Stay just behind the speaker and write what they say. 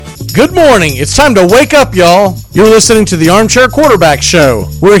Good morning. It's time to wake up, y'all. You're listening to the Armchair Quarterback Show.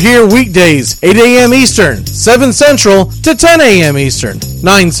 We're here weekdays, 8 a.m. Eastern, 7 Central to 10 a.m. Eastern,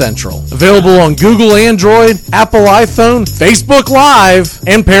 9 Central. Available on Google Android, Apple iPhone, Facebook Live,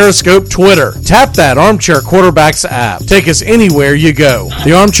 and Periscope Twitter. Tap that Armchair Quarterbacks app. Take us anywhere you go.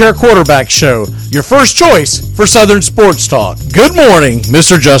 The Armchair Quarterback Show, your first choice for Southern Sports Talk. Good morning,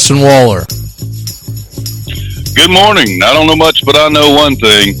 Mr. Justin Waller. Good morning. I don't know much, but I know one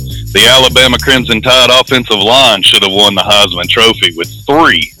thing. The Alabama Crimson Tide offensive line should have won the Heisman Trophy with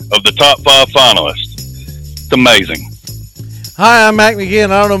 3 of the top 5 finalists. It's amazing. Hi, I'm Mac McGee,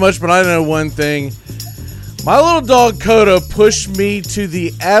 and I don't know much, but I know one thing. My little dog Coda pushed me to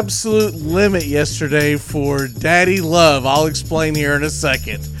the absolute limit yesterday for daddy love. I'll explain here in a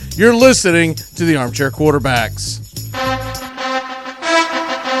second. You're listening to the Armchair Quarterbacks.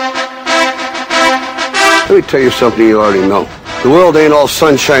 Let me tell you something you already know. The world ain't all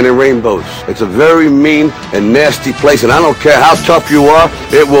sunshine and rainbows. It's a very mean and nasty place, and I don't care how tough you are,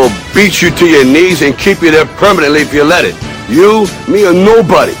 it will beat you to your knees and keep you there permanently if you let it. You, me, or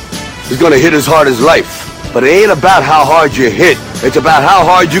nobody is gonna hit as hard as life. But it ain't about how hard you hit. It's about how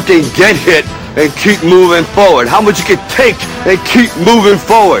hard you can get hit and keep moving forward. How much you can take and keep moving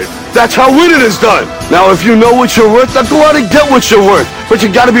forward. That's how winning is done. Now, if you know what you're worth, then go out and get what you're worth. But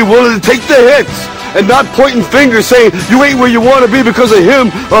you gotta be willing to take the hits. And not pointing fingers saying you ain't where you want to be because of him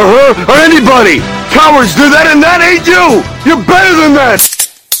or her or anybody. Cowards do that, and that ain't you. You're better than that.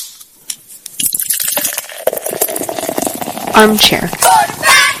 Armchair.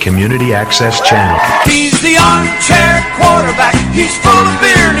 Community Access Channel. He's the armchair quarterback. He's full of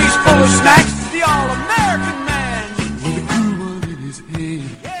beer and he's full of snacks. The all-American man. With a cool one in his head.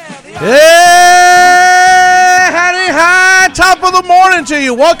 Hey, howdy, hi, top of the morning to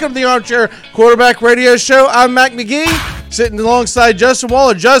you. Welcome to the Armchair Quarterback Radio Show. I'm Mac McGee, sitting alongside Justin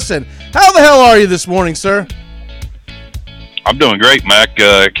Waller. Justin, how the hell are you this morning, sir? I'm doing great, Mac.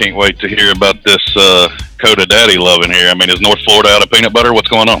 I can't wait to hear about this Coda Daddy love in here. I mean, is North Florida out of peanut butter? What's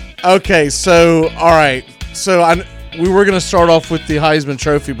going on? Okay, so, all right. So, we were going to start off with the Heisman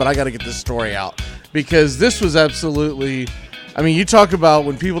Trophy, but I got to get this story out because this was absolutely, I mean, you talk about,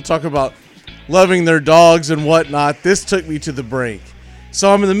 when people talk about loving their dogs and whatnot, this took me to the brink.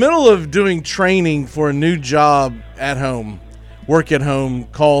 So I'm in the middle of doing training for a new job at home, work at home,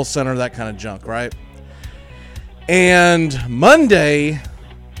 call center, that kind of junk, right? And Monday,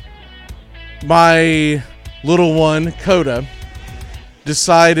 my little one, Coda,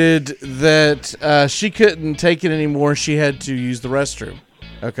 decided that she couldn't take it anymore. She had to use the restroom,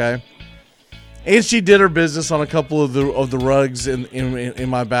 okay? And she did her business on a couple of the rugs in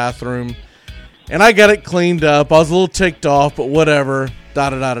my bathroom. And I got it cleaned up. I was a little ticked off, but whatever.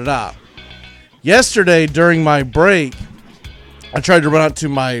 Da-da-da-da-da. Yesterday, during my break, I tried to run out to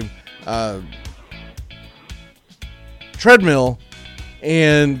my treadmill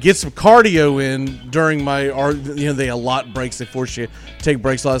and get some cardio in during my, they allot breaks. They force you to take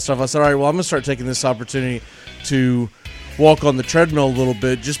breaks, all that stuff. I said, all right, well, I'm going to start taking this opportunity to walk on the treadmill a little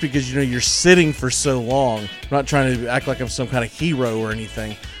bit just because, you're sitting for so long. I'm not trying to act like I'm some kind of hero or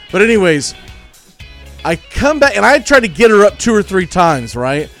anything. But anyways, I come back, and I tried to get her up 2 or 3 times,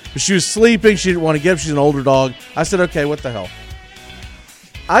 right? But she was sleeping. She didn't want to get up. She's an older dog. I said, okay, what the hell?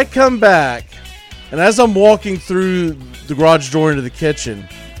 I come back, and as I'm walking through the garage door into the kitchen,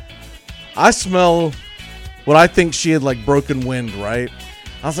 I smell what I think she had, like, broken wind, right?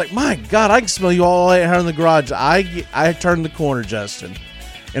 I was like, my God, I can smell you all the way out in the garage. I turned the corner, Justin,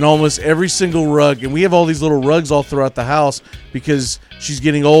 and almost every single rug, and we have all these little rugs all throughout the house because she's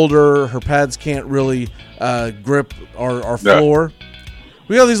getting older. Her pads can't really grip our floor. Yeah.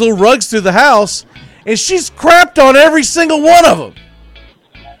 We have these little rugs through the house, and she's crapped on every single one of them.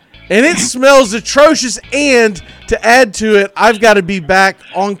 And it smells atrocious, and to add to it, I've got to be back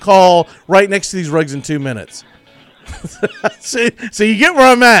on call right next to these rugs in 2 minutes. So you get where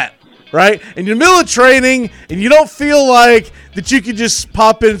I'm at, right? And you're in the middle of training, and you don't feel like that you can just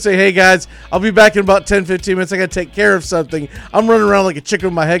pop in and say, hey, guys, I'll be back in about 10, 15 minutes. I got to take care of something. I'm running around like a chicken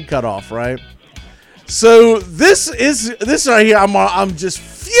with my head cut off, right? So this right here, I'm just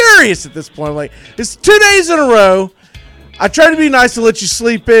furious at this point. I'm like, it's 2 days in a row. I try to be nice to let you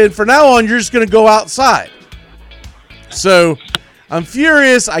sleep in. From now on, you're just going to go outside. So I'm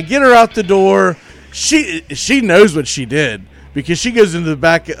furious. I get her out the door. She knows what she did because she goes into the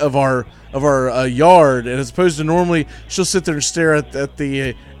back of our yard, and as opposed to normally she'll sit there and stare at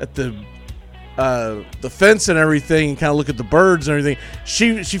the the fence and everything, and kind of look at the birds and everything,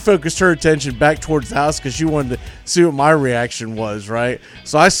 she focused her attention back towards the house because she wanted to see what my reaction was, right?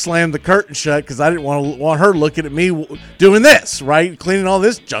 So I slammed the curtain shut because I didn't want her looking at me doing this, right, cleaning all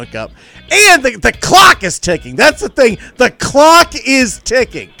this junk up. And the clock is ticking. That's the thing. The clock is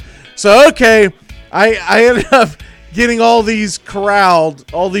ticking. So okay, I ended up getting all these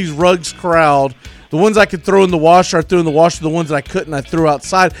rugs corralled. The ones I could throw in the washer, I threw in the washer. The ones that I couldn't, I threw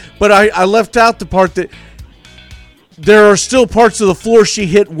outside. But I left out the part that there are still parts of the floor she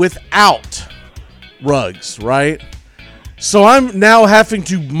hit without rugs, right? So I'm now having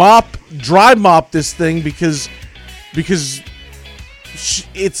to dry mop this thing because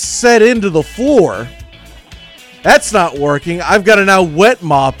it's set into the floor. That's not working. I've got to now wet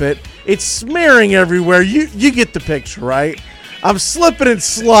mop it. It's smearing everywhere. You get the picture, right? I'm slipping and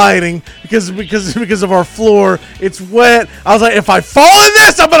sliding because of our floor. It's wet. I was like, if I fall in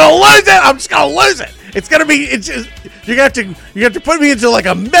this, I'm gonna lose it. I'm just gonna lose it. It's gonna be. It's just you have to put me into like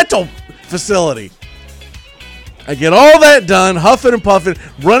a mental facility. I get all that done, huffing and puffing,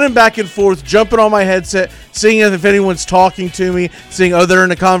 running back and forth, jumping on my headset, seeing if anyone's talking to me, seeing they're in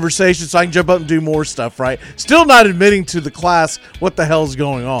a conversation, so I can jump up and do more stuff. Right? Still not admitting to the class what the hell's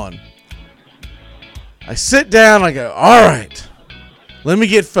going on. I sit down. I go, all right. Let me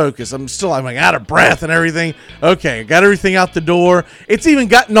get focused. I'm like out of breath and everything. Okay, I got everything out the door. It's even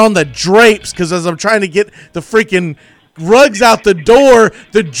gotten on the drapes because as I'm trying to get the freaking rugs out the door,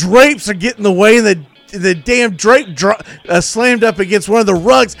 the drapes are getting in the way, and the damn drape slammed up against one of the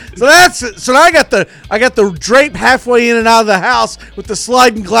rugs. So now I got the drape halfway in and out of the house with the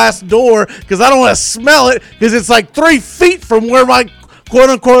sliding glass door because I don't want to smell it because it's like 3 feet from where my quote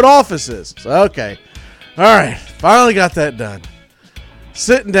unquote office is. So okay, all right, finally got that done.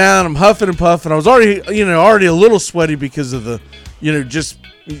 Sitting down, I'm huffing and puffing. I was already a little sweaty because of the,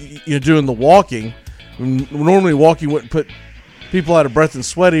 doing the walking. Normally walking wouldn't put people out of breath and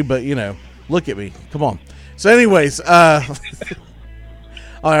sweaty, but look at me. Come on. So anyways, all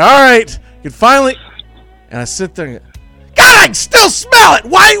right, could finally, and I sit there and go, God, I can still smell it.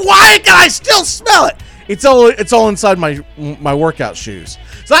 Why can I still smell it? It's all inside my workout shoes.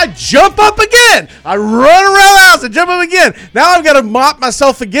 So I jump up again. I run around the house and jump up again. Now I've got to mop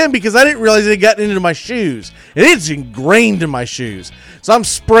myself again because I didn't realize it had gotten into my shoes. And it's ingrained in my shoes. So I'm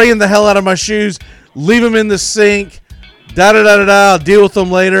spraying the hell out of my shoes, leave them in the sink, I'll deal with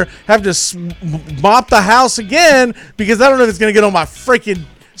them later. Have to mop the house again because I don't know if it's going to get on my freaking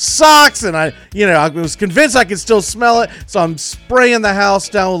socks. And I was convinced I could still smell it. So I'm spraying the house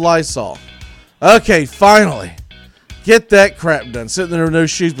down with Lysol. Okay, finally. Get that crap done. Sitting there with no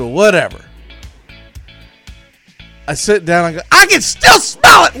shoes, but whatever. I sit down. I go, I can still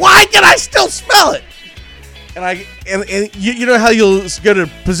smell it. Why can I still smell it? And you know how you'll go to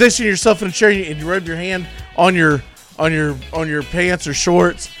position yourself in a chair and you rub your hand on your pants or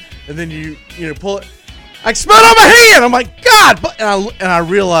shorts, and then you pull it. I smell it on my hand. I'm like, God! And I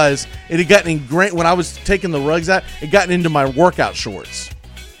realized it had gotten ingrained when I was taking the rugs out. It gotten into my workout shorts.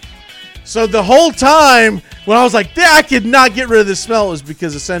 So the whole time when I was like, I could not get rid of this smell, it was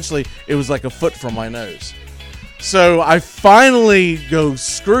because essentially it was like a foot from my nose. So I finally go,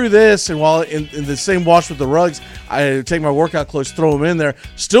 screw this, and while in the same wash with the rugs, I take my workout clothes, throw them in there,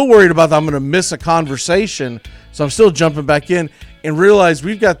 still worried about that I'm going to miss a conversation, so I'm still jumping back in, and realize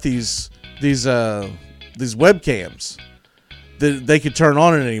we've got these webcams that they could turn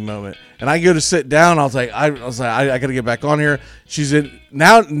on at any moment. And I go to sit down. I was like, I got to get back on here. She's in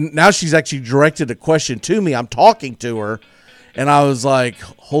now. She's actually directed a question to me. I'm talking to her, and I was like,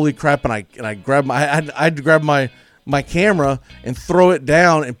 holy crap! And I grabbed I had to grab my camera and throw it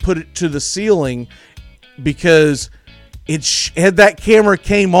down and put it to the ceiling because had that camera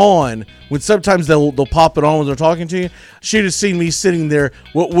came on, when sometimes they'll pop it on when they're talking to you, she'd have seen me sitting there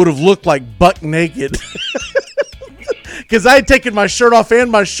what would have looked like buck naked. Because I had taken my shirt off and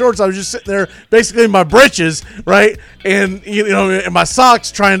my shorts. I was just sitting there basically in my britches, right? And, and my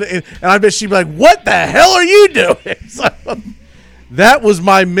socks trying to, and I bet she'd be like, what the hell are you doing? So, that was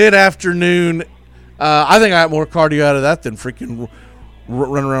my mid-afternoon. I think I got more cardio out of that than freaking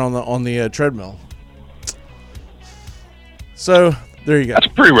running around on the treadmill. So, there you go. That's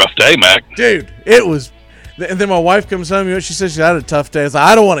a pretty rough day, Mac. Dude, it was. And then my wife comes home, she says she had a tough day. I was like,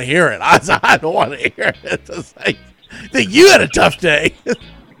 I don't want to hear it. I don't want to hear it. I was like, I think you had a tough day.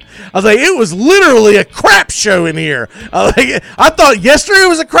 I was like, it was literally a crap show in here. I thought yesterday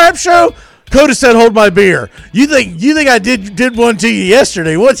was a crap show. Coda said, hold my beer. You think I did one to you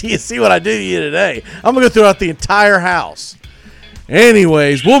yesterday? What do you see what I did to you today? I'm going to go throughout the entire house.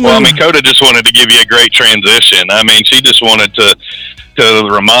 Anyways, we'll move. Well, Coda just wanted to give you a great transition. She just wanted to to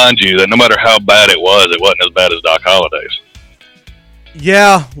remind you that no matter how bad it wasn't as bad as Doc Holliday's.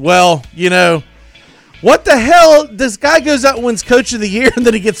 Yeah, well, what the hell? This guy goes out and wins Coach of the Year, and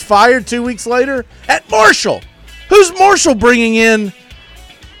then he gets fired 2 weeks later at Marshall. Who's Marshall bringing in?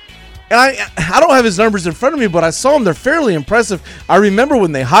 And I don't have his numbers in front of me, but I saw them. They're fairly impressive. I remember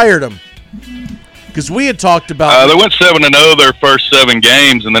when they hired him, because we had talked about. They went 7-0 their first 7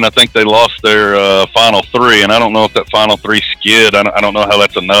 games, and then I think they lost their final 3. And I don't know if that final 3 skid. I don't know how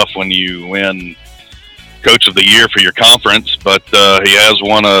that's enough when you win Coach of the Year for your conference. But he has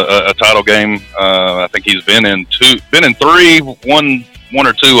won a title game. I think he's been in 3, won 1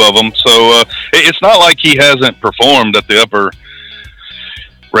 or 2 of them. So it's not like he hasn't performed at the upper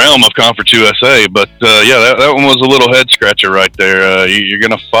realm of Conference USA, but that one was a little head scratcher right there. You're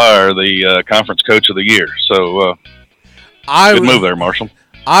going to fire the Conference Coach of the Year, so good move there, Marshall.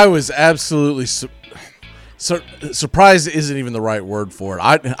 I was absolutely surprised. Isn't even the right word for it.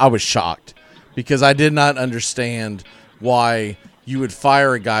 I was shocked because I did not understand why you would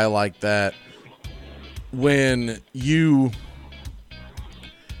fire a guy like that when you're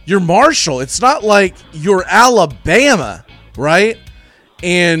Marshall. It's not like you're Alabama, right?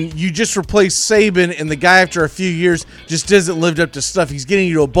 And you just replace Saban, and the guy after a few years just doesn't live up to stuff. He's getting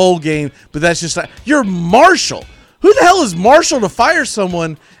you to a bowl game, but that's just not. You're Marshall. Who the hell is Marshall to fire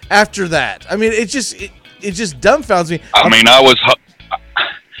someone after that? I mean, it just dumbfounds me. I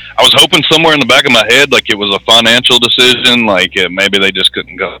was hoping somewhere in the back of my head, like it was a financial decision, like maybe they just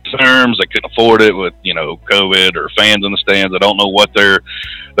couldn't go to terms, they couldn't afford it with COVID or fans in the stands. I don't know what their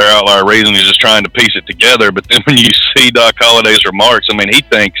outlier reason is, just trying to piece it together. But then when you see Doc Holliday's remarks, I mean, he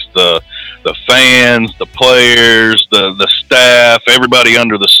thinks the fans, the players, the staff, everybody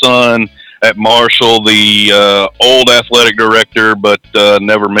under the sun at Marshall, the old athletic director, but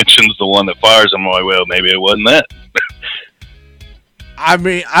never mentions the one that fires him. I'm like, well, maybe it wasn't that. I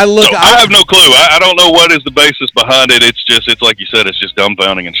mean, I have no clue. I don't know what is the basis behind it. It's like you said, it's just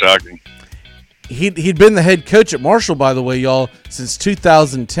dumbfounding and shocking. He'd been the head coach at Marshall, by the way, y'all, since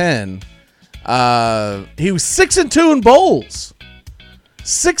 2010. He was 6-2 in bowls.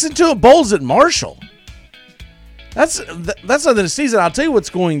 6-2 in bowls at Marshall. That's nothing to sneeze at. I'll tell you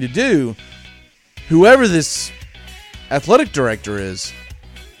what's going to do. Whoever this athletic director is,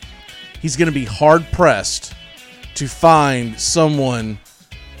 he's going to be hard pressed to find someone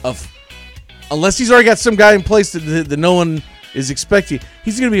unless he's already got some guy in place that no one is expecting.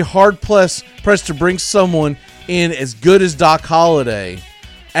 He's going to be hard pressed to bring someone in as good as Doc Holliday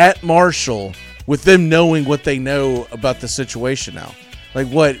at Marshall, with them knowing what they know about the situation now. Like,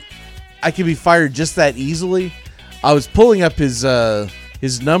 what? I can be fired just that easily? I was pulling up his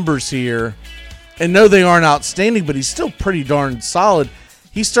numbers here, and no, they aren't outstanding, but he's still pretty darn solid.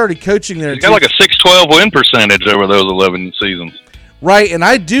 He started coaching there. He's got like a 612 win percentage over those 11 seasons. Right, and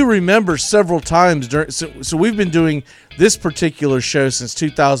I do remember several times so we've been doing this particular show since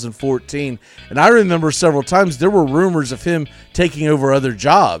 2014, and I remember several times there were rumors of him taking over other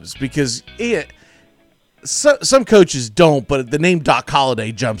jobs because some coaches don't, but the name Doc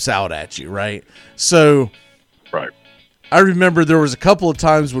Holliday jumps out at you, right? So, right. I remember there was a couple of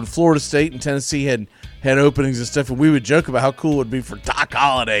times when Florida State and Tennessee had openings and stuff, and we would joke about how cool it would be for Doc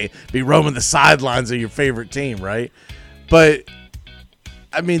Holliday to be roaming the sidelines of your favorite team, right? But,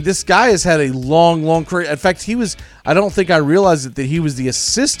 I mean, this guy has had a long, long career. In fact, I don't think I realized it, that he was the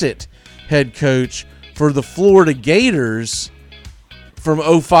assistant head coach for the Florida Gators from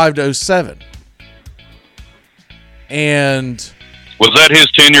 05 to 07. And was that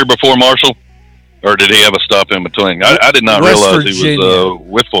his tenure before Marshall? Or did he have a stop in between? I did not realize he was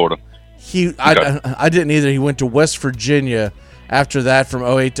with Florida. I didn't either. He went to West Virginia after that from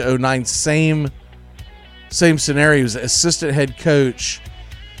 08 to 09. Same scenario. He was assistant head coach.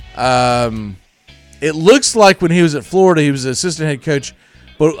 It looks like when he was at Florida, he was an assistant head coach,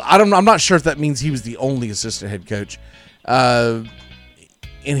 but I'm not sure if that means he was the only assistant head coach. And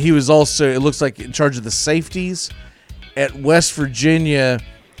he was also, it looks like, in charge of the safeties. At West Virginia,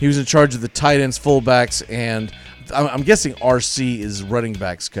 he was in charge of the tight ends, fullbacks, and I'm guessing RC is running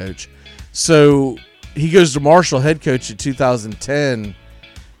backs coach. So he goes to Marshall head coach in 2010,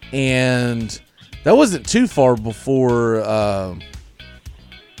 and that wasn't too far before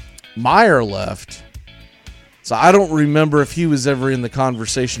Meyer left. So I don't remember if he was ever in the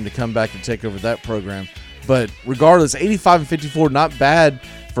conversation to come back and take over that program. But regardless, 85-54, not bad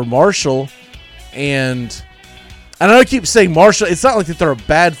for Marshall. And I know I keep saying Marshall, it's not like that they're a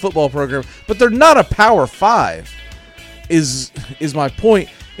bad football program, but they're not a Power 5 is my point.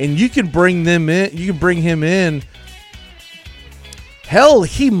 And you can bring them in, you can bring him in. Hell,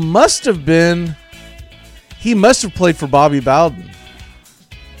 he must have played for Bobby Bowden.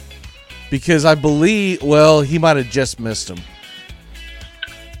 because I believe, well, he might have just missed him.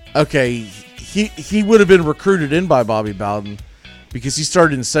 Okay, he would have been recruited in by Bobby Bowden because he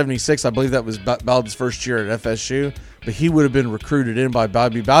started in 76. I believe that was Bowden's first year at FSU, but he would have been recruited in by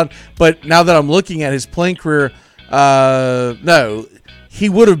Bobby Bowden. But now that I'm looking at his playing career, no, he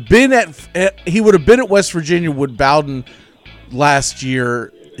would have been at West Virginia with Bowden last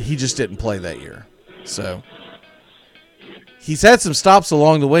year. He just didn't play that year. So he's had some stops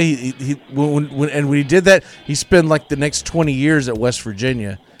along the way. When he did that, he spent like the next 20 years at West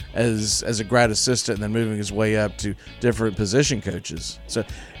Virginia as a grad assistant, and then moving his way up to different position coaches. So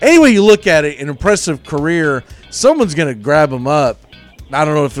anyway, you look at it, an impressive career. Someone's going to grab him up. I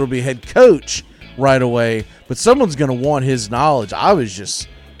don't know if it'll be head coach right away, but someone's going to want his knowledge.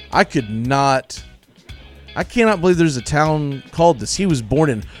 I cannot believe there's a town called this. He was born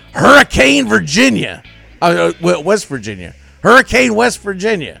in Hurricane, Virginia. West Virginia. Hurricane, West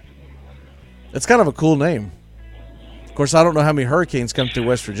Virginia. That's kind of a cool name. Of course, I don't know how many hurricanes come through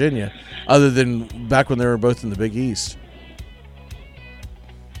West Virginia other than back when they were both in the Big East.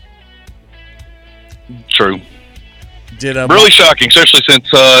 True. Really shocking, especially since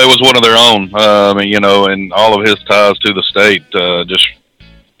it was one of their own, and all of his ties to the state, just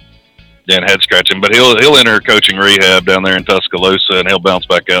head scratching. But he'll enter coaching rehab down there in Tuscaloosa, and he'll bounce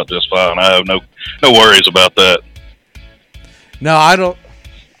back out just fine. I have no worries about that. No, I don't.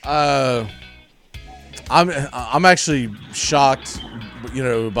 I'm actually shocked,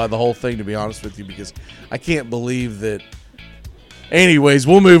 by the whole thing, to be honest with you, because I can't believe that. Anyways,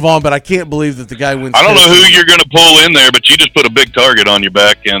 we'll move on, but I can't believe that the guy wins. I don't know who you're going to pull in there, but you just put a big target on your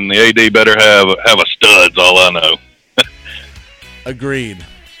back, and the AD better have a stud's, all I know. Agreed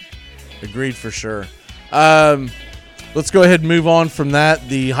for sure. Let's go ahead and move on from that.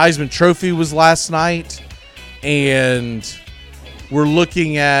 The Heisman Trophy was last night, and we're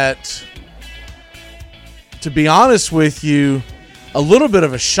looking at, to be honest with you, a little bit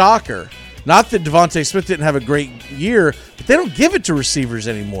of a shocker. Not that Devontae Smith didn't have a great year, but they don't give it to receivers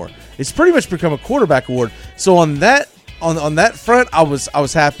anymore. It's pretty much become a quarterback award. So on that front, I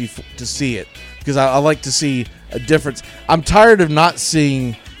was happy to see it, because I like to see a difference. I'm tired of not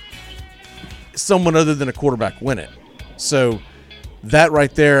seeing someone other than a quarterback win it. So that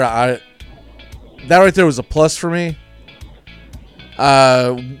right there was a plus for me.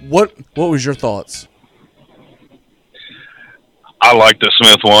 What was your thoughts? I like that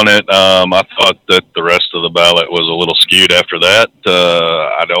Smith won it. I thought that the rest of the ballot was a little skewed after that.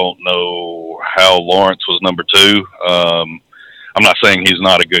 I don't know how Lawrence was number 2. I'm not saying he's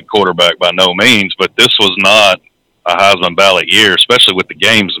not a good quarterback by no means, but this was not a Heisman ballot year, especially with the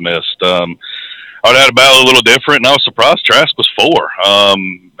games missed. I would have had a ballot a little different, and I was surprised Trask was 4.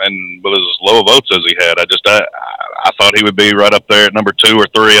 And with as low votes as he had, I thought he would be right up there at number 2 or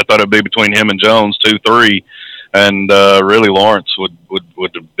 3. I thought it would be between him and Jones, 2, 3. And really, Lawrence would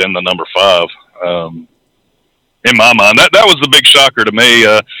have been the number 5 in my mind. That was the big shocker to me.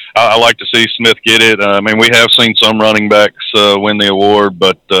 I like to see Smith get it. We have seen some running backs win the award,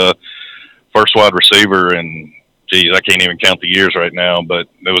 but first wide receiver, and geez, I can't even count the years right now. But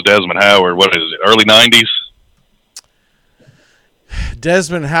it was Desmond Howard. What is it? Early 90s.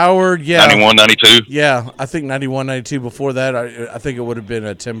 Desmond Howard, yeah. 91, 92. Yeah, I think 91, 92. Before that, I think it would have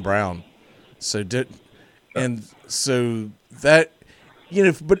been Tim Brown. And so that,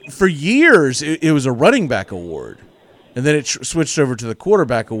 but for years it was a running back award, and then it switched over to the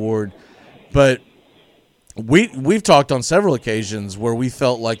quarterback award. But we've talked on several occasions where we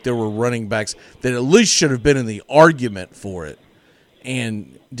felt like there were running backs that at least should have been in the argument for it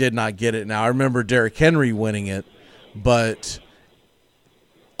and did not get it. Now, I remember Derrick Henry winning it, but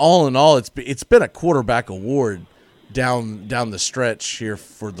all in all, it's been a quarterback award down the stretch here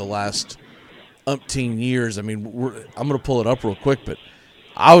for the last umpteen years. I'm going to pull it up real quick, but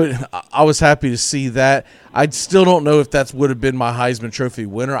I was happy to see that. I still don't know if that would have been my Heisman Trophy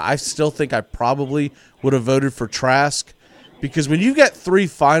winner. I still think I probably would have voted for Trask, because when you get 3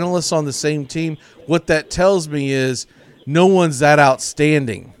 finalists on the same team, what that tells me is no one's that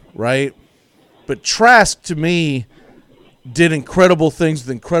outstanding, right? But Trask, to me, did incredible things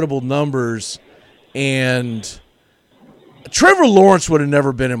with incredible numbers, and Trevor Lawrence would have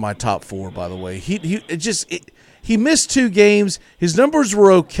never been in my top 4, by the way. He missed 2 games. His numbers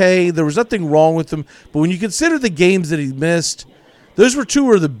were okay. There was nothing wrong with them. But when you consider the games that he missed, those were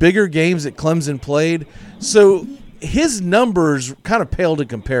 2 of the bigger games that Clemson played. So his numbers kind of paled in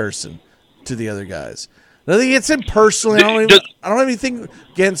comparison to the other guys. Nothing against him personally. I don't have anything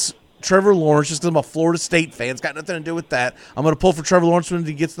against Trevor Lawrence just because I'm a Florida State fan. It's got nothing to do with that. I'm going to pull for Trevor Lawrence when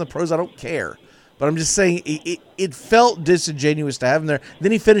he gets in the pros. I don't care. But I'm just saying it felt disingenuous to have him there.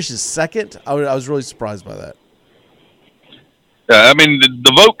 Then he finishes second. I was really surprised by that. Yeah, I mean,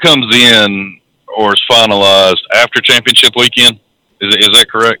 the vote comes in or is finalized after championship weekend. Is that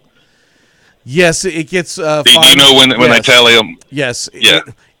correct? Yes, it gets. Do you know when they tally them? Yes. Yeah.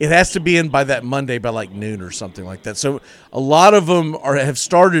 It has to be in by that Monday by like noon or something like that. So a lot of them have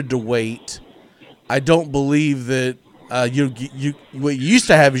started to wait. I don't believe that what you used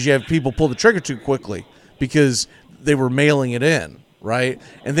to have is you have people pull the trigger too quickly because they were mailing it in, right?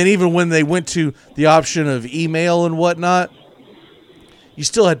 And then even when they went to the option of email and whatnot, you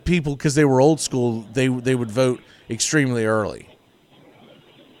still had people because they were old school. They would vote extremely early.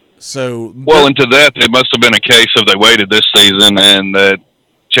 So and to that, it must have been a case of they waited this season and that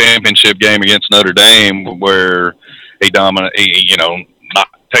championship game against Notre Dame where he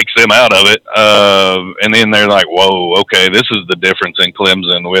takes them out of it, and then they're like, whoa, okay, this is the difference in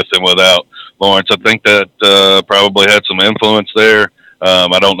Clemson with and without Lawrence. I think that probably had some influence there.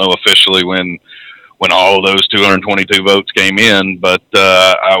 I don't know officially when all of those 222 votes came in, but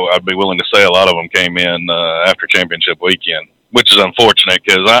I'd be willing to say a lot of them came in after championship weekend, which is unfortunate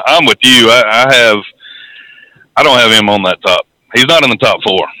because I'm with you. I don't have him on that top. He's not in the top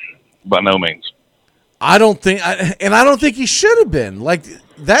four by no means. I don't think he should have been. Like,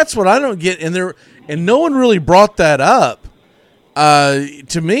 that's what I don't get. And no one really brought that up.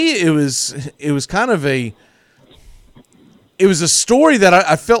 To me, it was kind of a story that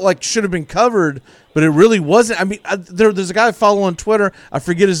I felt like should have been covered, but it really wasn't. I mean, there's a guy I follow on Twitter. I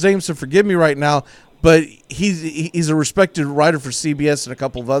forget his name, so forgive me right now. But he's a respected writer for CBS and a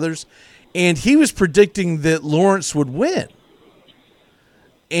couple of others, and he was predicting that Lawrence would win.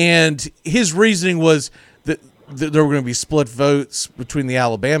 And his reasoning was that there were going to be split votes between the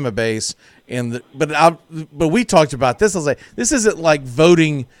Alabama base but we talked about this. I was like, this isn't like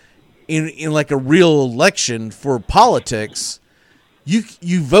voting in like a real election for politics.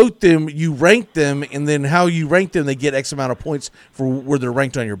 You vote them, you rank them, and then how you rank them, they get X amount of points for where they're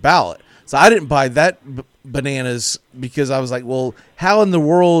ranked on your ballot. So I didn't buy that bananas because I was like, well, how in the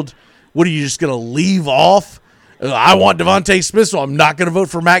world? What are you just going to leave off? I want Devontae Smith, so I'm not going to vote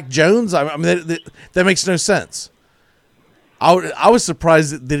for Mac Jones. I mean, that makes no sense. I was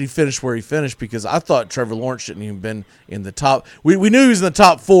surprised that he finished where he finished because I thought Trevor Lawrence shouldn't even been in the top. We knew he was in the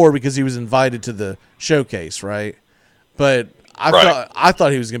top 4 because he was invited to the showcase, right? But I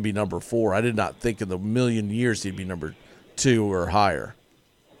thought he was going to be number 4. I did not think in the million years he'd be number 2 or higher.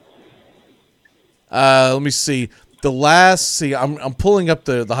 Let me see. I'm pulling up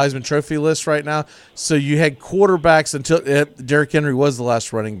the Heisman Trophy list right now. So you had quarterbacks until Derrick Henry was the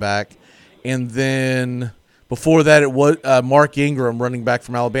last running back, and then before that it was Mark Ingram, running back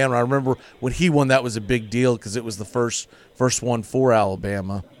from Alabama. I remember when he won, that was a big deal because it was the first one for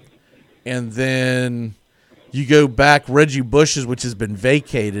Alabama. And then you go back, Reggie Bush's, which has been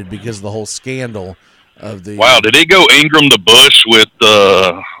vacated because of the whole scandal of the. Wow, did he go Ingram to Bush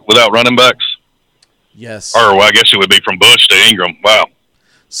without running backs? Yes. Or well, I guess it would be from Bush to Ingram. Wow.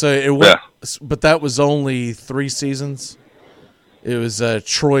 So it went, but that was only 3 seasons. It was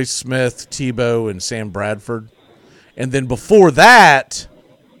Troy Smith, Tebow, and Sam Bradford. And then before that,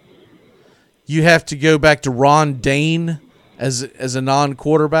 you have to go back to Ron Dane as a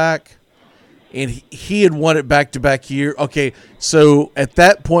non-quarterback. And he had won it back-to-back year. Okay, so at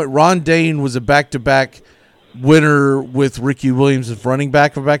that point, Ron Dane was a back-to-back winner with Ricky Williams as running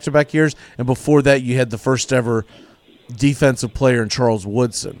back for back-to-back years, and before that you had the first ever defensive player in Charles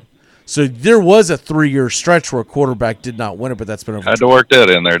Woodson. So there was a 3-year stretch where a quarterback did not win it, but that's been over. Had to work that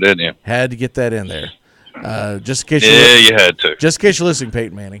in there, didn't you? Had to get that in there. Just in case you had to. Just in case you're listening,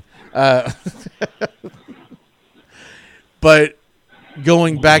 Peyton Manning. But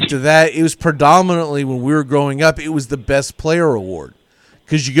going back to that, it was predominantly when we were growing up, it was the best player award.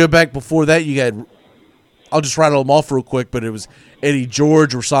 Because you go back before that, you had, I'll just rattle them off real quick, but it was Eddie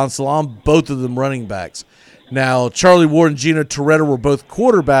George, Rasan Salam, both of them running backs. Now, Charlie Ward and Gino Toretta were both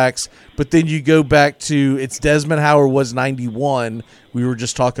quarterbacks, but then you go back to, it's Desmond Howard was 91. We were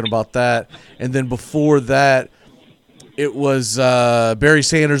just talking about that. And then before that, it was Barry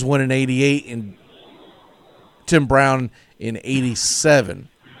Sanders won in 88 and Tim Brown in 87.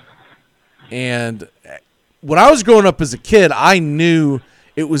 And when I was growing up as a kid, I knew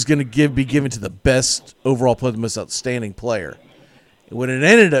it was going to be given to the best overall player, the most outstanding player. And what it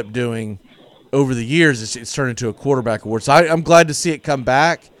ended up doing over the years, it's turned into a quarterback award. So I'm glad to see it come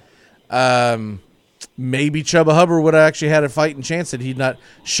back. Maybe Chuba Hubbard would have actually had a fighting chance that he'd not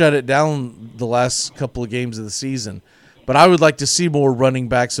shut it down the last couple of games of the season. But I would like to see more running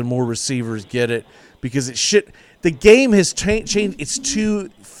backs and more receivers get it because the game has changed. It's too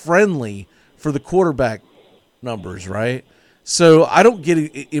friendly for the quarterback numbers, right? So I don't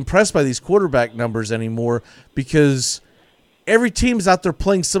get impressed by these quarterback numbers anymore because every team's out there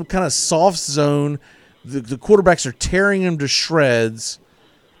playing some kind of soft zone. The quarterbacks are tearing them to shreds.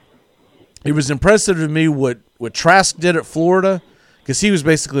 It was impressive to me what Trask did at Florida because he was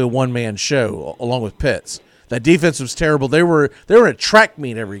basically a one-man show along with Pitts. That defense was terrible. They were a track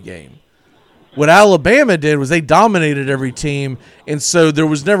meet every game. What Alabama did was they dominated every team, and so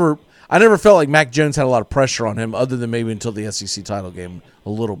I never felt like Mac Jones had a lot of pressure on him other than maybe until the SEC title game a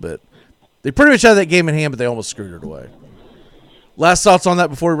little bit. They pretty much had that game in hand, but they almost screwed it away. Last thoughts on that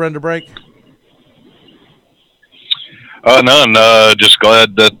before we run to break? None. Just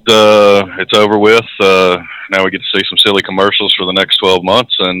glad that it's over with. Now we get to see some silly commercials for the next 12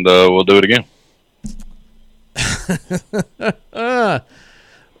 months, and we'll do it again.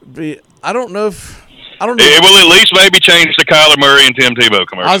 I don't know. It will at least maybe change the Kyler Murray and Tim Tebow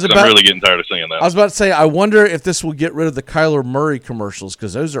commercials. I'm really getting tired of seeing that. I was about to say, I wonder if this will get rid of the Kyler Murray commercials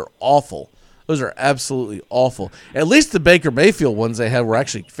because those are awful. Those are absolutely awful. At least the Baker Mayfield ones they had were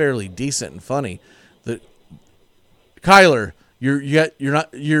actually fairly decent and funny. Kyler, you're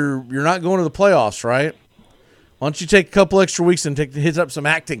not going to the playoffs, right? Why don't you take a couple extra weeks and hit up some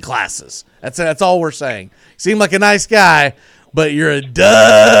acting classes? That's all we're saying. You seem like a nice guy, but you're a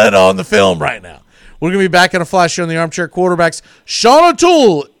dud on the film right now. We're going to be back in a flash on the Armchair Quarterbacks. Sean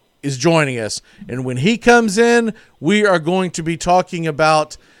O'Toole is joining us, and when he comes in, we are going to be talking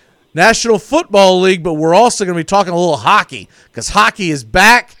about National Football League, but we're also going to be talking a little hockey because hockey is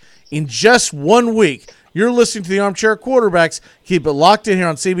back in just 1 week. You're listening to the Armchair Quarterbacks. Keep it locked in here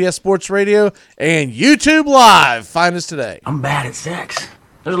on CBS Sports Radio and YouTube Live. Find us today. I'm bad at sex.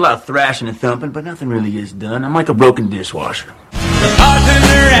 There's a lot of thrashing and thumping, but nothing really gets done. I'm like a broken dishwasher. The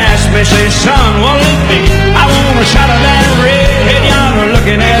bartender asked me, say, son, what'll it be? I want a shot of that redhead yonder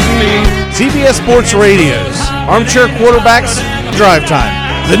looking at me. CBS Sports Radio's Armchair Quarterbacks Drive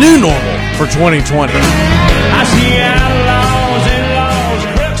Time, the new normal for 2020. I see outlaws and laws,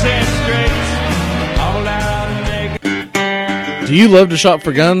 crooks and straights, all out naked. Do you love to shop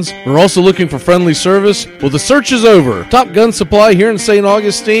for guns? We're also looking for friendly service? Well, the search is over. Top Gun Supply here in St.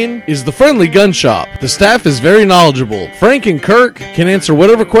 Augustine is the friendly gun shop. The staff is very knowledgeable. Frank and Kirk can answer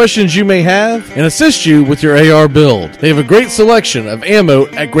whatever questions you may have and assist you with your AR build. They have a great selection of ammo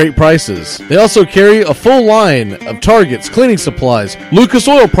at great prices. They also carry a full line of targets, cleaning supplies, Lucas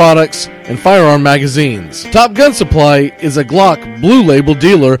Oil products, and firearm magazines. Top Gun Supply is a Glock Blue Label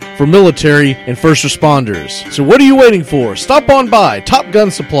dealer for military and first responders. So what are you waiting for? Stop on by Top Gun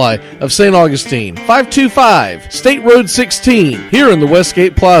Supply of St. Augustine, 525 State Road 16, here in the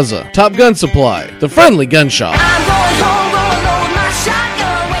Westgate Plaza. Top Gun Supply, the friendly gun shop. I'm going home, rolling low with my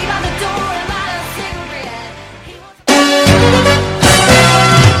shotgun, way by the door and light a cigarette.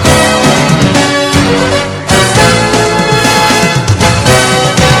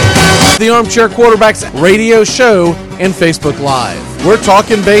 The Armchair Quarterbacks radio show and Facebook Live. We're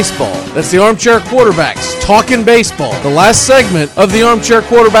talking baseball. That's the Armchair Quarterbacks talking baseball. The last segment of the Armchair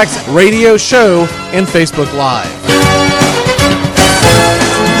Quarterbacks radio show and Facebook Live.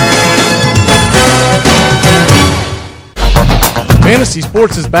 Fantasy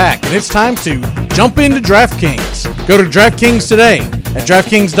sports is back, and it's time to jump into DraftKings. Go to DraftKings today at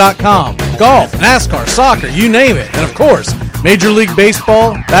DraftKings.com. Golf, NASCAR, soccer, you name it. And of course, Major League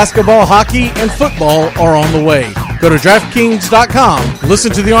Baseball, basketball, hockey, and football are on the way. Go to DraftKings.com.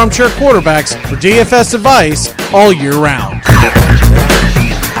 Listen to the Armchair Quarterbacks for DFS advice all year round.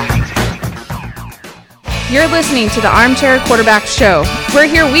 You're listening to the Armchair Quarterback Show. We're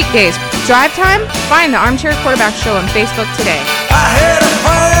here weekdays. Drive time? Find the Armchair Quarterback Show on Facebook today. I had a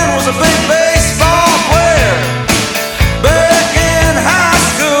friend was a big baseball player back in high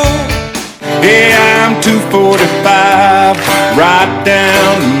school. Yeah, I'm 245, right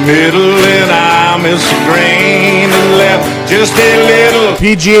down the middle, and I miss a grain and left just a little.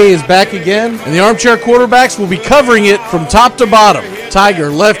 PGA is back again, and the Armchair Quarterbacks will be covering it from top to bottom. Tiger,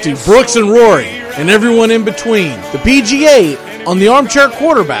 Lefty, Brooks, and Rory, and everyone in between. The PGA on the Armchair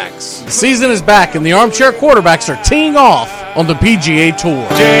Quarterbacks. The season is back, and the Armchair Quarterbacks are teeing off on the PGA Tour.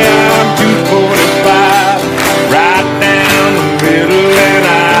 Yeah, I'm 245, right down the middle, and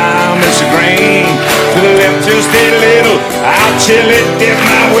I miss a grain to the left just a little. I'll chill it in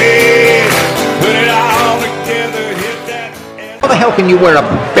my way, put it all together, hit that. How the hell can you wear a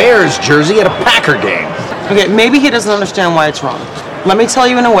Bears jersey at a Packer game? Okay, maybe he doesn't understand why it's wrong. Let me tell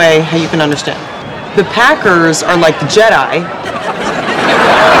you in a way how you can understand. The Packers are like the Jedi.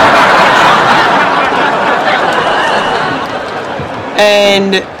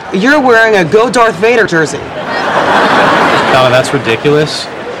 And you're wearing a Go Darth Vader jersey. No, that's ridiculous.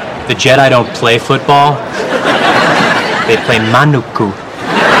 The Jedi don't play football. They play Manuku.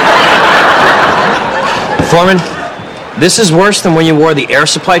 Foreman, this is worse than when you wore the Air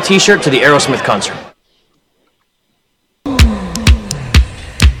Supply t-shirt to the Aerosmith concert.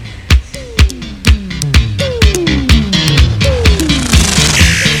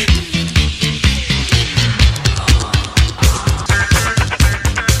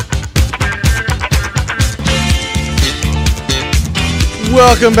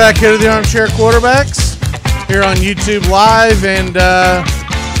 Welcome back here to the Armchair Quarterbacks here on YouTube Live and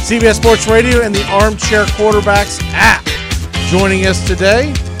CBS Sports Radio and the Armchair Quarterbacks app. Joining us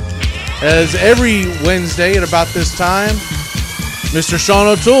today, as every Wednesday at about this time, Mr. Sean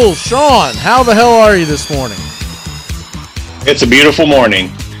O'Toole. Sean, how the hell are you this morning? It's a beautiful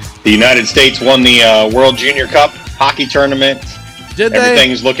morning. The United States won the World Junior Cup hockey tournament. Did they?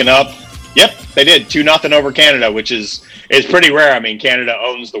 Everything's looking up. Yep, they did. 2-0 over Canada, which is pretty rare. I mean, Canada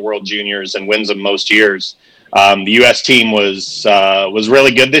owns the World Juniors and wins them most years. The U.S. team was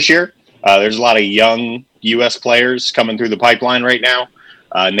really good this year. There's a lot of young U.S. players coming through the pipeline right now,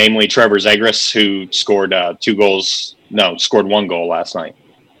 namely Trevor Zegras, who scored scored 1 goal last night.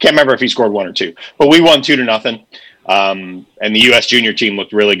 Can't remember if he scored 1 or 2, but we won 2-0. And the U.S. junior team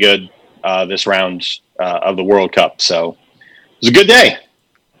looked really good this round of the World Cup. So it was a good day.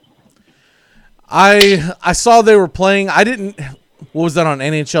 I saw they were playing. What was that on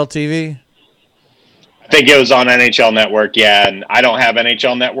NHL TV? I think it was on NHL Network, yeah. And I don't have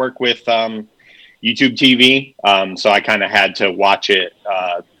NHL Network with YouTube TV, so I kind of had to watch it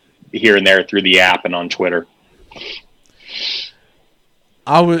here and there through the app and on Twitter.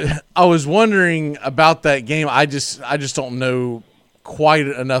 I was wondering about that game. I just don't know quite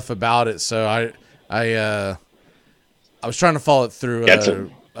enough about it, so I was trying to follow it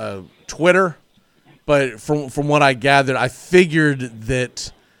through Twitter. But from what I gathered, I figured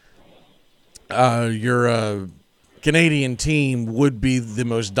that your Canadian team would be the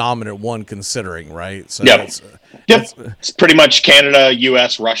most dominant one, considering, right? So yep. It's pretty much Canada,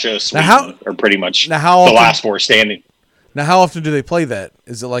 U.S., Russia, Sweden are pretty much the last 4 standing. Now, how often do they play that?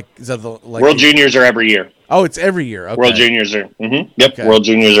 Is that the World Juniors are every year? Oh, it's every year. Okay. World Juniors are. Mm-hmm, yep. Okay. World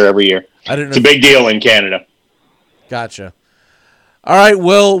Juniors are every year. I didn't know. It's a big deal in Canada. Gotcha. All right,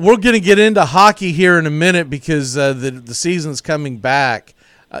 well, we're going to get into hockey here in a minute because the season's coming back.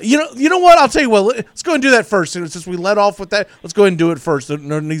 You know what? I'll tell you what. Let's go and do that first. Since we let off with that, let's go ahead and do it first.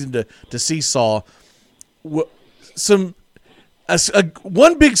 No reason to seesaw. One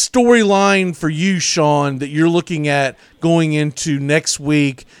big storyline for you, Sean, that you're looking at going into next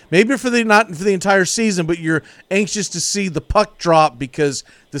week, maybe not for the entire season, but you're anxious to see the puck drop because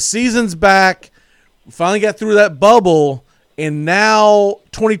the season's back. We finally got through that bubble. And now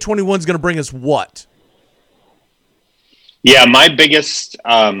 2021 is going to bring us what? Yeah, my biggest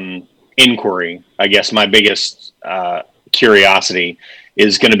inquiry, I guess my biggest curiosity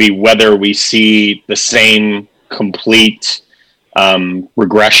is going to be whether we see the same complete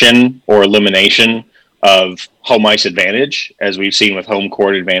regression or elimination of home ice advantage as we've seen with home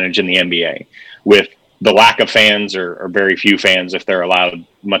court advantage in the NBA, with the lack of fans or very few fans, if they're allowed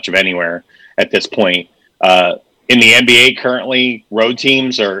much of anywhere at this point. In the NBA currently, road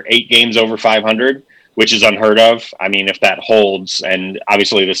teams are 8 games over 500, which is unheard of. I mean, if that holds, and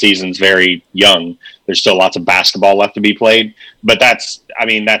obviously the season's very young, there's still lots of basketball left to be played. But that's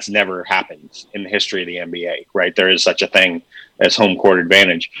never happened in the history of the NBA, right? There is such a thing as home court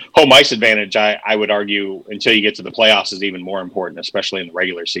advantage. Home ice advantage, I would argue, until you get to the playoffs, is even more important, especially in the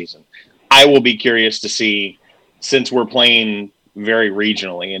regular season. I will be curious to see, since we're playing very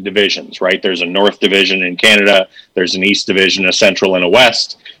regionally in divisions, right? There's a North Division in Canada, there's an East Division, a Central, and a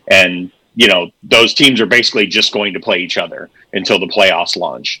West, and those teams are basically just going to play each other until the playoffs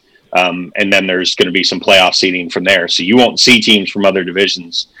launch, and then there's going to be some playoff seeding from there. So you won't see teams from other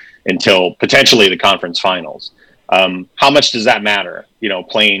divisions until potentially the conference finals. How much does that matter?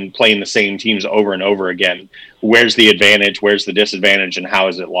 Playing the same teams over and over again. Where's the advantage? Where's the disadvantage? And how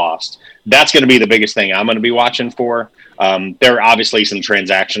is it lost? That's going to be the biggest thing I'm going to be watching for. There are obviously some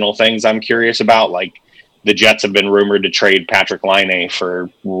transactional things I'm curious about, like the Jets have been rumored to trade Patrick Laine for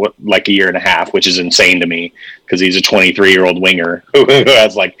like a year and a half, which is insane to me because he's a 23-year-old winger who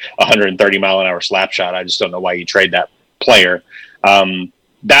has like 130-mile-an-hour slap shot. I just don't know why you trade that player.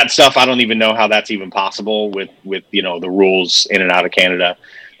 That stuff, I don't even know how that's even possible with the rules in and out of Canada,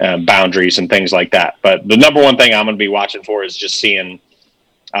 boundaries and things like that. But the number one thing I'm going to be watching for is just seeing,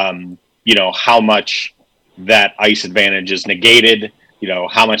 how much that ice advantage is negated,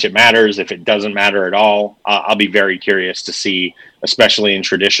 how much it matters, if it doesn't matter at all. I'll be very curious to see, especially in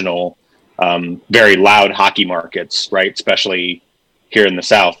traditional, very loud hockey markets, right? Especially here in the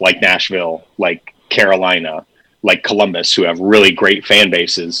South, like Nashville, like Carolina, like Columbus, who have really great fan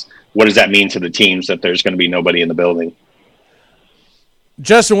bases. What does that mean to the teams that there's going to be nobody in the building?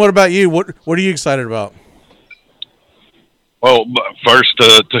 Justin, what about you? What are you excited about? Well, first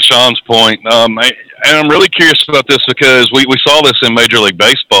to Sean's point, and I'm really curious about this because we saw this in Major League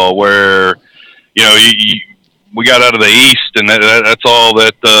Baseball where, we got out of the East, and that's all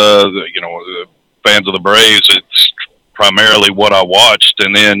that fans of the Braves. It's primarily what I watched,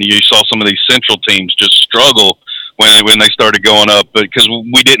 and then you saw some of these Central teams just struggle when they started going up because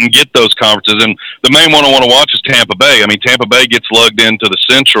we didn't get those conferences. And the main one I want to watch is Tampa Bay. I mean, Tampa Bay gets lugged into the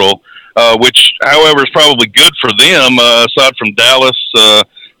Central, which, however, is probably good for them, aside from Dallas,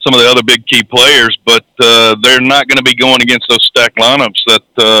 some of the other big key players, but they're not going to be going against those stacked lineups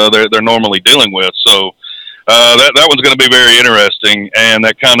that they're normally dealing with. So that one's going to be very interesting, and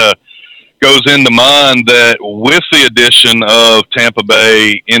that kind of goes into mind that with the addition of Tampa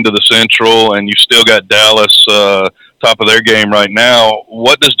Bay into the Central, and you've still got Dallas top of their game right now,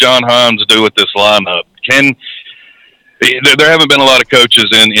 what does John Hines do with this lineup? There haven't been a lot of coaches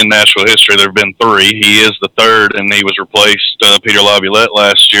in Nashville history. There have been 3. He is the 3rd, and he was replaced Peter Laviolette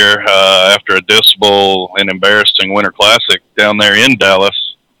last year after a dismal and embarrassing Winter Classic down there in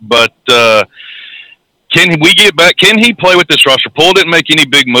Dallas. But can we get back? Can he play with this roster? Poole didn't make any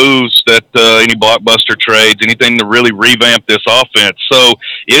big moves, any blockbuster trades, anything to really revamp this offense. So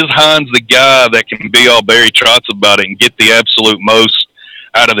is Hines the guy that can be all Barry Trotz about it and get the absolute most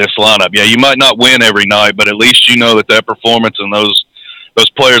out of this lineup? Yeah, you might not win every night, but at least you know that performance and those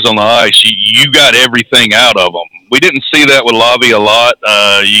players on the ice, you got everything out of them. We didn't see that with Lavi a lot.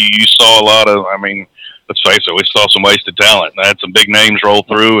 You saw a lot of, let's face it, we saw some wasted talent. I had some big names roll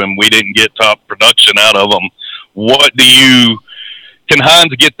through, and we didn't get top production out of them. Can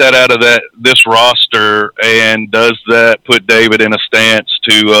Hines get that out of this roster, and does that put David in a stance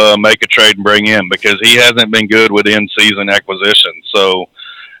to make a trade and bring in? Because he hasn't been good with in-season acquisitions. So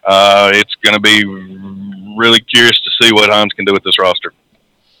it's going to be really curious to see what Hines can do with this roster.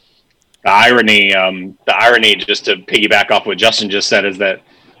 The irony, just to piggyback off what Justin just said, is that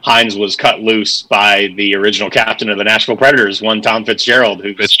Hines was cut loose by the original captain of the Nashville Predators, one Tom Fitzgerald,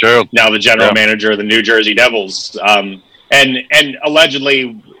 who's now the general manager of the New Jersey Devils. And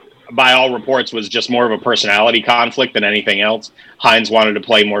allegedly, by all reports, was just more of a personality conflict than anything else. Hines wanted to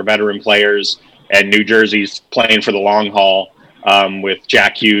play more veteran players, and New Jersey's playing for the long haul with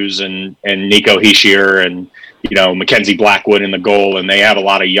Jack Hughes and Nico Hischier and Mackenzie Blackwood in the goal, and they have a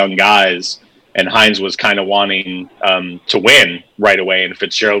lot of young guys. And Hines was kind of wanting to win right away, and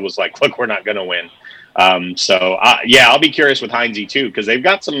Fitzgerald was like, "Look, we're not going to win." I'll be curious with Hinesy too, because they've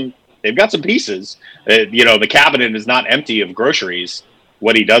got some pieces. The cabinet is not empty of groceries.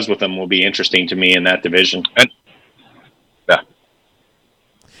 What he does with them will be interesting to me in that division.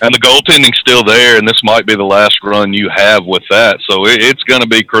 And the goaltending's still there, and this might be the last run you have with that. So it's going to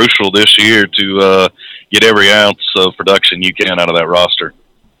be crucial this year to get every ounce of production you can out of that roster.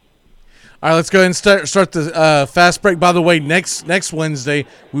 All right, let's go ahead and start the fast break. By the way, next Wednesday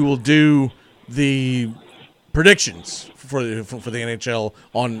we will do the predictions for the NHL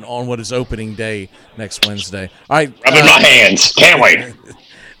on what is opening day next Wednesday. All right, rubbing my hands, can't wait.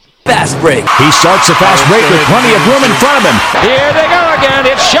 Fast break. He starts the fast break with plenty of room in front of him. Here they go again.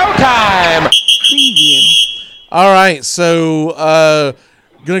 It's showtime. Preview. All right, so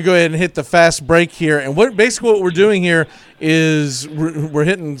going to go ahead and hit the fast break here. And what we're doing here is we're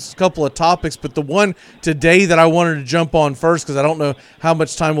hitting a couple of topics, but the one today that I wanted to jump on first, because I don't know how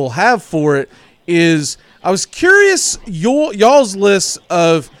much time we'll have for it, is I was curious y'all's list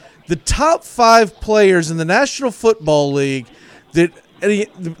of the top 5 players in the National Football League that,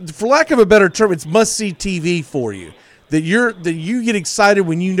 for lack of a better term, it's must-see TV for you. That you get excited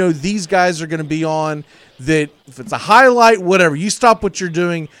when you know these guys are going to be on. That if it's a highlight, whatever, you stop what you're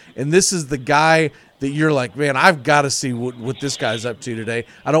doing, and this is the guy that you're like, man, I've got to see what this guy's up to today.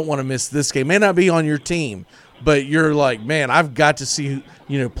 I don't want to miss this game. May not be on your team, but you're like, man, I've got to see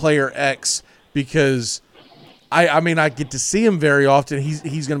player X because I get to see him very often.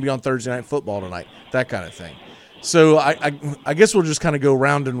 He's going to be on Thursday Night Football tonight, that kind of thing. So I guess we'll just kind of go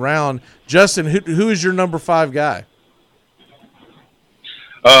round and round. Justin, who is your number 5 guy?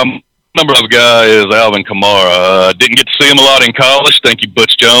 Number 5 guy is Alvin Kamara. Didn't get to see him a lot in college. Thank you,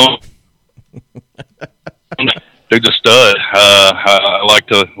 Butch Jones. Dude's a stud. I like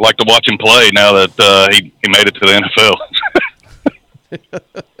to watch him play now that he made it to the NFL.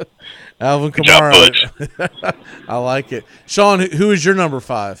 Alvin Kamara. I like it. Sean, who is your number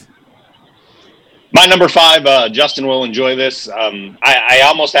 5? My number 5, Justin will enjoy this. I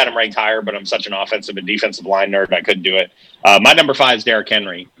almost had him ranked higher, but I'm such an offensive and defensive line nerd, I couldn't do it. My number 5 is Derrick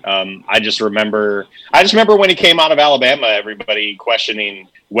Henry. I just remember when he came out of Alabama, everybody questioning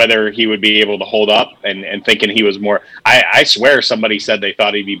whether he would be able to hold up and thinking he was more. I swear somebody said they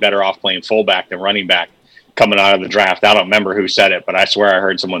thought he'd be better off playing fullback than running back coming out of the draft. I don't remember who said it, but I swear I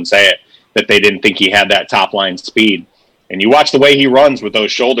heard someone say it, that they didn't think he had that top line speed. And you watch the way he runs with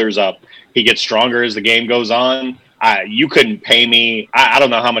those shoulders up. He gets stronger as the game goes on. You couldn't pay me. I don't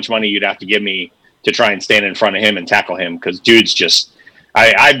know how much money you'd have to give me to try and stand in front of him and tackle him, because dude's just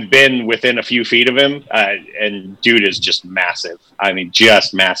I've been within a few feet of him, and dude is just massive. I mean,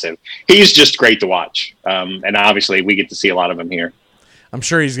 just massive. He's just great to watch. And obviously we get to see a lot of him here. I'm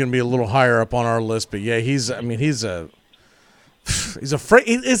sure he's going to be a little higher up on our list, but yeah, he's a afraid.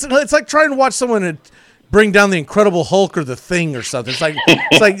 It's like trying to watch someone bring down the Incredible Hulk or the Thing or something.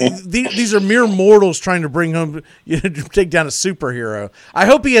 It's like these are mere mortals trying to bring home, take down a superhero. I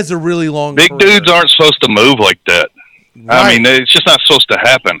hope he has a really long Big career. Dudes aren't supposed to move like that. Right. I mean, it's just not supposed to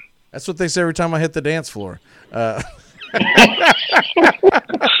happen. That's what they say every time I hit the dance floor. That's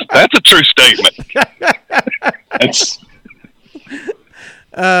a true statement.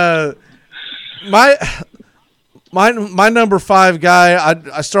 My number 5 guy,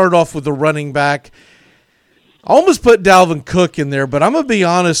 I started off with the running back. I almost put Dalvin Cook in there, but I'm going to be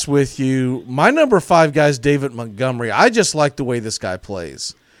honest with you. My number 5 guy is David Montgomery. I just like the way this guy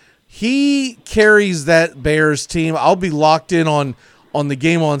plays. He carries that Bears team. I'll be locked in on the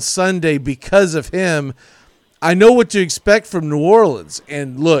game on Sunday because of him. I know what to expect from New Orleans.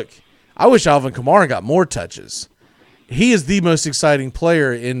 And look, I wish Alvin Kamara got more touches. He is the most exciting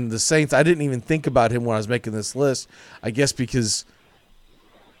player in the Saints. I didn't even think about him when I was making this list, I guess because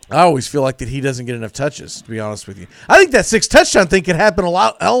I always feel like that he doesn't get enough touches, to be honest with you. I think that 6 touchdown thing could happen a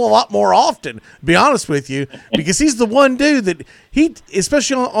lot more often, to be honest with you, because he's the one dude that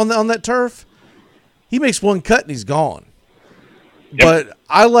especially on that turf, he makes one cut and he's gone. Yep. But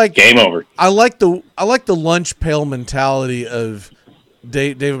I like game over. I like the lunch pail mentality of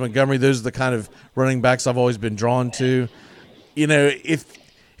David Montgomery. Those are the kind of running backs I've always been drawn to. You know, if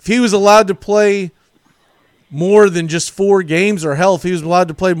he was allowed to play more than just 4 games, or hell, if he was allowed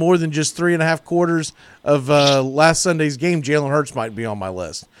to play more than just 3.5 quarters of last Sunday's game, Jalen Hurts might be on my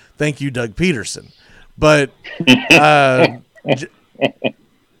list. Thank you, Doug Peterson. But Jalen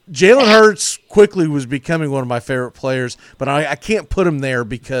Hurts quickly was becoming one of my favorite players, but I can't put him there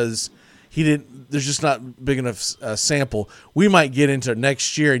because there's just not big enough sample. We might get into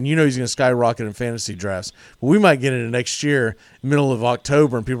next year, and he's going to skyrocket in fantasy drafts, but we might get into next year, middle of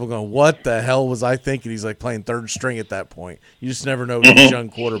October, and people are going, what the hell was I thinking? He's like playing third string at that point. You just never know with these young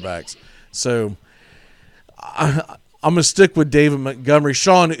quarterbacks. So I'm going to stick with David Montgomery.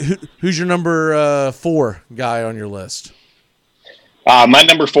 Sean, who's your number 4 guy on your list? My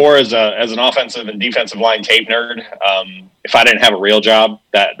number 4 is as an offensive and defensive line tape nerd. If I didn't have a real job,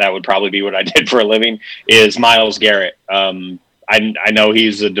 that would probably be what I did for a living, is Myles Garrett. I know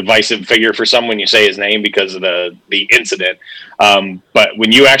he's a divisive figure for some when you say his name because of the incident. But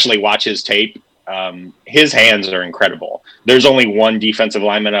when you actually watch his tape, his hands are incredible. There's only one defensive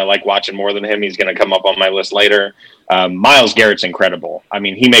lineman I like watching more than him. He's going to come up on my list later. Myles Garrett's incredible. I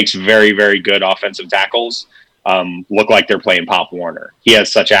mean, he makes very, very good offensive tackles look like they're playing Pop Warner. He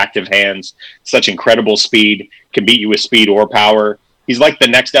has such active hands, such incredible speed, can beat you with speed or power. He's like the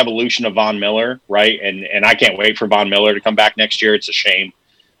next evolution of Von Miller, right? And I can't wait for Von Miller to come back next year. It's a shame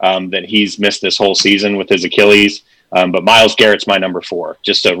that he's missed this whole season with his Achilles. But Myles Garrett's my number 4.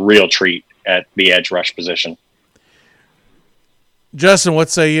 Just a real treat at the edge rush position. Justin, what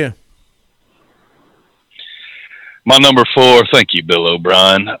say you? My number 4, thank you, Bill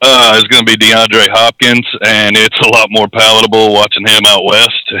O'Brien, is going to be DeAndre Hopkins, and it's a lot more palatable watching him out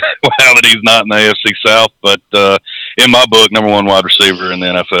west now that he's not in the AFC South. But in my book, number 1 wide receiver in the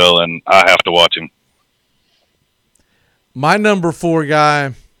NFL, and I have to watch him. My number 4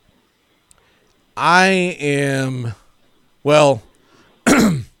 guy, I am, well,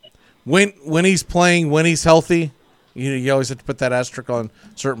 when he's playing, when he's healthy, you always have to put that asterisk on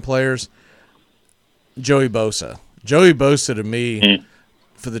certain players, Joey Bosa. Joey Bosa to me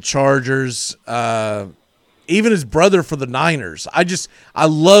for the Chargers, even his brother for the Niners. I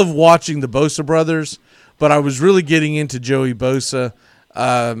love watching the Bosa brothers, but I was really getting into Joey Bosa.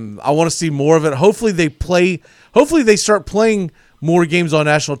 I want to see more of it. Hopefully they start playing more games on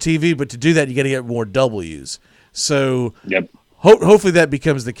national TV, but to do that you got to get more W's. So hopefully that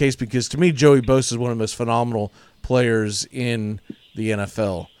becomes the case, because to me Joey Bosa is one of the most phenomenal players in the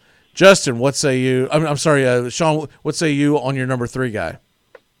NFL. Justin, what say you? I'm sorry, Sean, what say you on your number 3 guy?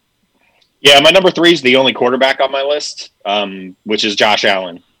 Yeah, my number 3 is the only quarterback on my list, which is Josh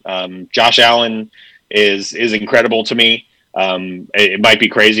Allen. Josh Allen is incredible to me. It might be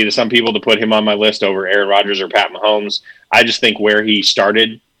crazy to some people to put him on my list over Aaron Rodgers or Pat Mahomes. I just think where he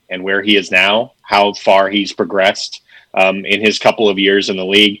started and where he is now, how far he's progressed in his couple of years in the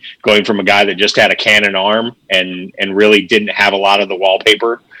league, going from a guy that just had a cannon arm and really didn't have a lot of the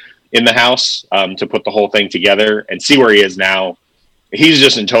wallpaper in the house to put the whole thing together, and see where he is now. He's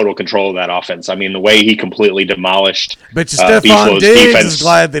just in total control of that offense. I mean, the way he completely demolished Bet you Stephon Diggs is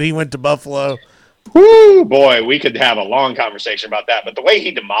glad that he went to Buffalo. Woo, boy, we could have a long conversation about that. But the way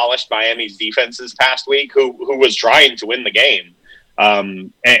he demolished Miami's defense this past week, who was trying to win the game,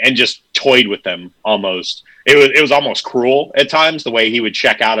 and just toyed with them almost. It was almost cruel at times, the way he would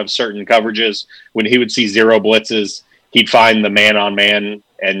check out of certain coverages. When he would see zero blitzes, he'd find the man-on-man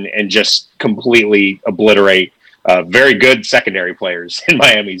and just completely obliterate very good secondary players in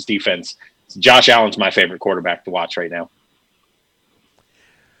Miami's defense. Josh Allen's my favorite quarterback to watch right now.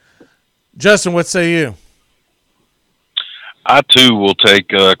 Justin, what say you? I, too, will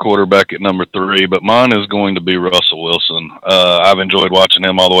take quarterback at number 3, but mine is going to be Russell Wilson. I've enjoyed watching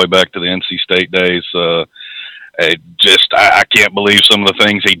him all the way back to the NC State days. I can't believe some of the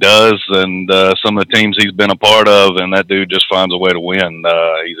things he does and some of the teams he's been a part of, and that dude just finds a way to win.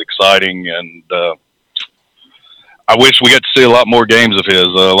 He's exciting, and I wish we got to see a lot more games of his.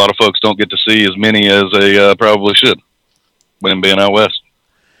 A lot of folks don't get to see as many as they probably should with him being out west.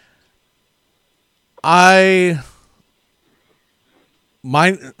 My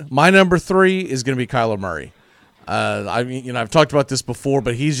number 3 is going to be Kyler Murray. I mean, I've talked about this before,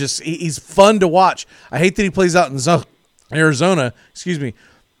 but he's fun to watch. I hate that he plays out in Arizona,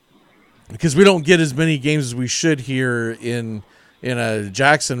 because we don't get as many games as we should here in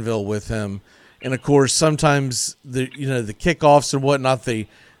Jacksonville with him. And of course, sometimes the kickoffs and whatnot, they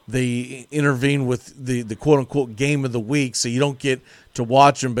intervene with the quote unquote game of the week, so you don't get to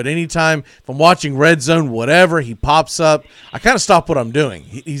watch him. But anytime if I'm watching Red Zone, whatever, he pops up, I kind of stop what I'm doing.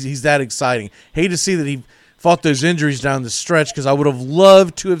 He's that exciting. Hate to see that he fought those injuries down the stretch, because I would have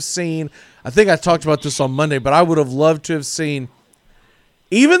loved to have seen, I think I talked about this on Monday, but I would have loved to have seen,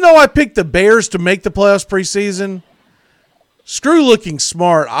 even though I picked the Bears to make the playoffs preseason, screw looking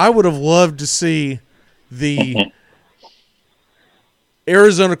smart, I would have loved to see the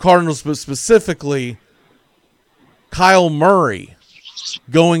Arizona Cardinals, but specifically Kyle Murray,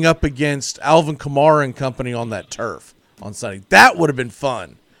 going up against Alvin Kamara and company on that turf on Sunday. That would have been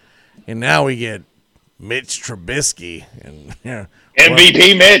fun. And now we get Mitch Trubisky and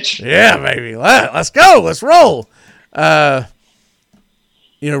MVP Mitch. Yeah, baby. Let's go. Let's roll. Number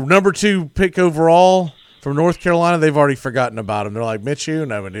 2 pick overall from North Carolina, they've already forgotten about him. They're like, Mitch,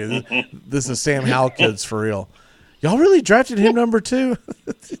 no, dude. This is Sam Howell kids for real. Y'all really drafted him number 2?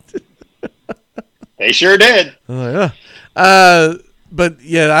 They sure did. But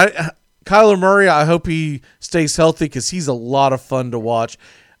yeah, Kyler Murray, I hope he stays healthy, because he's a lot of fun to watch.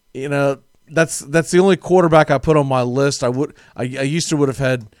 That's the only quarterback I put on my list. I used to would have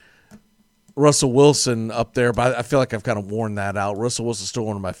had Russell Wilson up there, but I feel like I've kind of worn that out. Russell Wilson's still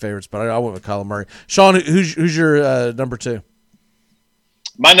one of my favorites, but I went with Kyler Murray. Sean, who's your number 2?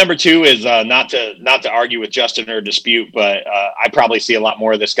 My number 2 is not to argue with Justin or dispute, but I probably see a lot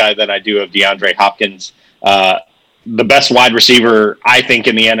more of this guy than I do of DeAndre Hopkins. The best wide receiver, I think,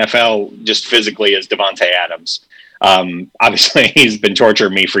 in the NFL, just physically, is Devontae Adams. Obviously, he's been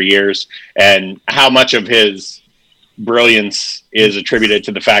torturing me for years, and how much of his brilliance is attributed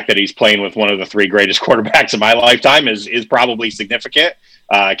to the fact that he's playing with one of the 3 greatest quarterbacks of my lifetime is probably significant.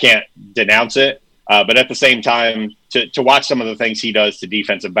 I can't denounce it. But at the same time, to watch some of the things he does to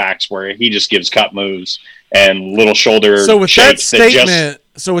defensive backs, where he just gives cut moves and little shoulder shakes.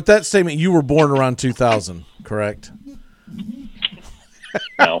 So with that statement, you were born around 2000, correct?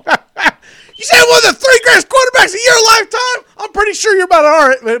 No. You said one of the 3 greatest quarterbacks of your lifetime? I'm pretty sure you're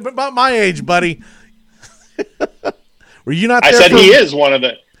about my age, buddy. Were you not there? I said he is one of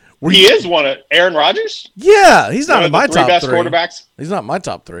Aaron Rodgers? Yeah, he's not in my top 3. Best quarterbacks? He's not in my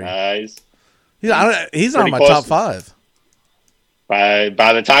top 3. He's not in my top 5.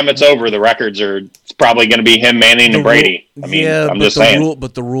 By the time it's over, the records are probably going to be him, Manning, and Brady. I'm just saying.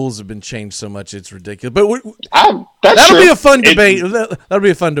 But the rules have been changed so much, it's ridiculous. But that'll be a fun debate. That'll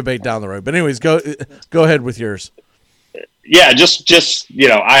be a fun debate down the road. But anyways, go ahead with yours. Yeah,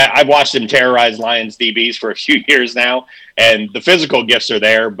 I've watched him terrorize Lions DBs for a few years now, and the physical gifts are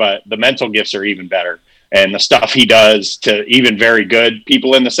there, but the mental gifts are even better. And the stuff he does to even very good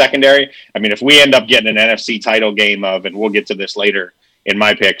people in the secondary. I mean, if we end up getting an NFC title game and we'll get to this later in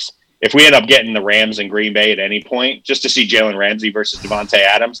my picks, if we end up getting the Rams in Green Bay at any point, just to see Jalen Ramsey versus Devontae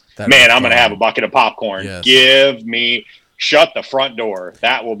Adams, I'm going to have a bucket of popcorn. Yes. Shut the front door.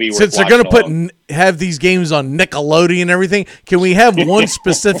 That will be worth Since they're going to have these games on Nickelodeon and everything, can we have one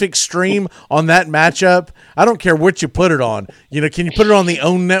specific stream on that matchup? I don't care what you put it on. Can you put it on the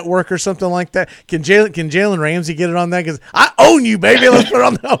OWN network or something like that? Can Jalen Ramsey get it on that? Because I own you, baby. Let's put it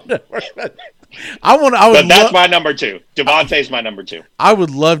on the OWN network. But that's my number 2. Devontae's my number 2. I would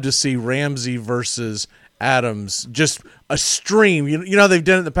love to see Ramsey versus Adams, just a stream. You know they've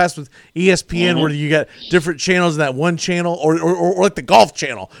done it in the past with ESPN, where you got different channels in that one channel, or like the golf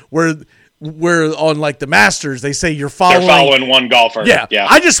channel, where on like the Masters they say they're following one golfer. Yeah.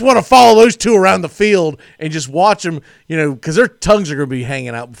 I just want to follow those two around the field and just watch them, because their tongues are going to be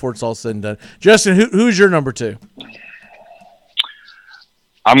hanging out before it's all said and done. Justin, who's your number 2?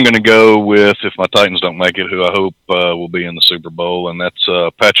 I'm going to go with, if my Titans don't make it, who I hope will be in the Super Bowl, and that's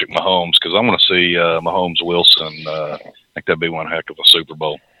Patrick Mahomes, because I want to see Mahomes-Wilson. I think that'd be one heck of a Super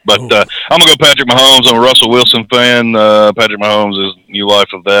Bowl. But I'm going to go Patrick Mahomes. I'm a Russell Wilson fan. Patrick Mahomes is new life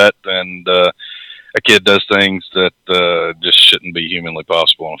of that, and a kid does things that just shouldn't be humanly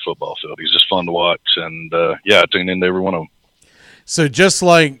possible on a football field. He's just fun to watch, and I tune into every one of them. So just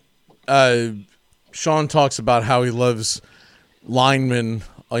like Sean talks about how he loves linemen,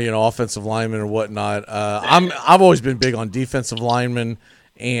 offensive linemen or whatnot. I've always been big on defensive linemen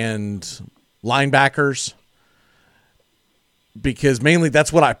and linebackers, because mainly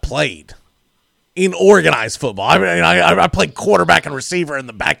that's what I played in organized football. I played quarterback and receiver in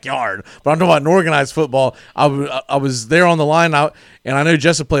the backyard, but I'm talking about in organized football. I was there on the line, and I know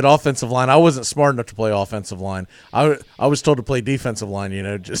Jessica played offensive line. I wasn't smart enough to play offensive line. I was told to play defensive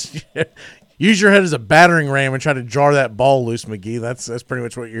line. Just use your head as a battering ram and try to jar that ball loose, McGee. That's pretty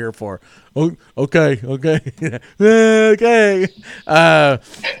much what you're here for. Oh, okay. Okay.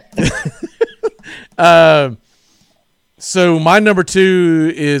 So my number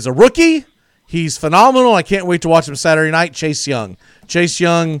 2 is a rookie. He's phenomenal. I can't wait to watch him Saturday night. Chase Young.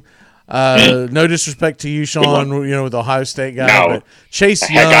 No disrespect to you, Sean, with the Ohio State guy, but Chase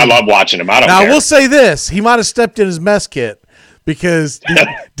Young. I love watching him. I don't care. I will say this. He might have stepped in his mess kit. Because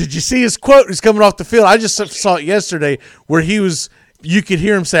did you see his quote? He's coming off the field. I just saw it yesterday where you could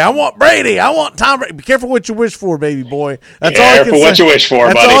hear him say, "I want Brady. I want Tom Brady." Be careful what you wish for, baby boy. That's all I can say. Careful what you wish for,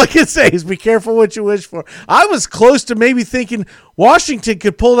 buddy. That's all I can say is be careful what you wish for. I was close to maybe thinking Washington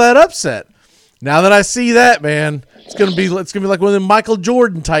could pull that upset. Now that I see that, man, it's gonna be like one of the Michael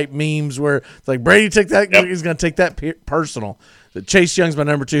Jordan type memes where it's like Brady took that. Yep. He's gonna take that personal. Chase Young's my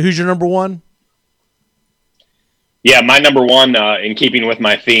number 2. Who's your number 1? Yeah, my number 1, in keeping with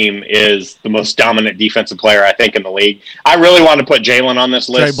my theme, is the most dominant defensive player, I think, in the league. I really wanted to put Jalen on this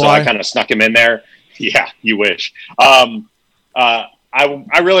list, so I kind of snuck him in there. Yeah, you wish. I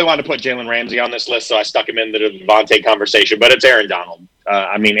really wanted to put Jalen Ramsey on this list, so I stuck him into the Devontae conversation, but it's Aaron Donald.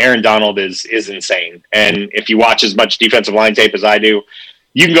 Aaron Donald is insane. And if you watch as much defensive line tape as I do,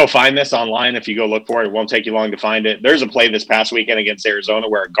 you can go find this online if you go look for it. It won't take you long to find it. There's a play this past weekend against Arizona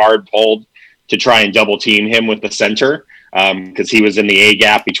where a guard pulled to try and double team him with the center because he was in the A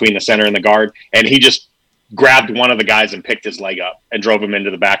gap between the center and the guard. And he just grabbed one of the guys and picked his leg up and drove him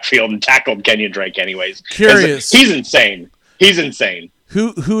into the backfield and tackled Kenyon Drake anyways. Curious. He's insane. He's insane.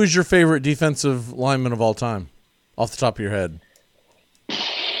 Who is your favorite defensive lineman of all time off the top of your head?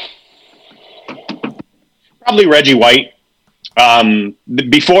 Probably Reggie White.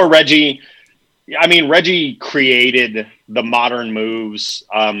 Before Reggie, Reggie created the modern moves,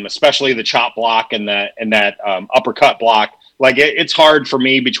 especially the chop block and that uppercut block. Like it's hard for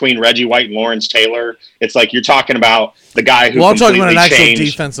me between Reggie White and Lawrence Taylor. It's like you're talking about the guy who. Well, I'm talking about an actual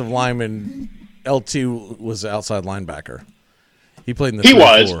defensive lineman. LT was the outside linebacker. He played in the 3-4. He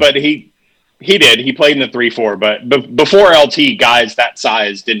was, but he did. He played in the 3-4. But before LT, guys that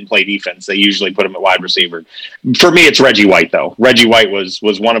size didn't play defense. They usually put him at wide receiver. For me, it's Reggie White though. Reggie White was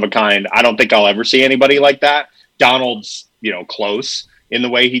one of a kind. I don't think I'll ever see anybody like that. Donald's close in the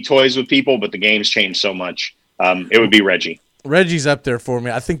way he toys with people, but the game's changed so much. It would be Reggie. Reggie's up there for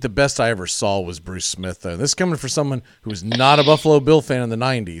me. I think the best I ever saw was Bruce Smith, though. This is coming from someone who was not a Buffalo Bill fan in the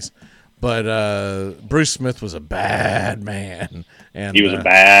 90s, but Bruce Smith was a bad man. And he was a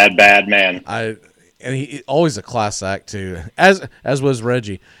bad man. He always a class act, too, as was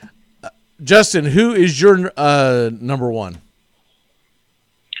Reggie. Justin, who is your number 1?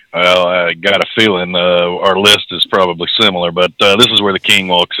 Well, I got a feeling our list is probably similar, but this is where the king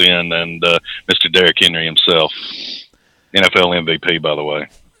walks in, and Mr. Derrick Henry himself. NFL MVP, by the way.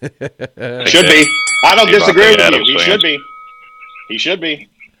 Should be. I don't disagree with you. He should be. He should be.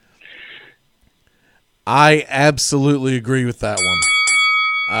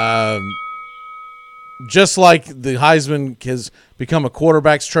 Just like the Heisman has become a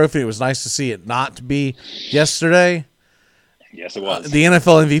quarterback's trophy, it was nice to see it not be yesterday. Yes, it was. The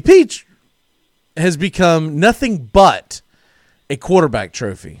NFL MVP has become nothing but a quarterback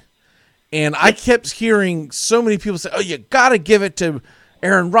trophy. And I kept hearing so many people say, oh, you got to give it to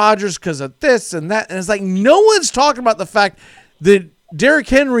Aaron Rodgers because of this and that. And it's like no one's talking about the fact that Derrick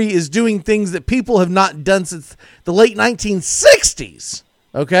Henry is doing things that people have not done since the late 1960s.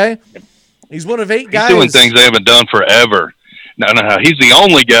 Okay? He's one of 8 guys. He's doing things they haven't done forever. No. He's the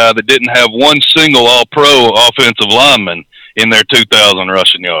only guy that didn't have one single all-pro offensive lineman in their 2,000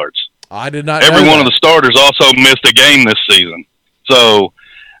 rushing yards. I did not Every know one that. of the starters also missed a game this season. So,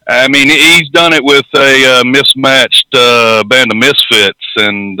 I mean, he's done it with a mismatched band of misfits.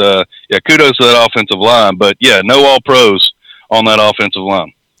 And, kudos to that offensive line. But, no all-pros on that offensive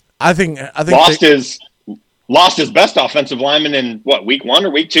line. I think lost his best offensive lineman in week 1 or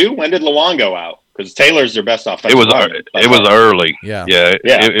week 2? When did Lewan go out? Because Taylor's their best offensive lineman. It was early.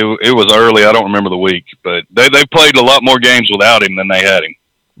 It was early. I don't remember the week, but they played a lot more games without him than they had him.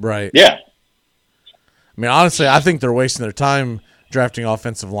 Right. Yeah. I mean, honestly, I think they're wasting their time drafting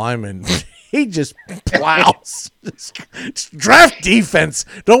offensive linemen. He just plows. Just draft defense.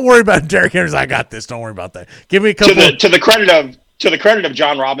 Don't worry about Derrick Henry. I got this. Don't worry about that. Give me a couple. To the credit of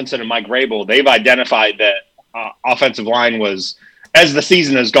John Robinson and Mike Vrabel, they've identified that offensive line was, as the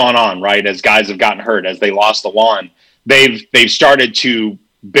season has gone on, right, as guys have gotten hurt, as they lost the lawn, they've started to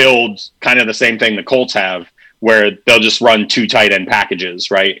build kind of the same thing the Colts have, where they'll just run 2 tight end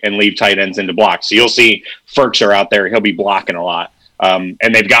packages, right, and leave tight ends into blocks. So you'll see Ferkser out there; he'll be blocking a lot, and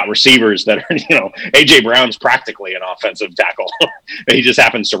they've got receivers that are, AJ Brown's practically an offensive tackle. He just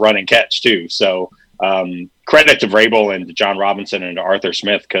happens to run and catch too. So credit to Vrabel and to John Robinson and to Arthur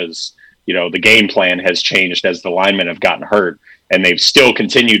Smith, because the game plan has changed as the linemen have gotten hurt, and they've still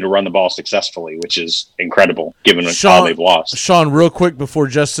continued to run the ball successfully, which is incredible given how they've lost. Sean, real quick before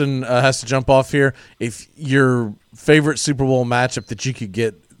Justin has to jump off here, if your favorite Super Bowl matchup that you could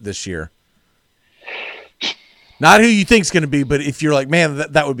get this year, not who you think is going to be, but if you're like, man,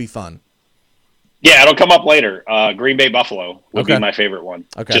 that would be fun. Yeah, it'll come up later. Green Bay Buffalo would be my favorite one,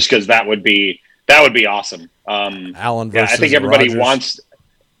 just because that would be awesome. Allen versus I think everybody Rodgers. wants.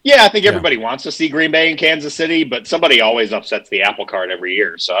 Yeah, I think everybody wants to see Green Bay and Kansas City, but somebody always upsets the apple cart every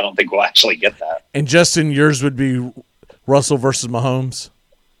year, so I don't think we'll actually get that. And Justin, yours would be Russell versus Mahomes?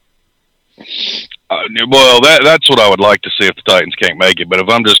 Well, that's what I would like to see if the Titans can't make it. But if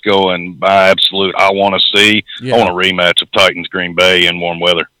I'm just going by absolute, I want to see. I want a rematch of Titans Green Bay in warm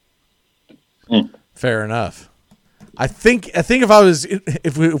weather. Fair enough. I think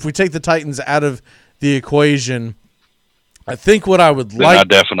if we take the Titans out of the equation, I think what I would Then like. I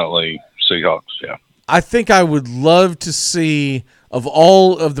definitely Seahawks. Yeah. I think I would love to see, of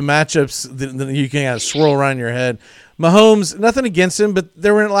all of the matchups that you can kind of swirl around your head, Mahomes, nothing against him, but they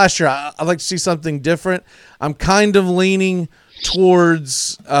were in it last year. I'd like to see something different. I'm kind of leaning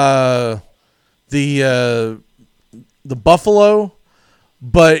towards the Buffalo,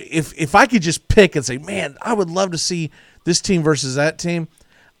 but if I could just pick and say, man, I would love to see this team versus that team,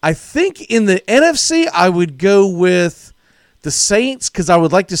 I think in the NFC I would go with the Saints, because I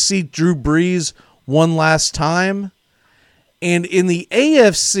would like to see Drew Brees one last time. And in the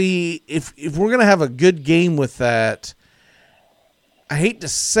AFC, if we're going to have a good game with that, I hate to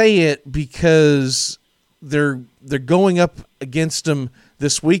say it because they're going up against them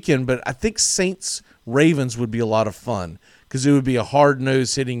this weekend, but I think Saints-Ravens would be a lot of fun because it would be a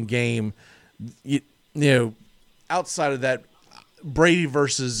hard-nosed hitting game. Outside of that, Brady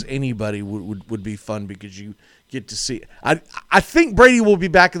versus anybody would be fun because you get to see. I think Brady will be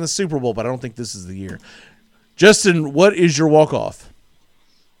back in the Super Bowl, but I don't think this is the year. Justin, what is your walk-off?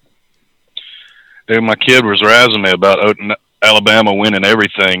 Dude, my kid was razzing me about Alabama winning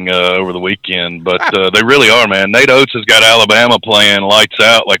everything over the weekend, but they really are, man. Nate Oates has got Alabama playing lights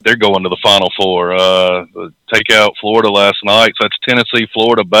out like they're going to the Final Four. Take out Florida last night, so that's Tennessee,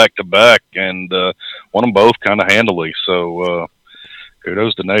 Florida back-to-back, and won them both kind of handily. So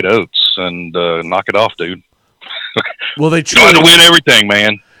kudos to Nate Oates, and knock it off, dude. Well, they trying to win everything,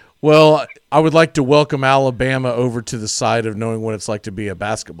 man. Well, I would like to welcome Alabama over to the side of knowing what it's like to be a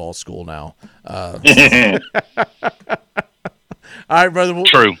basketball school now. All right, brother.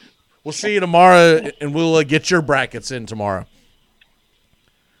 True. We'll see you tomorrow, and we'll get your brackets in tomorrow.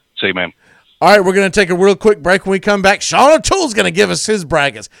 See you, man. All right, we're going to take a real quick break. When we come back, Sean O'Toole's going to give us his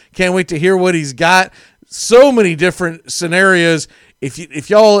brackets. Can't wait to hear what he's got. So many different scenarios. If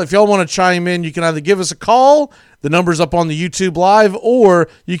y'all want to chime in, you can either give us a call. The number's up on the YouTube Live, or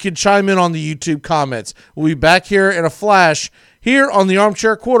you can chime in on the YouTube comments. We'll be back here in a flash here on the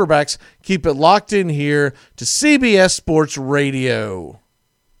Armchair Quarterbacks. Keep it locked in here to CBS Sports Radio.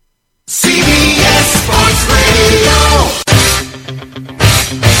 CBS Sports Radio.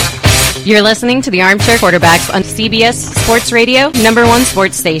 You're listening to the Armchair Quarterbacks on CBS Sports Radio, #1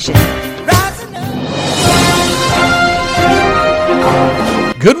 sports station.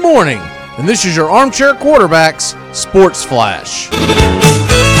 Good morning, and this is your Armchair Quarterbacks Sports Flash.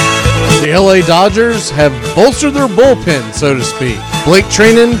 The LA Dodgers have bolstered their bullpen, so to speak. Blake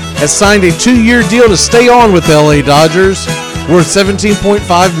Trinan has signed a 2-year deal to stay on with the LA Dodgers, worth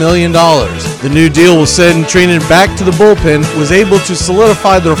 $17.5 million. The new deal will send Trinan back to the bullpen, was able to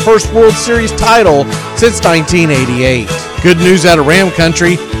solidify their first World Series title since 1988. Good news out of Ram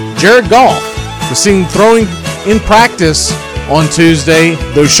Country, Jared Goff was seen throwing in practice on Tuesday,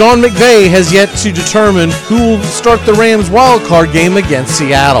 though Sean McVay has yet to determine who will start the Rams' wildcard game against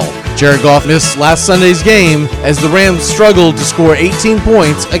Seattle. Jared Goff missed last Sunday's game as the Rams struggled to score 18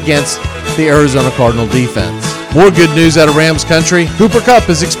 points against the Arizona Cardinal defense. More good news out of Rams country. Cooper Kupp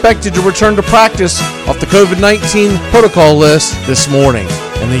is expected to return to practice off the COVID-19 protocol list this morning.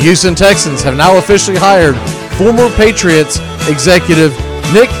 And the Houston Texans have now officially hired former Patriots executive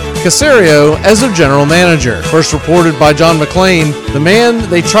Nick Caserio as their general manager. First reported by John McClain, the man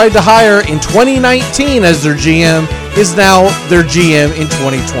they tried to hire in 2019 as their GM is now their GM in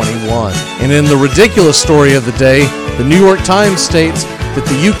 2021. And in the ridiculous story of the day, the New York Times states that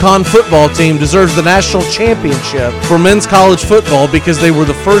the UConn football team deserves the national championship for men's college football because they were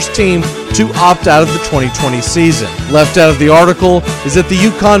the first team to opt out of the 2020 season. Left out of the article is that the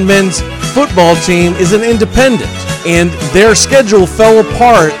UConn men's football team is an independent, and their schedule fell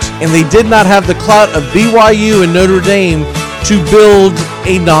apart, and they did not have the clout of BYU and Notre Dame to build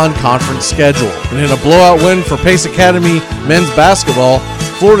a non-conference schedule. And in a blowout win for Pace Academy men's basketball,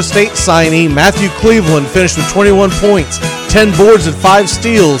 Florida State signee Matthew Cleveland finished with 21 points, 10 boards, and 5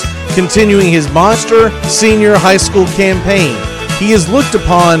 steals, continuing his monster senior high school campaign. He is looked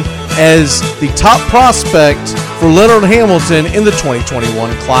upon as the top prospect for Leonard Hamilton in the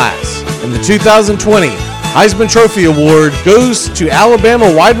 2021 class. In the 2020 Heisman Trophy Award goes to Alabama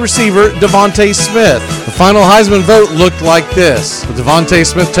wide receiver Devontae Smith. The final Heisman vote looked like this, with Devontae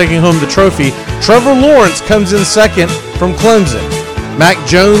Smith taking home the trophy. Trevor Lawrence comes in second from Clemson. Mac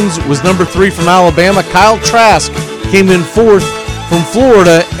Jones was number 3 from Alabama. Kyle Trask came in 4th from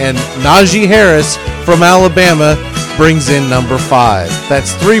Florida, and Najee Harris from Alabama brings in number 5.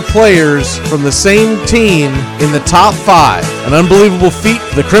 That's 3 players from the same team in the top 5. An unbelievable feat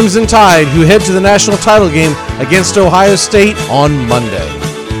for the Crimson Tide, who head to the national title game against Ohio State on Monday.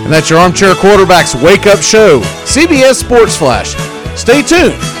 And that's your Armchair Quarterbacks Wake-Up Show, CBS Sports Flash. Stay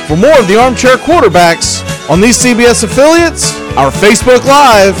tuned for more of the Armchair Quarterbacks on these CBS affiliates, our Facebook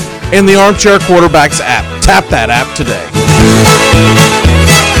Live, and the Armchair Quarterbacks app. Tap that app today.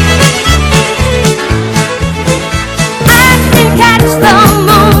 Catch the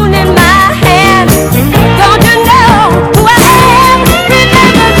moon in my hand. Don't you know who I am?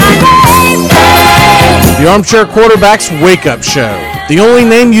 Remember my name. The Armchair Quarterbacks Wake-Up Show. The only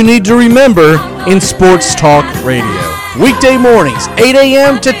name you need to remember in sports talk radio. Weekday mornings, 8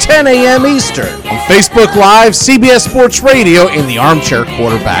 a.m. to 10 a.m. Eastern. On Facebook Live, CBS Sports Radio, and the Armchair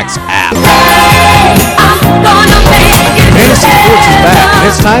Quarterbacks app. Fantasy sports is back, and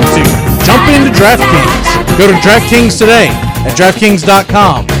it's time to jump into DraftKings. Go to DraftKings today at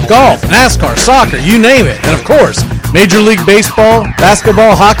DraftKings.com. Golf, NASCAR, soccer, you name it. And of course, Major League Baseball,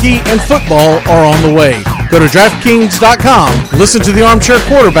 basketball, hockey, and football are on the way. Go to DraftKings.com. Listen to the Armchair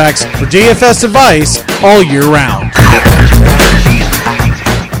Quarterbacks for DFS advice all year round.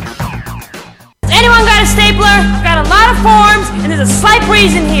 Anyone got a stapler? Got a lot of forms, and there's a slight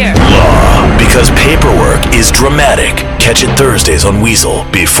breeze in here. Law, because paperwork is dramatic. Catch it Thursdays on Weasel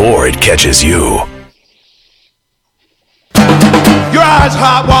before it catches you. Your eyes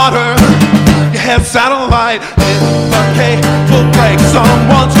hot water, your head satellite. If a cable breaks,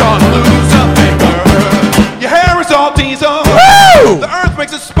 someone's gonna lose a finger. Your hair is all diesel. Woo! The earth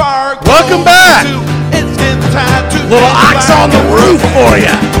makes a spark. Welcome back. Little ox on the roof for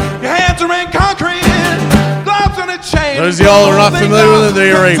you. Your hands are in concrete, gloves on a chain. Those of y'all who are not familiar with them,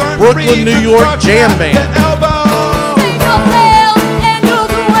 they are a Brooklyn, New York jam band.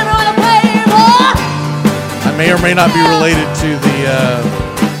 I may or may not be related to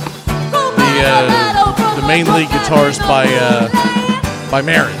the main lead guitarist by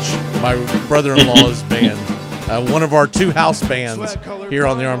marriage. My brother-in-law's band. One of our 2 house bands here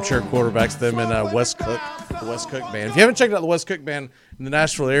on the Armchair Quarterbacks, them in West Cook, the West Cook Band. If you haven't checked out the West Cook Band in the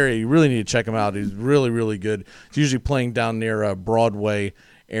Nashville area, you really need to check them out. He's really, really good. He's usually playing down near Broadway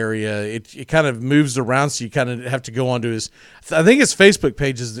area. It kind of moves around, so you kind of have to go onto his. I think his Facebook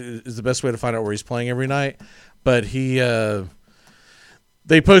page is the best way to find out where he's playing every night. But they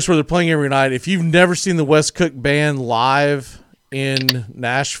post where they're playing every night. If you've never seen the West Cook Band live in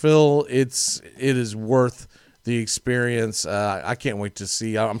Nashville, it is worth the experience. I can't wait to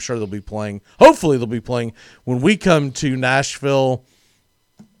see. I'm sure they'll be playing. Hopefully, they'll be playing when we come to Nashville.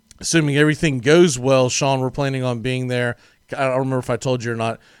 Assuming everything goes well, Sean, we're planning on being there. I don't remember if I told you or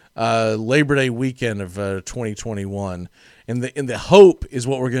not. Labor Day weekend of 2021, and the hope is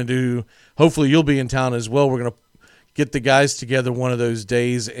what we're going to do. Hopefully, you'll be in town as well. We're going to get the guys together one of those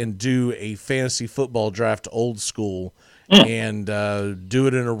days and do a fantasy football draft, old school, and do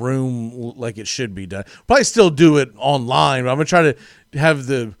it in a room like it should be done. Probably still do it online, but I'm going to try to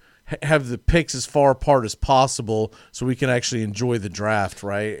have the picks as far apart as possible so we can actually enjoy the draft,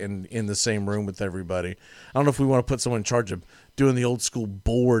 right, and in the same room with everybody. I don't know if we want to put someone in charge of doing the old school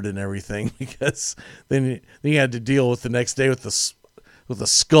board and everything, because then you had to deal with the next day with the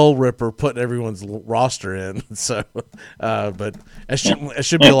skull ripper putting everyone's roster in. So, but it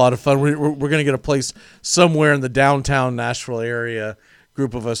should be a lot of fun. We're going to get a place somewhere in the downtown Nashville area.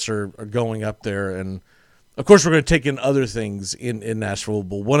 Group of us are going up there, and of course we're going to take in other things in Nashville.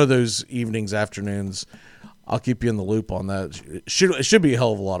 But one of those evenings, afternoons, I'll keep you in the loop on that. It should be a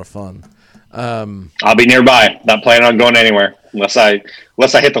hell of a lot of fun. I'll be nearby. Not planning on going anywhere unless I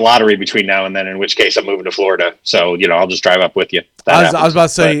hit the lottery between now and then, in which case I'm moving to Florida. So, I'll just drive up with you. I was about to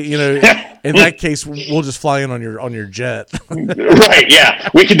say, in that case, we'll just fly in on your jet. Right. Yeah.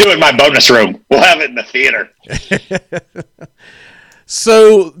 We can do it in my bonus room. We'll have it in the theater.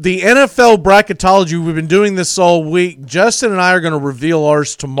 So the NFL bracketology, we've been doing this all week. Justin and I are going to reveal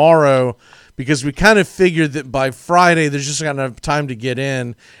ours tomorrow, because we kind of figured that by Friday there's just not enough time to get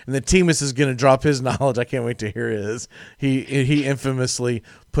in, and that Timus is going to drop his knowledge. I can't wait to hear his. He infamously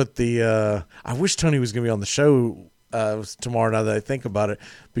put the I wish Tony was going to be on the show tomorrow, now that I think about it,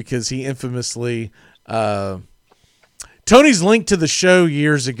 because he infamously Tony's link to the show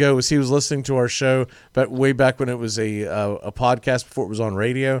years ago was he was listening to our show, but way back when it was a podcast before it was on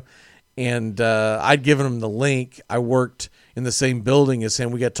radio, and I'd given him the link. I worked in the same building as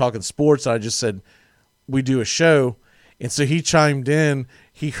him. We got talking sports. I just said, we do a show. And so he chimed in.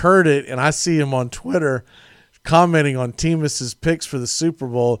 He heard it, and I see him on Twitter commenting on Timus's picks for the Super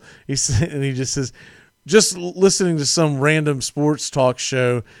Bowl. He just says, just listening to some random sports talk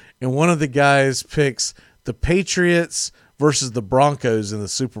show, and one of the guys picks the Patriots versus the Broncos in the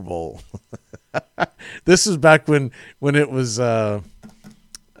Super Bowl. This is back when it was Peyton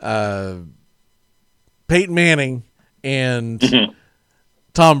Manning and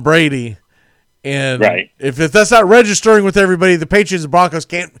Tom Brady. And right. if that's not registering with everybody, the Patriots and Broncos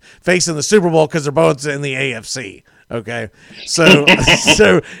can't face in the Super Bowl because they're both in the AFC. Okay. So,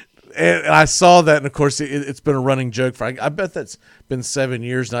 and I saw that, and of course it's been a running joke for, I bet that's been 7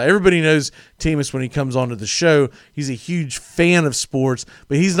 years now. Everybody knows Timus when he comes onto the show. He's a huge fan of sports,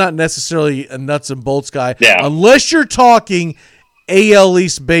 but he's not necessarily a nuts and bolts guy. Yeah. Unless you're talking AL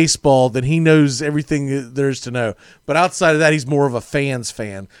East baseball, then he knows everything there is to know. But outside of that, he's more of a fan.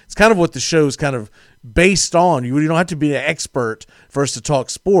 It's kind of what the show is kind of based on. You don't have to be an expert for us to talk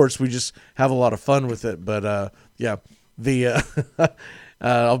sports. We just have a lot of fun with it. But yeah,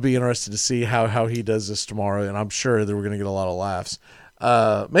 I'll be interested to see how he does this tomorrow, and I'm sure that we're going to get a lot of laughs.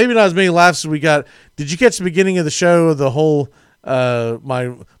 Maybe not as many laughs as we got. Did you catch the beginning of the show? The whole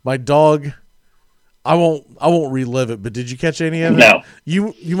my dog. I won't relive it, but did you catch any of it? No.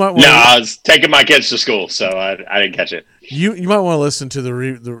 You might want. No, I was taking my kids to school, so I didn't catch it. You might want to listen to the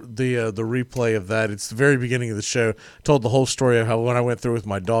replay of that. It's the very beginning of the show. Told the whole story of how when I went through with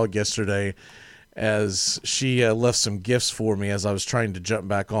my dog yesterday, as she left some gifts for me as I was trying to jump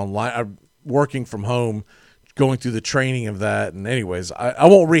back online. I'm working from home, going through the training of that. And anyways, I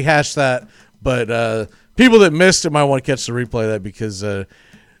won't rehash that, but people that missed it might want to catch the replay of that, because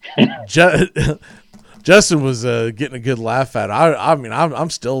Justin was getting a good laugh at it. I mean, I'm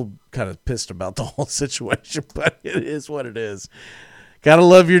still kind of pissed about the whole situation, but it is what it is. Got to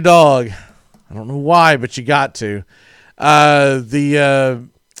love your dog. I don't know why, but you got to. So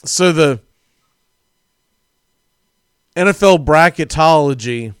the NFL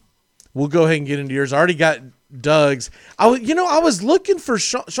bracketology, we'll go ahead and get into yours. I already got Doug's. I was looking for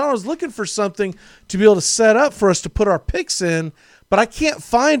Sean. I was looking for something to be able to set up for us to put our picks in, but I can't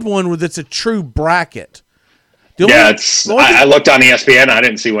find one that's a true bracket. I looked on ESPN. I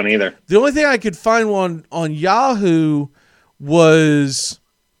didn't see one either. The only thing I could find one on Yahoo was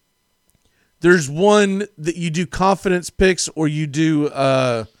there's one that you do confidence picks or you do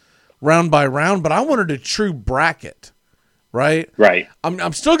round by round, but I wanted a true bracket. right? Right.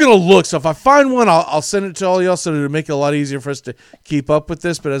 I'm still going to look. So if I find one, I'll send it to all y'all so to make it a lot easier for us to keep up with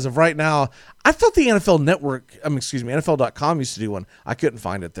this. But as of right now, I thought the NFL Network, NFL.com used to do one. I couldn't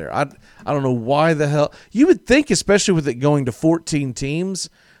find it there. I don't know why the hell. You would think, especially with it going to 14 teams,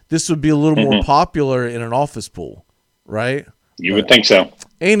 this would be a little more popular in an office pool, right? You would think so.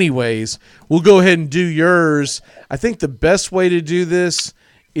 Anyways, we'll go ahead and do yours. I think the best way to do this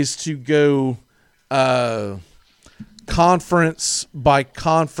is to go conference by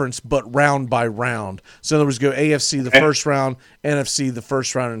conference, but round by round. So in other words, go AFC the first round, NFC the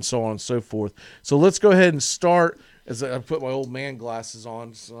first round, and so on and so forth. So let's go ahead and start. As I put my old man glasses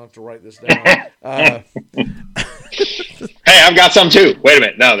on, so I have to write this down. Hey, I've got some too. Wait a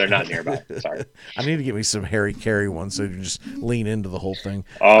minute. No, they're not nearby. Sorry. I need to get me some Harry Carey ones so you can just lean into the whole thing.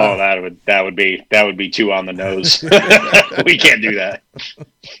 Oh, that would be too on the nose. We can't do that.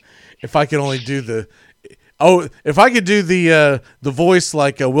 If I could only do if I could do the voice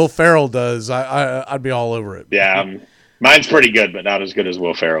like Will Ferrell does, I'd be all over it. Yeah, mine's pretty good, but not as good as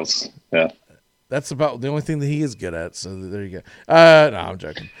Will Ferrell's. Yeah, that's about the only thing that he is good at. So there you go. No, I'm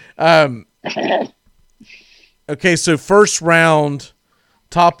joking. Okay, so first round,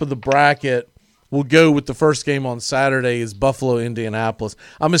 top of the bracket, we'll go with the first game on Saturday is Buffalo, Indianapolis.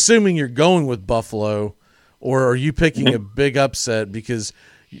 I'm assuming you're going with Buffalo, or are you picking a big upset because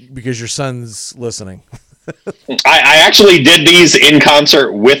your son's listening? I actually did these in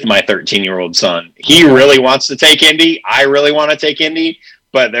concert with my 13-year-old son. He really wants to take Indy. I really want to take Indy,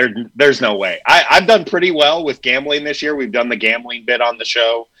 but there's no way. I've done pretty well with gambling this year. We've done the gambling bit on the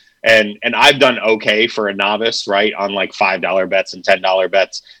show. And I've done okay for a novice, right, on like $5 bets and $10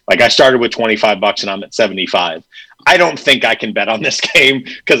 bets. Like I started with $25 and I'm at 75. I don't think I can bet on this game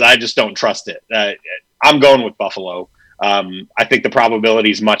because I just don't trust it. I'm going with Buffalo. I think the probability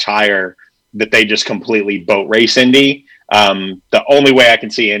is much higher that they just completely boat race Indy. The only way I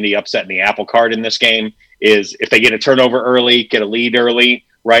can see Indy upsetting the apple cart in this game is if they get a turnover early, get a lead early,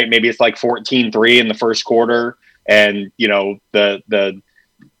 right? Maybe it's like 14-3 in the first quarter, and the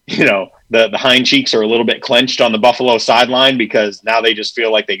hind cheeks are a little bit clenched on the Buffalo sideline because now they just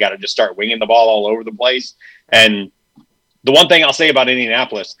feel like they got to just start winging the ball all over the place. And the one thing I'll say about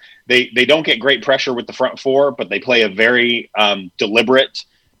Indianapolis, they don't get great pressure with the front four, but they play a very deliberate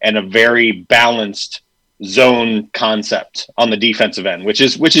and a very balanced zone concept on the defensive end, which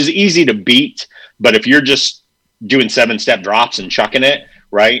is easy to beat. But if you're just doing 7-step drops and chucking it,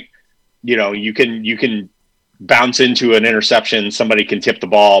 right, you can bounce into an interception. Somebody can tip the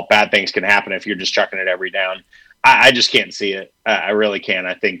ball. Bad things can happen if you're just chucking it every down. I just can't see it. I really can't.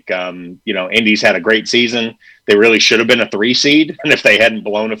 I think, Indy's had a great season. They really should have been a 3 seed. And if they hadn't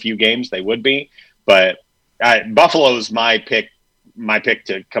blown a few games, they would be. But Buffalo's my pick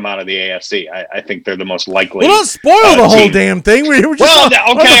to come out of the AFC. I think they're the most likely. Well, don't spoil the whole damn thing. We're just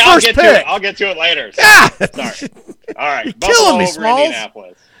I'll get to it. I'll get to it later. Sorry. All right. You're Buffalo killing me, over Smalls.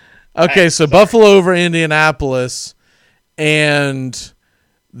 Indianapolis. Okay, so Buffalo over Indianapolis, and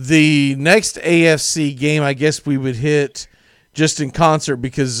the next AFC game, I guess we would hit just in concert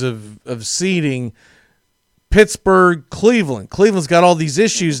because of seeding. Pittsburgh, Cleveland. Cleveland's got all these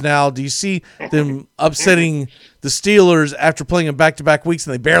issues now. Do you see them upsetting the Steelers after playing in back-to-back weeks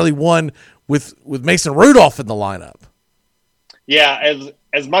and they barely won with Mason Rudolph in the lineup? Yeah,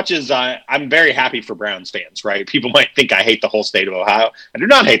 as much as I'm very happy for Browns fans, right? People might think I hate the whole state of Ohio. I do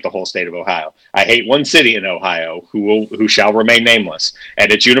not hate the whole state of Ohio. I hate one city in Ohio who shall remain nameless,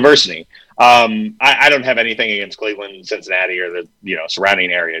 and it's University. I don't have anything against Cleveland, Cincinnati, or the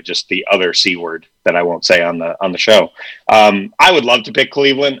surrounding area. Just the other C word that I won't say on the show. I would love to pick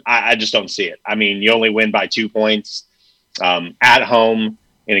Cleveland. I just don't see it. I mean, you only win by 2 points at home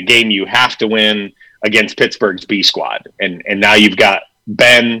in a game you have to win against Pittsburgh's B squad, and now you've got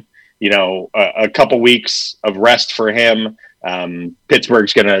Ben. A couple weeks of rest for him.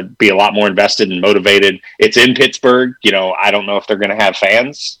 Pittsburgh's going to be a lot more invested and motivated. It's in Pittsburgh. I don't know if they're going to have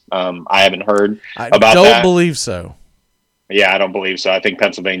fans. I haven't heard about that. I don't believe so. Yeah, I don't believe so. I think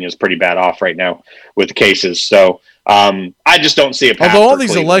Pennsylvania is pretty bad off right now with the cases. So I just don't see a path. Although all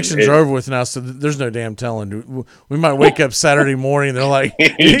these elections are over with now, so there's no damn telling. We might wake up Saturday morning. They're like,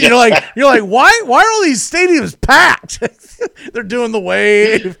 you're like, why are all these stadiums packed? They're doing the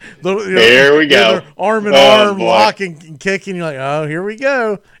wave. Here we go. Arm in arm, locking and kicking. You're like, oh, here we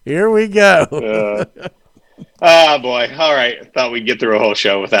go. Oh boy! All right, I thought we'd get through a whole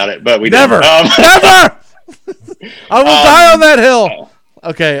show without it, but we never. Never. I will die on that hill.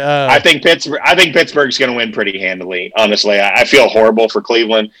 Okay. I think Pittsburgh's going to win pretty handily. Honestly, I feel horrible for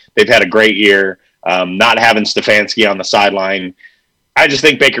Cleveland. They've had a great year. Not having Stefanski on the sideline, I just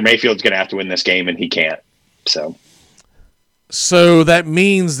think Baker Mayfield's going to have to win this game, and he can't. So, So that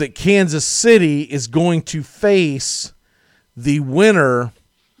means that Kansas City is going to face the winner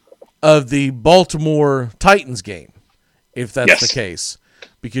of the Baltimore Titans game, if that's the case.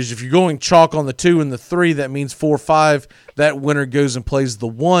 Because if you're going chalk on the 2 and the 3, that means 4-5. That winner goes and plays the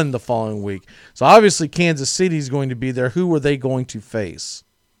 1 the following week. So obviously Kansas City is going to be there. Who are they going to face?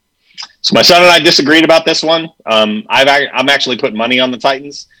 So my son and I disagreed about this one. I'm actually putting money on the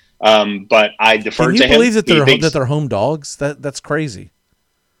Titans, but I deferred to him. Can you believe that they're home dogs? That's crazy.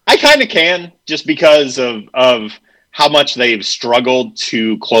 I kind of can, just because of how much they've struggled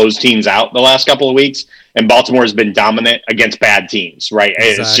to close teams out the last couple of weeks, and Baltimore has been dominant against bad teams. Right?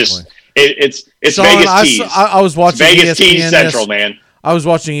 Exactly. It's just it's Sean, Vegas tease. I was watching Vegas ESPN tease central, man. I was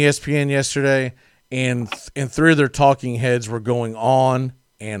watching ESPN yesterday, and 3 of their talking heads were going on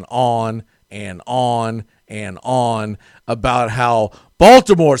and on and on and on about how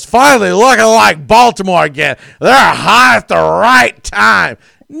Baltimore's finally looking like Baltimore again. They're hot at the right time.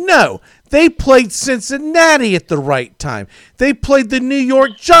 No, they played Cincinnati at the right time. They played the New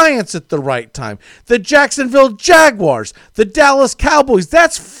York Giants at the right time. The Jacksonville Jaguars, the Dallas Cowboys.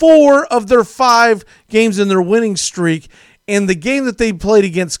 That's 4 of their 5 games in their winning streak. And the game that they played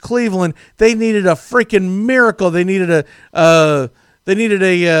against Cleveland, they needed a freaking miracle. They needed a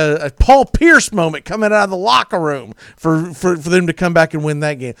Paul Pierce moment coming out of the locker room for them to come back and win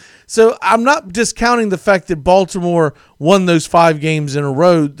that game. So I'm not discounting the fact that Baltimore won those 5 games in a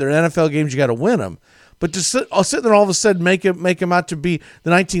row. They're NFL games, you got to win them. But to sit there and all of a sudden make them out to be the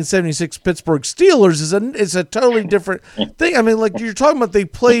 1976 Pittsburgh Steelers is a totally different thing. I mean, like you're talking about, they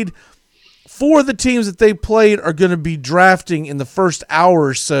played 4 of the teams that they played are going to be drafting in the first hour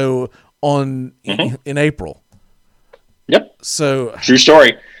or so in April. Yep. So true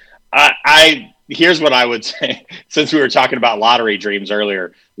story. I here's what I would say. Since we were talking about lottery dreams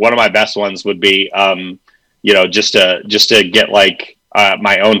earlier, one of my best ones would be, just to get like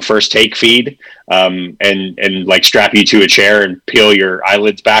my own First Take feed, and like strap you to a chair and peel your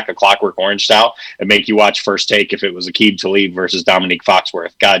eyelids back, a Clockwork Orange style, and make you watch First Take if it was Aqib Talib versus Dominique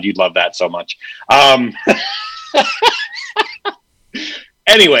Foxworth. God, you'd love that so much.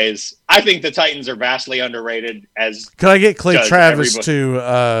 Anyways, I think the Titans are vastly underrated. Can I get Clay Travis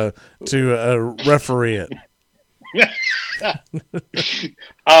to referee it?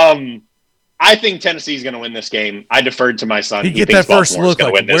 I think Tennessee's going to win this game. I deferred to my son. He get that first look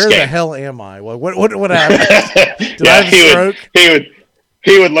like, where the hell am I? What happened? Did I have a stroke?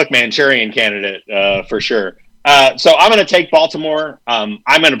 He would look Manchurian candidate for sure. So I'm going to take Baltimore. I'm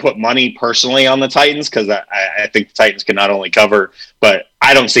going to put money personally on the Titans because I think the Titans can not only cover, but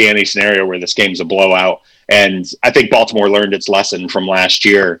I don't see any scenario where this game's a blowout. And I think Baltimore learned its lesson from last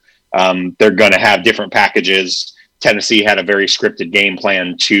year. They're going to have different packages. Tennessee had a very scripted game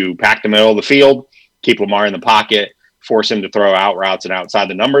plan to pack the middle of the field, keep Lamar in the pocket, force him to throw out routes and outside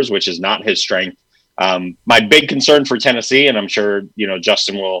the numbers, which is not his strength. My big concern for Tennessee, and I'm sure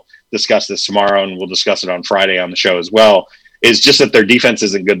Justin will discuss this tomorrow, and we'll discuss it on Friday on the show as well, is just that their defense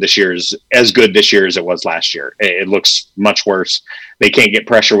isn't good this year, as good this year as it was last year. It looks much worse. They can't get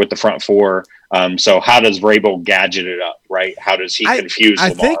pressure with the front 4. So how does Vrabel gadget it up, right? How does he confuse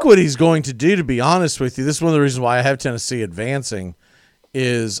Lamar? I think what he's going to do, to be honest with you, this is one of the reasons why I have Tennessee advancing,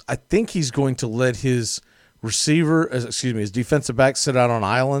 is I think he's going to let his his defensive back sit out on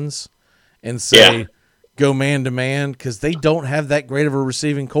islands and say, go man to man, because they don't have that great of a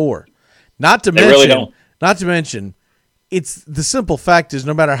receiving core. Not to mention, it's the simple fact is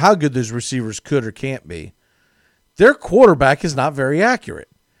no matter how good those receivers could or can't be, their quarterback is not very accurate.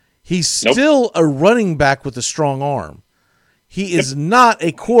 He's still a running back with a strong arm. He is not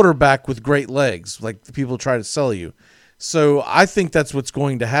a quarterback with great legs like the people try to sell you. So I think that's what's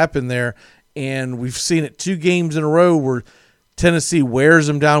going to happen there. And we've seen it 2 games in a row where Tennessee wears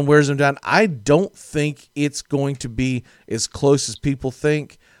them down. I don't think it's going to be as close as people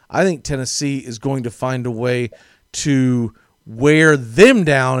think. I think Tennessee is going to find a way to wear them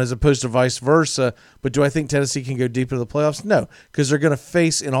down as opposed to vice versa. But do I think Tennessee can go deep into the playoffs? No, because they're going to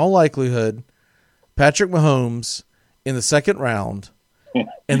face, in all likelihood, Patrick Mahomes in the second round,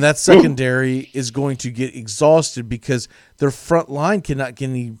 and that secondary is going to get exhausted because their front line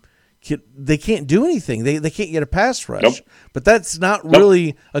they can't do anything. They can't get a pass rush. Nope. But that's not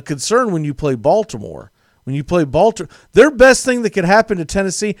really a concern when you play Baltimore. When you play Baltimore, their best thing that could happen to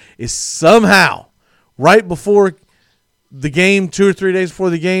Tennessee is somehow, right before the game, 2 or 3 days before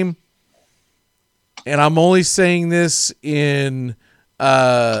the game, and I'm only saying this in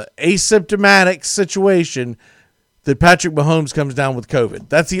asymptomatic situation, that Patrick Mahomes comes down with COVID.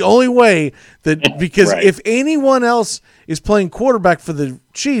 That's the only way that, because Right. if anyone else is playing quarterback for the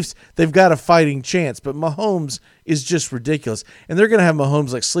Chiefs, they've got a fighting chance. But Mahomes is just ridiculous. And they're going to have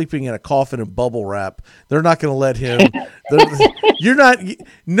Mahomes like sleeping in a coffin and bubble wrap. They're not going to let him.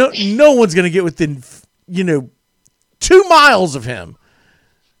 No one's going to get within, 2 miles of him.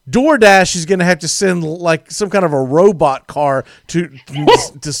 DoorDash is going to have to send like some kind of a robot car to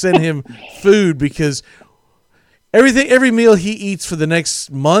send him food, because every meal he eats for the next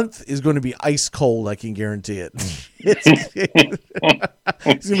month is going to be ice cold. I can guarantee it. It's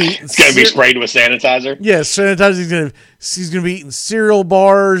going to be sprayed with sanitizer. Yeah, sanitizer. He's going to be eating cereal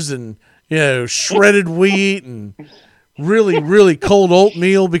bars and shredded wheat and really, really cold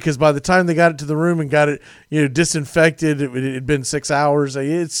oatmeal, because by the time they got it to the room and got it disinfected, it had been 6 hours.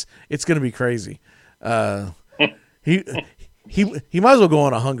 It's going to be crazy. He might as well go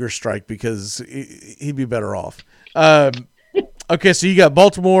on a hunger strike, because he'd be better off. Okay, so you got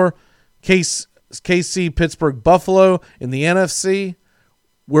Baltimore, KC, Pittsburgh, Buffalo in the NFC.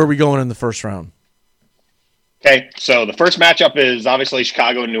 Where are we going in the first round? Okay, so the first matchup is obviously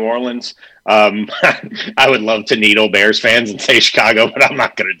Chicago and New Orleans. I would love to needle Bears fans and say Chicago, but I'm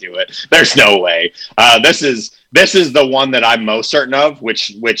not going to do it. There's no way. This is the one that I'm most certain of,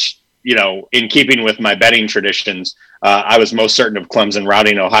 which in keeping with my betting traditions, I was most certain of Clemson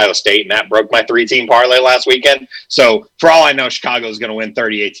routing Ohio State, and that broke my 3-team parlay last weekend. So for all I know, Chicago is going to win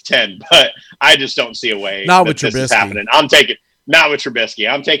 38-10, but I just don't see a way that this is happening. Not with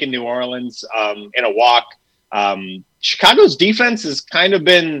Trubisky. I'm taking New Orleans in a walk. Chicago's defense has kind of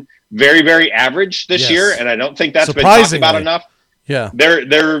been very, very average this year, and I don't think that's been talked about enough. Yeah, they're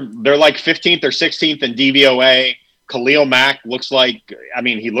like 15th or 16th in DVOA. Khalil Mack looks like,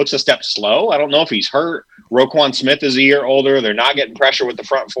 he looks a step slow. I don't know if he's hurt. Roquan Smith is a year older. They're not getting pressure with the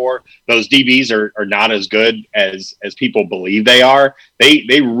front four. Those DBs are not as good as people believe they are.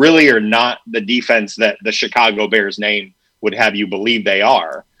 They really are not the defense that the Chicago Bears name would have you believe they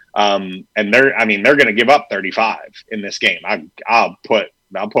are. And they're going to give up 35 in this game. I'll put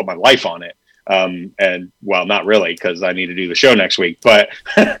my life on it. And well, not really, because I need to do the show next week, but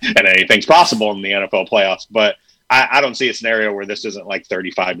and anything's possible in the NFL playoffs. But I don't see a scenario where this isn't like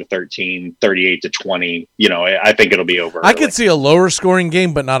 35-13, 38-20. I think it'll be over. I could see a lower scoring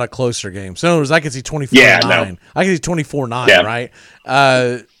game, but not a closer game. So in other words, I could see 24-9. No. I could see 24-9, right?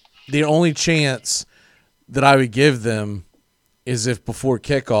 The only chance that I would give them is if before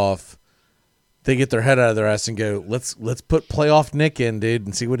kickoff they get their head out of their ass and go, let's put playoff Nick in, dude,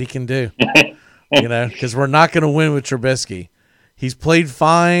 and see what he can do. Because we're not going to win with Trubisky. He's played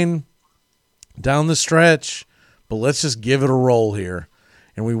fine down the stretch, but let's just give it a roll here.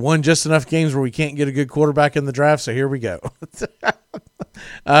 And we won just enough games where we can't get a good quarterback in the draft, so here we go.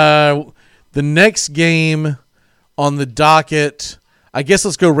 The next game on the docket, I guess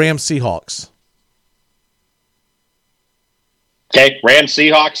let's go Rams-Seahawks. Okay,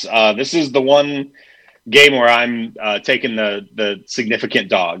 Rams-Seahawks. This is the one game where I'm taking the significant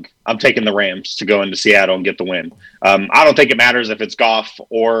dog. I'm taking the Rams to go into Seattle and get the win. I don't think it matters if it's Goff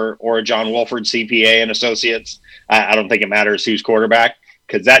or John Wolford, CPA and Associates. I don't think it matters who's quarterback,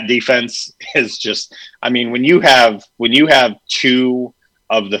 because that defense is just. When you have 2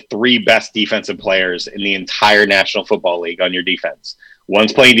 of the 3 best defensive players in the entire National Football League on your defense,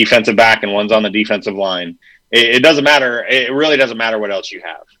 one's playing defensive back and one's on the defensive line. It doesn't matter. It really doesn't matter what else you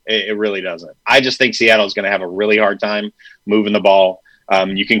have. It really doesn't. I just think Seattle is going to have a really hard time moving the ball.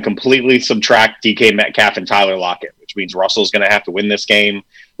 You can completely subtract DK Metcalf and Tyler Lockett, which means Russell's going to have to win this game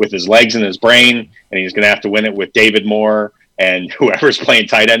with his legs and his brain, and he's going to have to win it with David Moore and whoever's playing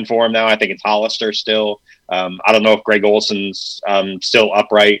tight end for him now. I think it's Hollister still. I don't know if Greg Olson's still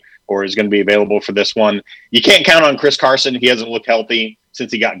upright or is going to be available for this one. You can't count on Chris Carson. He hasn't looked healthy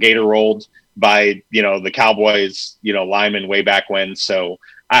since he got gator rolled by the Cowboys linemen way back when. So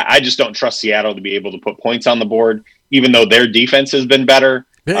I just don't trust Seattle to be able to put points on the board, even though their defense has been better.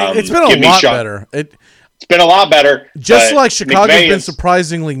 It's been a lot better. It's been a lot better. Just like Chicago's been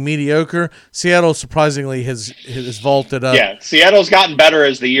surprisingly mediocre, Seattle surprisingly has vaulted up. Yeah, Seattle's gotten better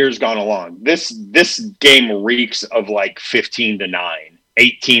as the year's gone along. This game reeks of like 15-9.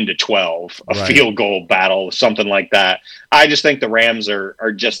 18-12, a field goal battle, something like that. I just think the Rams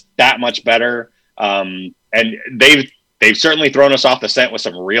are just that much better. And they've certainly thrown us off the scent with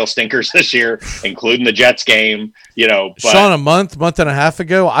some real stinkers this year, including the Jets game. But Sean, a month and a half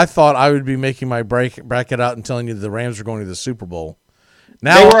ago, I thought I would be making my bracket out and telling you the Rams are going to the Super Bowl.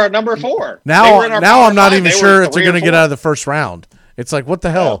 Now they were at number 4. Now I'm not even sure if they're going to get out of the first round. It's like, what the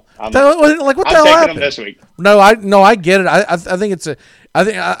hell? I'm what the hell taking happened? them this week. No, I get it. I think it's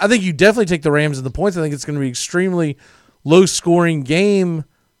I think you definitely take the Rams and the points. I think it's going to be an extremely low scoring game.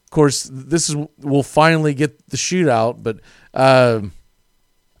 Of course, we'll finally get the shootout, but I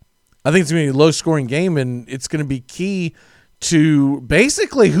think it's going to be a low scoring game, and it's going to be key to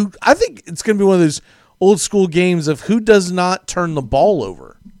basically I think it's going to be one of those old school games of who does not turn the ball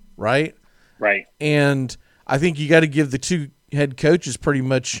over, right? Right. And I think you got to give the two head coaches pretty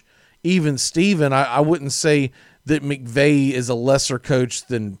much even Steven. I wouldn't say that McVay is a lesser coach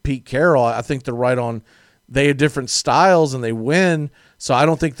than Pete Carroll. I think they're right on. They have different styles and they win. So I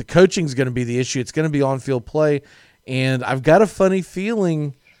don't think the coaching is going to be the issue. It's going to be on-field play. And I've got a funny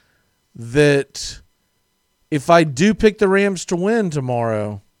feeling that if I do pick the Rams to win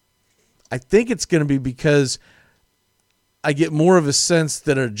tomorrow, I think it's going to be because I get more of a sense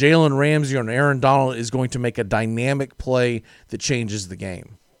that a Jalen Ramsey or an Aaron Donald is going to make a dynamic play that changes the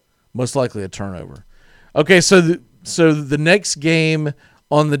game. Most likely a turnover. Okay, so the next game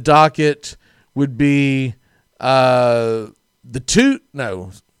on the docket would be the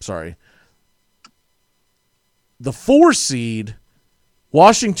 4 seed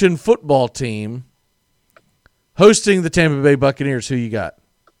Washington football team hosting the Tampa Bay Buccaneers. Who you got?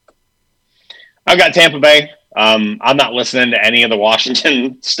 I've got Tampa Bay. I'm not listening to any of the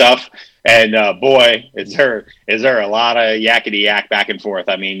Washington stuff. And boy, is there a lot of yakety yak back and forth.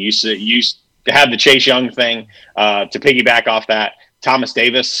 I mean, you had the Chase Young thing to piggyback off that. Thomas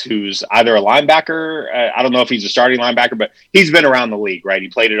Davis, who's either a linebacker, I don't know if he's a starting linebacker, but he's been around the league, right? He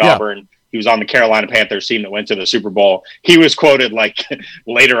played at Auburn. He was on the Carolina Panthers team that went to the Super Bowl. He was quoted like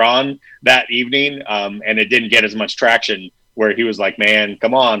later on that evening, and it didn't get as much traction, where he was like, man,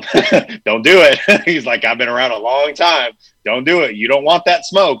 come on, don't do it. He's like, I've been around a long time. Don't do it. You don't want that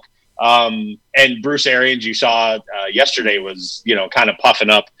smoke. And Bruce Arians, you saw yesterday, was, kind of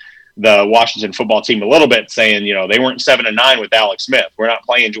puffing up the Washington football team a little bit, saying, they weren't 7-9 with Alex Smith. We're not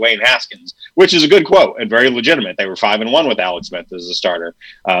playing Dwayne Haskins, which is a good quote and very legitimate. They were 5-1 with Alex Smith as a starter.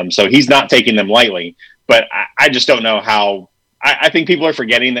 So he's not taking them lightly, but I just don't know how. I think people are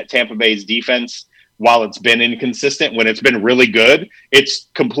forgetting that Tampa Bay's defense, while it's been inconsistent, when it's been really good, it's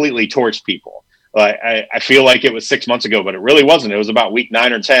completely torched people. I feel like it was 6 months ago, but it really wasn't. It was about week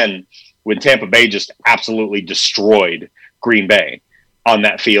 9 or 10 when Tampa Bay just absolutely destroyed Green Bay on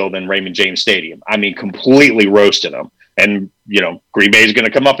that field in Raymond James Stadium. I mean, completely roasted them. And, Green Bay is going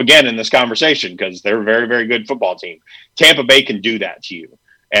to come up again in this conversation because they're a very, very good football team. Tampa Bay can do that to you.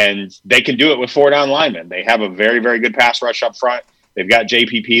 And they can do it with 4 down linemen. They have a very, very good pass rush up front. They've got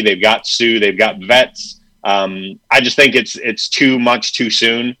JPP. They've got Sue. They've got vets. I just think it's too much too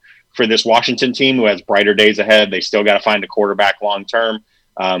soon for this Washington team, who has brighter days ahead. They still got to find a quarterback long term.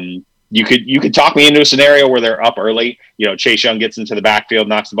 You could talk me into a scenario where they're up early. Chase Young gets into the backfield,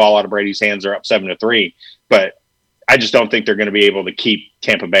 knocks the ball out of Brady's hands. They're up 7-3. But I just don't think they're going to be able to keep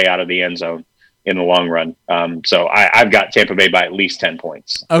Tampa Bay out of the end zone in the long run. So I've got Tampa Bay by at least 10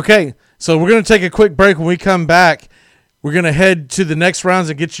 points. Okay, so we're going to take a quick break. When we come back, we're going to head to the next rounds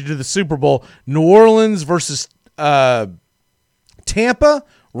and get you to the Super Bowl. New Orleans versus Tampa.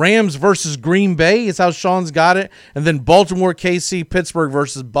 Rams versus Green Bay is how Sean's got it. And then Baltimore, KC, Pittsburgh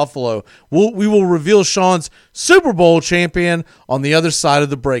versus Buffalo. We will reveal Sean's Super Bowl champion on the other side of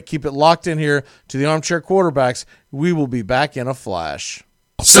the break. Keep it locked in here to the Armchair Quarterbacks. We will be back in a flash.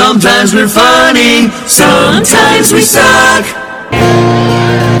 Sometimes we're funny, sometimes we suck.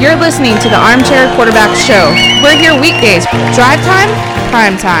 You're listening to the Armchair Quarterback Show. We're here weekdays. Drive time,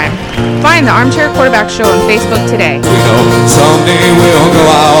 prime time. Find the Armchair Quarterback Show on Facebook today. Someday we'll go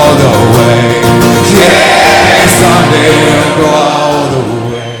all the way. Yeah, someday we'll go all the way.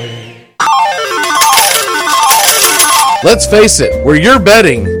 Let's face it, where you're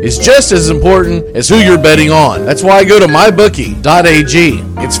betting is just as important as who you're betting on. That's why I go to mybookie.ag.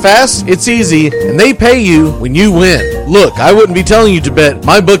 It's fast, it's easy, and they pay you when you win. Look, I wouldn't be telling you to bet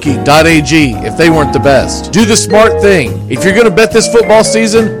mybookie.ag if they weren't the best. Do the smart thing. If you're going to bet this football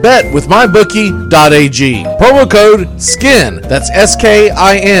season, bet with mybookie.ag. Promo code SKIN. That's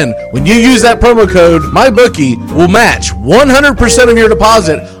SKIN. When you use that promo code, MyBookie will match 100% of your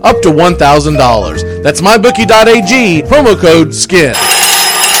deposit up to $1,000. That's mybookie.ag. Promo code SKIN.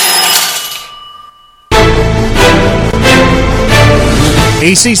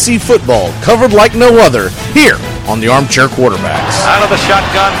 ACC football covered like no other here on the Armchair Quarterbacks. Out of the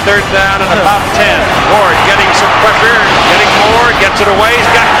shotgun, 3rd down and about 10. Ward getting some pressure, getting more, gets it away. He's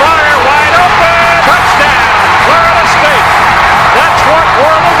got fire, wide open. Touchdown, Florida State. That's what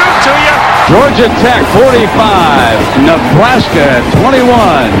Ward will do to you. Georgia Tech 45, Nebraska 21.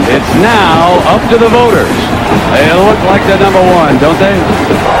 It's now up to the voters. They look like the number one, don't they?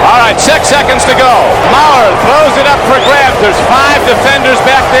 All right, 6 seconds to go. Maurer throws it up for grabs. There's 5 defenders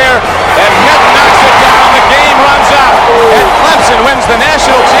back there, and Head knocks it down. The game runs out, and Clemson wins the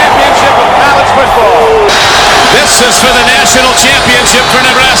national championship of college football. This is for the national championship for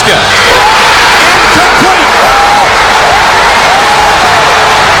Nebraska.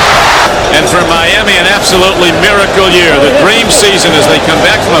 And for Miami, an absolutely miracle year. The dream season as they come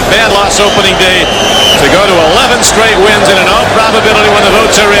back from a bad loss opening day to go to 11 straight wins, and in all probability, when the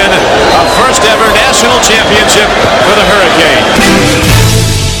votes are in, a first ever national championship for the Hurricane.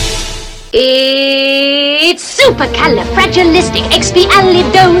 It's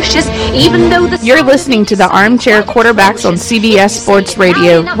supercalifragilisticexpialidocious, even though the... You're listening to the Armchair Quarterbacks on CBS Sports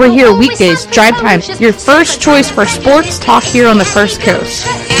Radio. We're here weekdays, drive time, your first choice for sports talk here on the First Coast.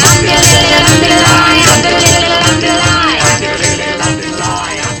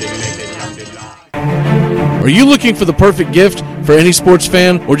 Are you looking for the perfect gift for any sports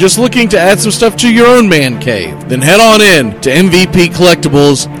fan, or just looking to add some stuff to your own man cave? Then head on in to MVP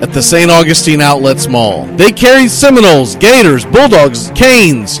Collectibles at the St. Augustine Outlets Mall. They carry Seminoles, Gators, Bulldogs,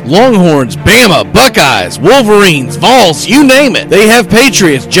 Canes, Longhorns, Bama, Buckeyes, Wolverines, Vols, you name it. They have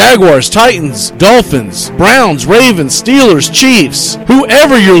Patriots, Jaguars, Titans, Dolphins, Browns, Ravens, Steelers, Chiefs,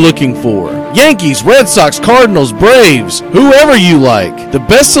 whoever you're looking for. Yankees, Red Sox, Cardinals, Braves, whoever you like. The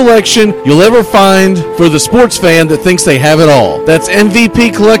best selection you'll ever find for the sports fan that thinks they have it all. That's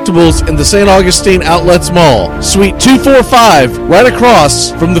MVP Collectibles in the St. Augustine Outlets Mall, Suite 245, right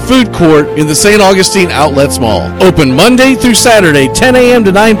across from the food court in the St. Augustine Outlets Mall. Open Monday through Saturday, 10 a.m.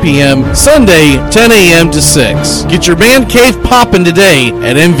 to 9 p.m., Sunday, 10 a.m. to 6. Get your man cave popping today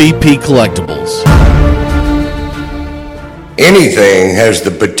at MVP Collectibles. Anything has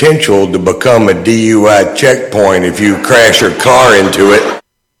the potential to become a DUI checkpoint if you crash your car into it.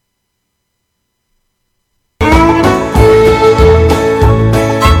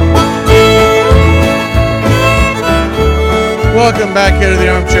 Welcome back here to the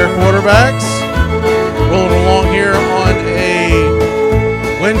Armchair Quarterbacks. Rolling along here on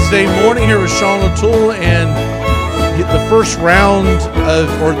a Wednesday morning here with Sean O'Toole, and get the first round of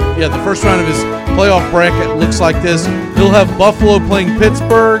his playoff bracket looks like this. He'll have Buffalo playing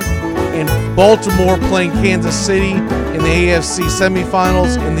Pittsburgh and Baltimore playing Kansas City in the AFC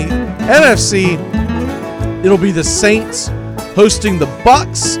semifinals. In the NFC, it'll be the Saints hosting the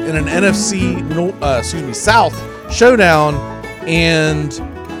Bucks in an NFC South showdown, and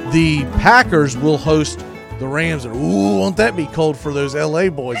the Packers will host the Rams. And ooh, won't that be cold for those LA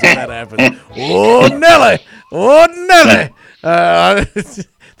boys if that happens? Oh, Nelly! Oh, Nelly!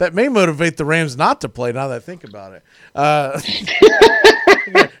 That may motivate the Rams not to play, now that I think about it. Are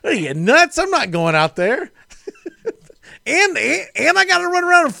you nuts? I'm not going out there. and I got to run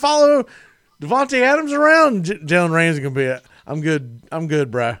around and follow Devontae Adams around. Jalen Ramsey going to be I'm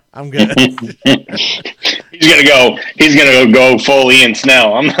good, bro. I'm good. He's gonna go full Ian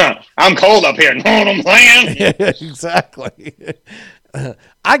Snell. I'm cold up here. Know what I'm saying? Yeah, exactly.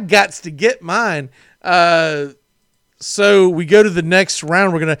 I gots to get mine. So we go to the next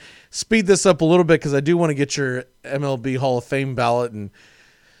round. We're gonna speed this up a little bit because I do want to get your MLB Hall of Fame ballot and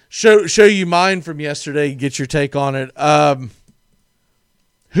show you mine from yesterday. Get your take on it.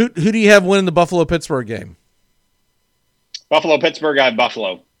 Who do you have winning the Buffalo-Pittsburgh game? Buffalo-Pittsburgh, I have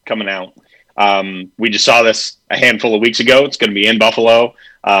Buffalo coming out. We just saw this a handful of weeks ago. It's going to be in Buffalo.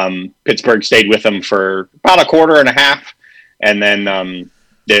 Pittsburgh stayed with them for about a quarter and a half, and then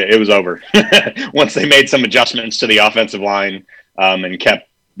it was over. Once they made some adjustments to the offensive line and kept,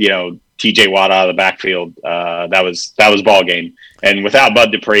 T.J. Watt out of the backfield, that was ball game. And without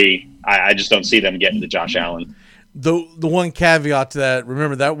Bud Dupree, I just don't see them getting to Josh Allen. The one caveat to that,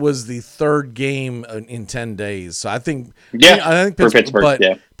 remember, that was the third game in 10 days. So I think Pittsburgh, but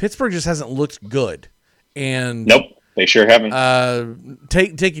yeah. Pittsburgh just hasn't looked good. And nope, they sure haven't.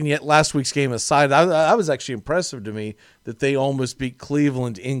 Taking yet last week's game aside, I was actually impressive to me that they almost beat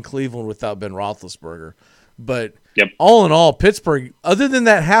Cleveland in Cleveland without Ben Roethlisberger. But all in all, Pittsburgh, other than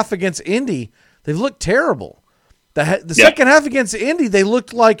that half against Indy, they've looked terrible. The second half against Indy, they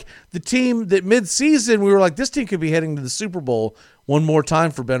looked like the team that mid-season we were like, this team could be heading to the Super Bowl one more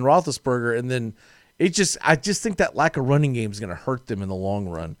time for Ben Roethlisberger, and then I just think that lack of running game is going to hurt them in the long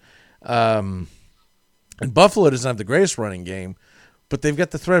run. And Buffalo doesn't have the greatest running game, but they've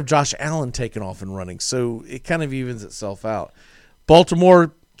got the threat of Josh Allen taking off and running, so it kind of evens itself out.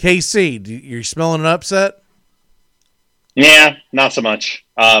 Baltimore, KC, you're smelling an upset? Yeah, not so much.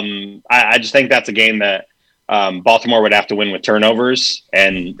 I just think that's a game that Baltimore would have to win with turnovers,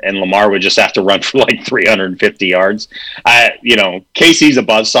 and Lamar would just have to run for like 350 yards. KC's a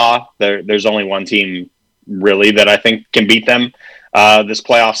buzzsaw. There's only one team really that I think can beat them this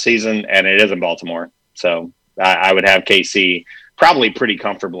playoff season, and it isn't Baltimore. So I would have KC probably pretty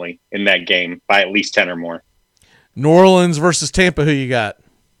comfortably in that game by at least 10 or more. New Orleans versus Tampa, who you got?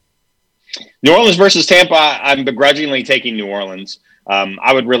 New Orleans versus Tampa, I'm begrudgingly taking New Orleans.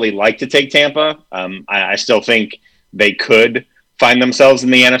 I would really like to take Tampa. I still think they could find themselves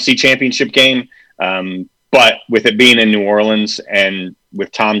in the NFC Championship game. But with it being in New Orleans and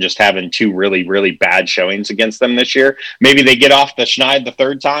with Tom just having two really, really bad showings against them this year, maybe they get off the schneid the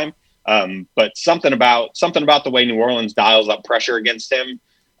third time. But something about the way New Orleans dials up pressure against him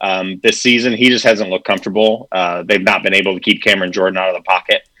this season, he just hasn't looked comfortable. They've not been able to keep Cameron Jordan out of the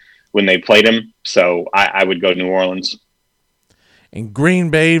pocket when they played him. So I would go New Orleans. And Green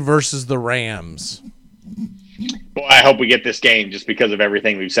Bay versus the Rams. Boy, I hope we get this game just because of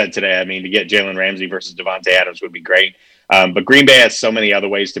everything we've said today. I mean, to get Jalen Ramsey versus Devontae Adams would be great. But Green Bay has so many other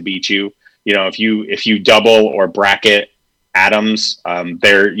ways to beat you. You know, if you double or bracket Adams,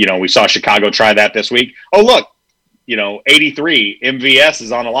 we saw Chicago try that this week. Oh, look, 83 MVS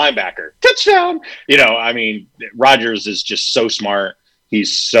is on a linebacker. Touchdown. I mean, Rodgers is just so smart.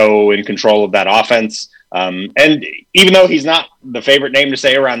 He's so in control of that offense. And even though he's not the favorite name to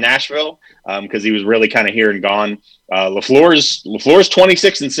say around Nashville, because he was really kind of here and gone, LaFleur's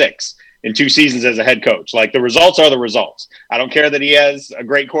 26-6 in 2 seasons as a head coach. Like, the results are the results. I don't care that he has a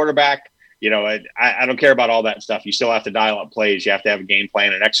great quarterback. I don't care about all that stuff. You still have to dial up plays. You have to have a game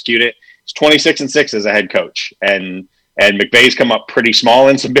plan and execute it. He's 26-6 as a head coach, and McVay's come up pretty small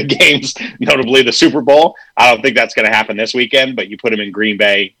in some big games, notably the Super Bowl. I don't think that's going to happen this weekend, but you put him in Green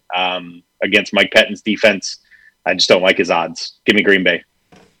Bay against Mike Pettine's defense. I just don't like his odds. Give me Green Bay.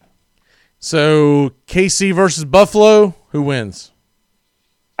 So KC versus Buffalo, who wins?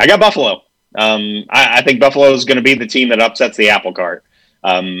 I got Buffalo. I think Buffalo is going to be the team that upsets the apple cart.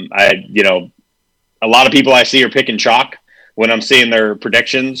 A lot of people I see are picking chalk when I'm seeing their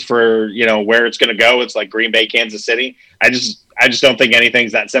predictions for, where it's going to go. It's like Green Bay, Kansas City. I just don't think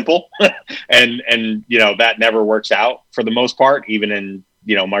anything's that simple. and that never works out for the most part, even in,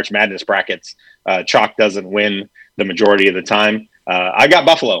 March Madness brackets. Chalk doesn't win the majority of the time. I got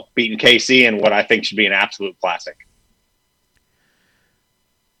Buffalo beating KC in what I think should be an absolute classic.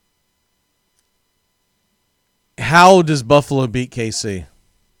 How does Buffalo beat KC?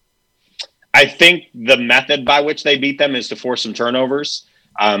 I think the method by which they beat them is to force some turnovers,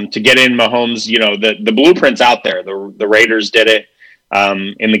 to get in Mahomes. The blueprint's out there. The Raiders did it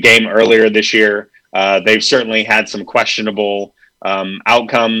in the game earlier this year. They've certainly had some questionable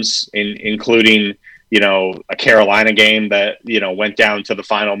outcomes, including a Carolina game that went down to the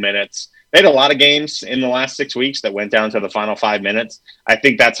final minutes. They had a lot of games in the last 6 weeks that went down to the final 5 minutes. I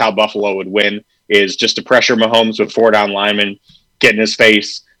think that's how Buffalo would win, is just to pressure Mahomes with 4 down linemen, get in his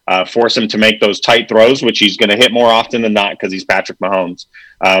face, force him to make those tight throws, which he's going to hit more often than not because he's Patrick Mahomes.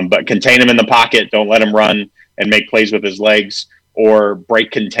 But contain him in the pocket. Don't let him run and make plays with his legs, or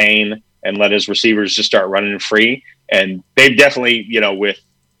break contain and let his receivers just start running free. And they've definitely, with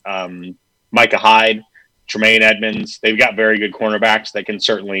Micah Hyde, Tremaine Edmonds, they've got very good cornerbacks that can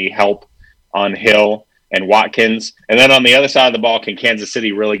certainly help on Hill and Watkins. And then on the other side of the ball, can Kansas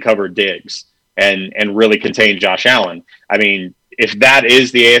City really cover Diggs and really contain Josh Allen? I mean, if that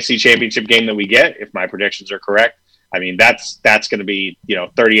is the AFC Championship game that we get, if my predictions are correct, I mean, that's going to be,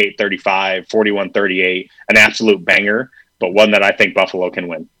 38-35, 41-38, an absolute banger, but one that I think Buffalo can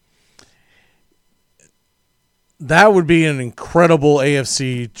win. That would be an incredible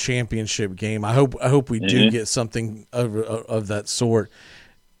AFC Championship game. I hope we do get something of that sort.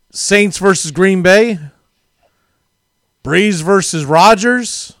 Saints versus Green Bay. Breeze versus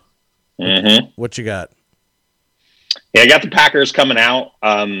Rodgers. What you got? Yeah, I got the Packers coming out.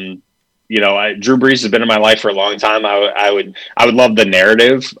 Drew Brees has been in my life for a long time. I would love the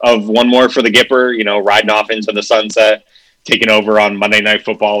narrative of one more for the Gipper, riding off into the sunset, taking over on Monday Night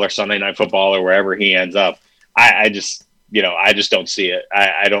Football or Sunday Night Football or wherever he ends up. I just don't see it.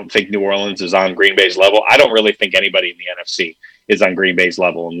 I don't think New Orleans is on Green Bay's level. I don't really think anybody in the NFC is on Green Bay's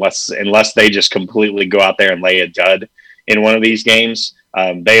level unless they just completely go out there and lay a dud in one of these games.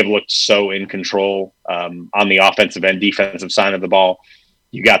 They have looked so in control on the offensive and defensive side of the ball.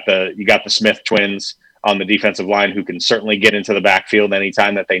 You got the Smith twins on the defensive line who can certainly get into the backfield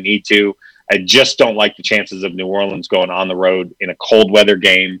anytime that they need to. I just don't like the chances of New Orleans going on the road in a cold weather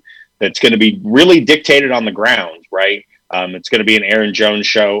game that's going to be really dictated on the ground, right? It's going to be an Aaron Jones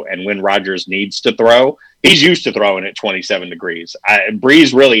show, and when Rodgers needs to throw, he's used to throwing at 27 degrees.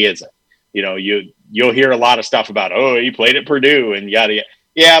 Breeze really isn't. You'll hear a lot of stuff about, he played at Purdue and yada yada.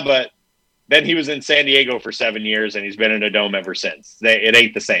 Yeah, but then he was in San Diego for 7 years, and he's been in a dome ever since. It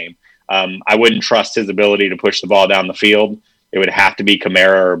ain't the same. I wouldn't trust his ability to push the ball down the field. It would have to be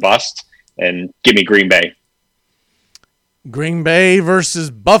Kamara or bust, and give me Green Bay. Green Bay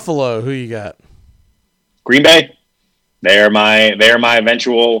versus Buffalo. Who you got? Green Bay. They're my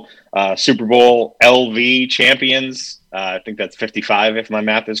eventual Super Bowl LV champions. I think that's 55 if my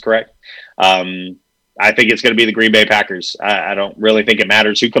math is correct. I think it's going to be the Green Bay Packers. I don't really think it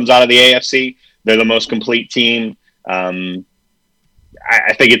matters who comes out of the AFC. They're the most complete team.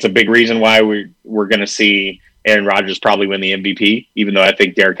 I think it's a big reason why we're going to see Aaron Rodgers probably win the MVP, even though I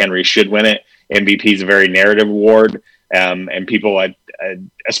think Derrick Henry should win it. MVP is a very narrative award. And people,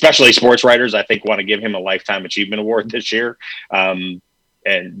 especially sports writers, I think want to give him a Lifetime Achievement Award this year. And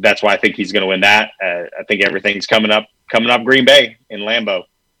that's why I think he's going to win that. I think everything's coming up Green Bay in Lambeau.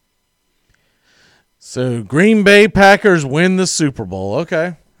 So Green Bay Packers win the Super Bowl.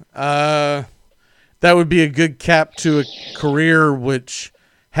 Okay. That would be a good cap to a career which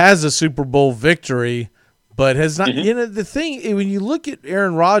has a Super Bowl victory, but has not. Mm-hmm. The thing, when you look at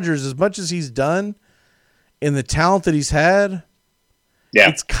Aaron Rodgers, as much as he's done and the talent that he's had,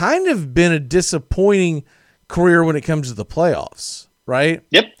 it's kind of been a disappointing career when it comes to the playoffs, right?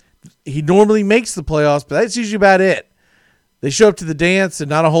 Yep. He normally makes the playoffs, but that's usually about it. They show up to the dance and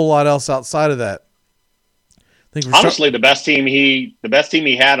not a whole lot else outside of that. Honestly, the best team he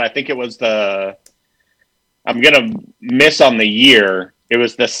had, I think it was I'm going to miss on the year. It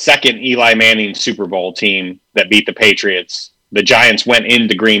was the second Eli Manning Super Bowl team that beat the Patriots. The Giants went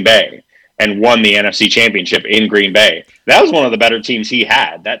into Green Bay and won the NFC Championship in Green Bay. That was one of the better teams he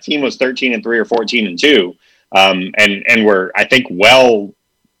had. That team was 13-3 or 14-2, and were, I think, well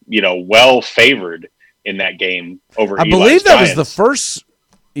favored in that game over. I believe that was the first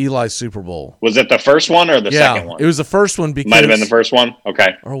Eli Super Bowl. Was it the first one or the second one? It was the first one because might have been the first one.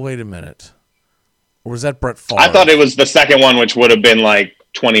 Okay. Oh, wait a minute. Or was that Brett Favre? I thought it was the second one, which would have been like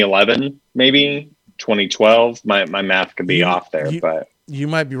 2011, maybe 2012. My math could be off there, but you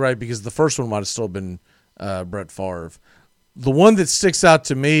might be right because the first one might have still been Brett Favre. The one that sticks out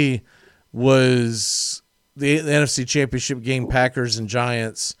to me was the NFC Championship game, Packers and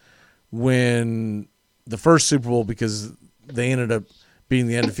Giants, when the first Super Bowl, because they ended up being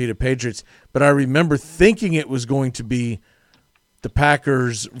the undefeated Patriots. But I remember thinking it was going to be the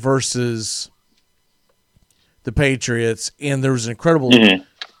Packers versus the Patriots, and there was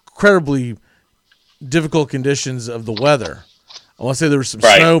incredibly difficult conditions of the weather. I want to say there was some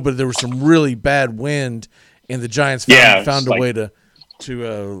snow, but there was some really bad wind, and the Giants found a way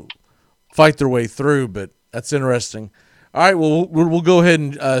to fight their way through. But that's interesting. All right, well, we'll go ahead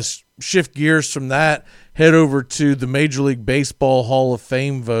and shift gears from that, head over to the Major League Baseball Hall of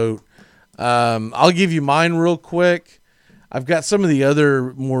Fame vote. I'll give you mine real quick. I've got some of the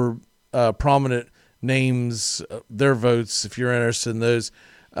other more prominent names, their votes, if you're interested in those.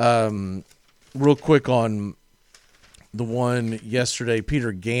 Real quick on the one yesterday,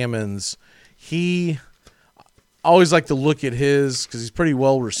 Peter Gammons. I always like to look at his because he's pretty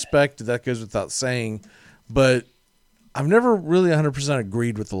well respected. That goes without saying. But I've never really 100%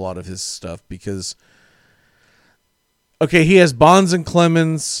 agreed with a lot of his stuff because, okay, he has Bonds and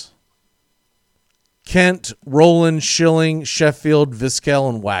Clemens, Kent, Rowland, Schilling, Sheffield, Vizquel,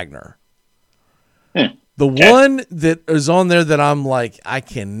 and Wagner. The one that is on there that I'm like, I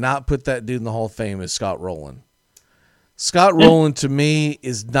cannot put that dude in the Hall of Fame is Scott Rowland. Scott Rowland, to me,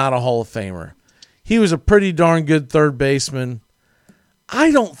 is not a Hall of Famer. He was a pretty darn good third baseman.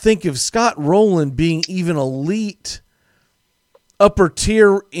 I don't think of Scott Rowland being even elite upper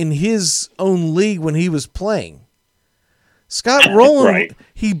tier in his own league when he was playing. Scott Rowland,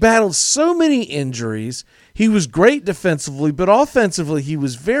 he battled so many injuries. He was great defensively, but offensively he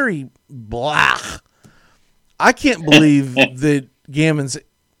was very blah. I can't believe that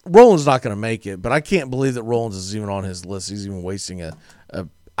Rollins not going to make it, but I can't believe that Rollins is even on his list. He's even wasting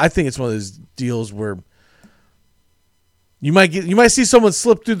I think it's one of those deals where you might see someone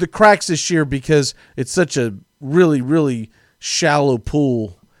slip through the cracks this year because it's such a really, really shallow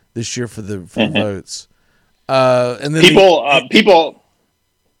pool this year for the votes. And then people,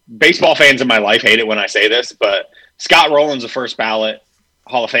 baseball fans in my life hate it when I say this, but Scott Rowland's a first ballot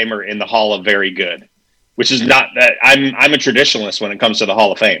Hall of Famer in the Hall of Very Good. Which is not that I'm a traditionalist when it comes to the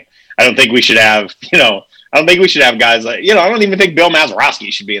Hall of Fame. I don't think we should have, guys like, I don't even think Bill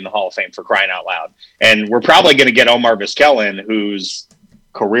Mazeroski should be in the Hall of Fame for crying out loud. And we're probably going to get Omar Vizquel in, whose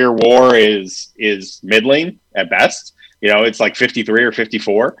career WAR is middling at best. It's like 53 or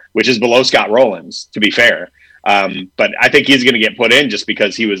 54, which is below Scott Rowland's, to be fair. But I think he's going to get put in just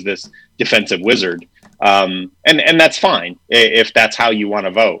because he was this defensive wizard. And that's fine if that's how you want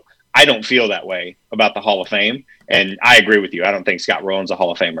to vote. I don't feel that way about the Hall of Fame. And I agree with you. I don't think Scott Rowland's a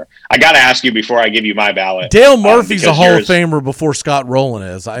Hall of Famer. I got to ask you before I give you my ballot. Dale Murphy's a Hall of Famer before Scott Rowland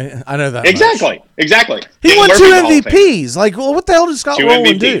is. I know that. Exactly. Much. Exactly. He won 2 MVPs. Like, well, what the hell did Scott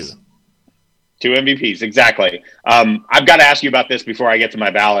Rowland do? 2 MVPs. Exactly. I've got to ask you about this before I get to my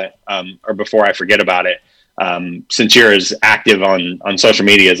ballot, or before I forget about it. Since you're as active on social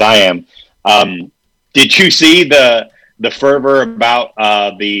media as I am, did you see the fervor about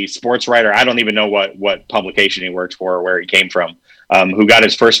the sports writer? I don't even know what publication he works for or where he came from, who got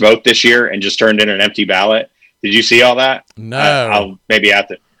his first vote this year and just turned in an empty ballot. Did you see all that? No.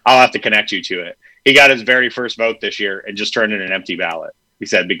 I'll have to connect you to it. He got his very first vote this year and just turned in an empty ballot. He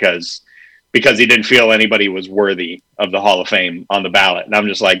said because he didn't feel anybody was worthy of the Hall of Fame on the ballot. And I'm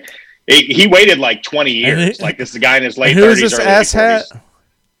just like, he waited like 20 years. Like, this is a guy in his late 30s. Who is this asshat?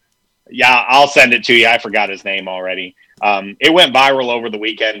 Yeah, I'll send it to you. I forgot his name already. It went viral over the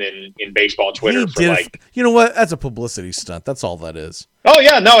weekend in baseball Twitter. You know what? That's a publicity stunt. That's all that is. Oh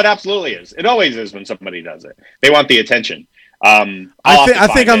yeah, no, it absolutely is. It always is when somebody does it. They want the attention. I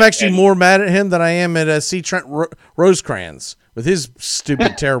think I'm actually more mad at him than I am at C. Trent Rosecrans with his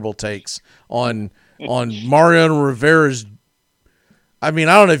stupid, terrible takes on Mariano Rivera's. I mean,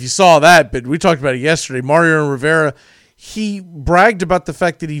 I don't know if you saw that, but we talked about it yesterday. Mariano Rivera, he bragged about the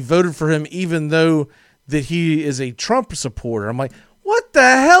fact that he voted for him even though that he is a Trump supporter. I'm like, what the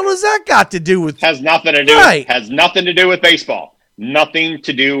hell has that got to do with? Has nothing to do. Right. Has nothing to do with baseball. Nothing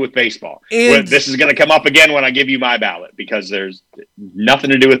to do with baseball. And this is going to come up again when I give you my ballot because there's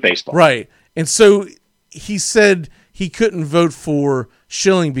nothing to do with baseball. Right. And so he said he couldn't vote for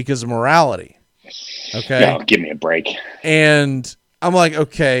Schilling because of morality. Okay. No, give me a break. And I'm like,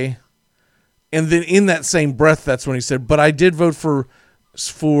 okay. And then in that same breath, that's when he said, but I did vote for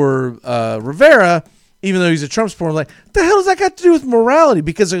Rivera, even though he's a Trump supporter. I'm like, what the hell does that got to do with morality?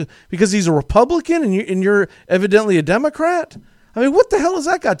 Because he's a Republican and you're evidently a Democrat? I mean, what the hell has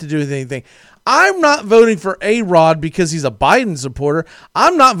that got to do with anything? I'm not voting for A-Rod because he's a Biden supporter.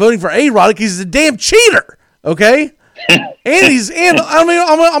 I'm not voting for A-Rod because he's a damn cheater. Okay? I'm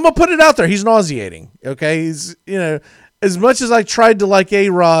gonna put it out there. He's nauseating. Okay? He's, as much as I tried to like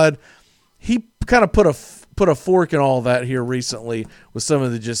A-Rod, he kind of put a fork in all that here recently with some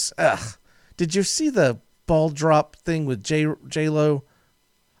of the just Did you see the ball drop thing with J-Lo?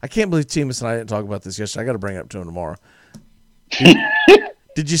 I can't believe Timus and I didn't talk about this yesterday. I got to bring it up to him tomorrow.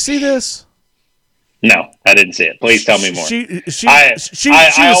 Did you see this? No, I didn't see it. Please tell me more. I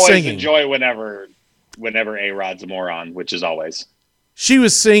always singing. Enjoy whenever A-Rod's a moron, which is always. She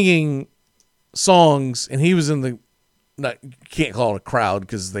was singing songs, and he was in the. You can't call it a crowd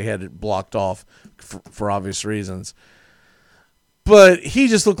because they had it blocked off for obvious reasons. But he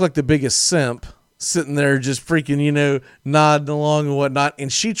just looked like the biggest simp sitting there, just freaking, nodding along and whatnot.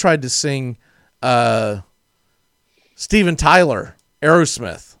 And she tried to sing Steven Tyler,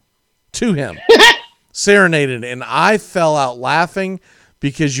 Aerosmith, to him, serenaded. And I fell out laughing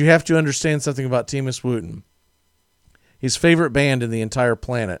because you have to understand something about Timus Wooten. His favorite band in the entire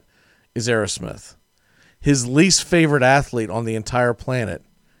planet is Aerosmith. His least favorite athlete on the entire planet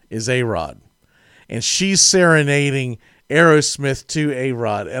is A-Rod. And she's serenading Aerosmith to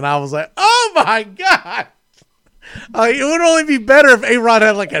A-Rod. And I was like, oh my God. It would only be better if A-Rod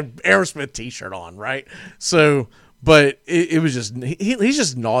had like an Aerosmith t-shirt on, right? So, but it was just, he's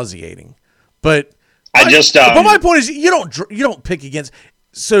just nauseating. But but my point is, you don't pick against.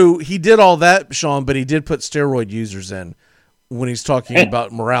 So he did all that, Sean, but he did put steroid users in when he's talking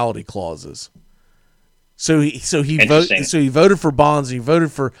about morality clauses. So he voted for Bonds. He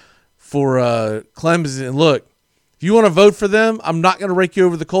voted for Clemson. And look, if you want to vote for them, I'm not going to rake you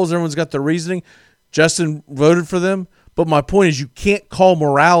over the coals. Everyone's got their reasoning. Justin voted for them, but my point is, you can't call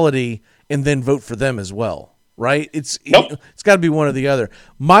morality and then vote for them as well, right? It's got to be one or the other.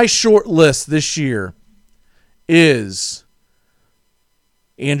 My short list this year is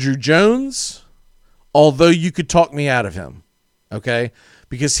Andrew Jones, although you could talk me out of him, okay?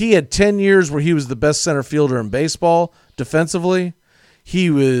 Because he had 10 years where he was the best center fielder in baseball defensively. He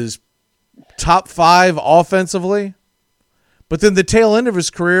was top 5 offensively. But then the tail end of his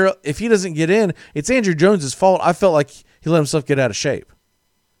career, if he doesn't get in, it's Andrew Jones' fault. I felt like he let himself get out of shape.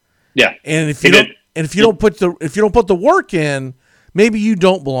 Yeah. And if you don't put the work in, maybe you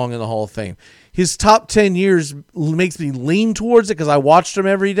don't belong in the Hall of Fame. His top 10 years makes me lean towards it because I watched him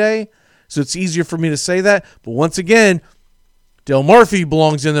every day. So it's easier for me to say that. But once again, Dale Murphy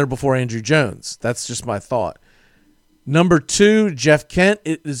belongs in there before Andrew Jones. That's just my thought. Number 2, Jeff Kent.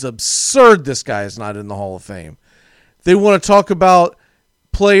 It is absurd this guy is not in the Hall of Fame. They want to talk about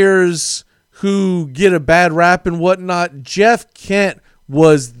players who get a bad rap and whatnot. Jeff Kent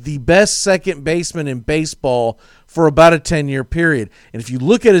was the best second baseman in baseball for about a 10-year period. And if you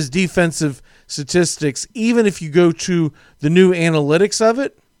look at his defensive statistics, even if you go to the new analytics of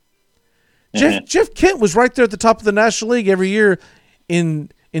it, Jeff Kent was right there at the top of the National League every year in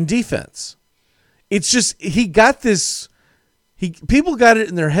defense. It's just he got this. People got it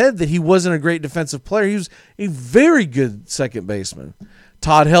in their head that he wasn't a great defensive player. He was a very good second baseman.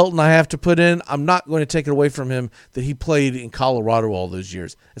 Todd Helton, I have to put in. I'm not going to take it away from him that he played in Colorado all those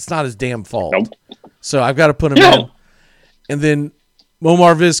years. It's not his damn fault. Nope. So I've got to put him in. And then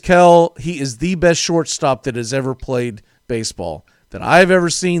Omar Vizquel, he is the best shortstop that has ever played baseball, that I've ever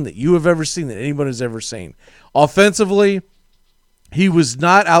seen, that you have ever seen, that anyone has ever seen. Offensively, he was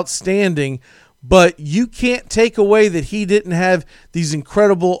not outstanding, but you can't take away that he didn't have these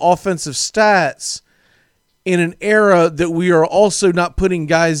incredible offensive stats in an era that we are also not putting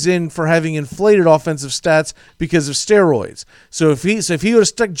guys in for having inflated offensive stats because of steroids. So if he would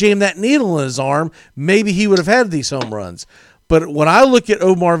have jammed that needle in his arm, maybe he would have had these home runs. But when I look at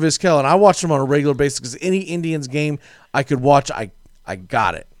Omar Vizquel, and I watch him on a regular basis because any Indians game I could watch, I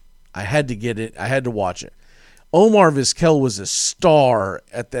got it. I had to get it. I had to watch it. Omar Vizquel was a star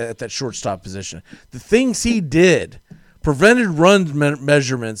at that shortstop position. The things he did, prevented run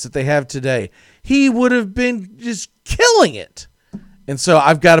measurements that they have today, he would have been just killing it. And so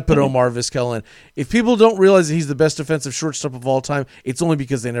I've got to put Omar Vizquel in. If people don't realize that he's the best defensive shortstop of all time, it's only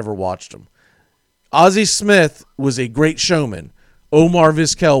because they never watched him. Ozzie Smith was a great showman. Omar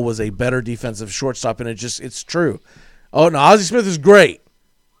Vizquel was a better defensive shortstop, and it's true. Oh, no, Ozzie Smith is great.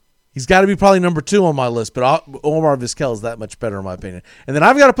 He's got to be probably number 2 on my list, but Omar Vizquel is that much better in my opinion. And then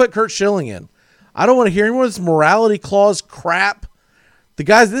I've got to put Curt Schilling in. I don't want to hear any more of this morality clause crap. The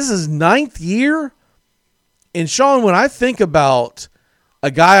guys, this is 9th year. And Sean, when I think about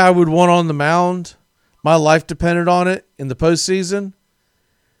a guy I would want on the mound, my life depended on it in the postseason,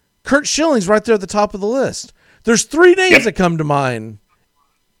 Curt Schilling's right there at the top of the list. There's 3 names that come to mind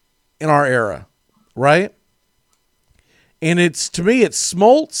in our era, right? And to me, it's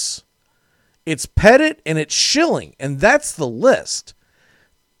Smoltz, it's Pettit, and it's Schilling. And that's the list.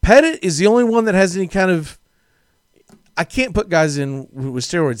 Pettit is the only one that has any kind of, I can't put guys in with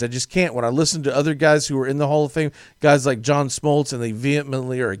steroids. I just can't. When I listen to other guys who are in the Hall of Fame, guys like John Smoltz, and they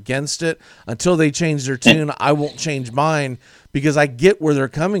vehemently are against it, until they change their tune, I won't change mine because I get where they're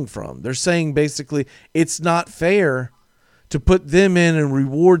coming from. They're saying basically it's not fair to put them in and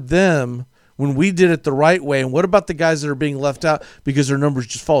reward them when we did it the right way. And what about the guys that are being left out because their numbers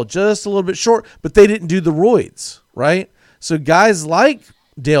just fall just a little bit short, but they didn't do the roids, right? So guys like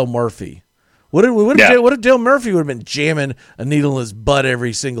Dale Murphy, what if Dale Murphy would have been jamming a needle in his butt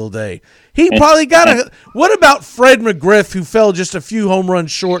every single day? He probably got what about Fred McGriff, who fell just a few home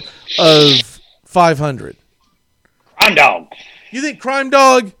runs short of 500? Crime Dog. You think Crime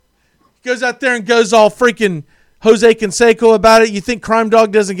Dog goes out there and goes all freaking Jose Canseco about it? You think Crime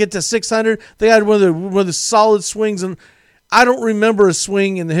Dog doesn't get to 600? They had one of the solid swings, and I don't remember a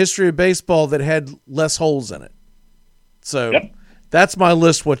swing in the history of baseball that had less holes in it. So that's my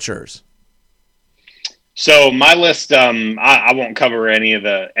list. What's yours? So my list, I won't cover any of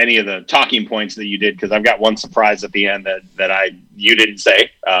the talking points that you did because I've got one surprise at the end that you didn't say,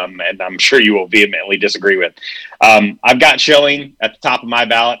 and I'm sure you will vehemently disagree with. I've got Schilling at the top of my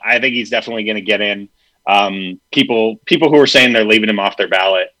ballot. I think he's definitely going to get in. People who are saying they're leaving him off their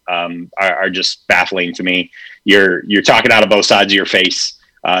ballot are just baffling to me. You're talking out of both sides of your face.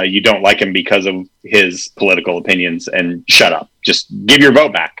 You don't like him because of his political opinions, and shut up. Just give your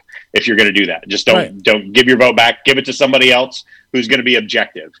vote back. If you're going to do that, just don't give your vote back. Give it to somebody else who's going to be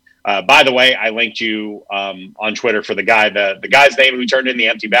objective. By the way, I linked you on Twitter for the guy. The guy's name who turned in the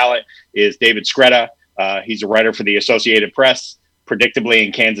empty ballot is David Scretta. He's a writer for the Associated Press, predictably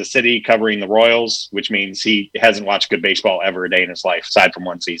in Kansas City, covering the Royals, which means he hasn't watched good baseball ever a day in his life, aside from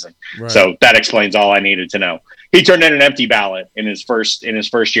one season. Right. So that explains all I needed to know. He turned in an empty ballot in his first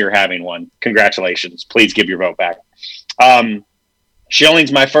year having one. Congratulations! Please give your vote back.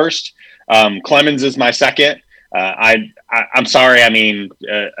 Schilling's my first. Clemens is my second. I'm sorry. I mean,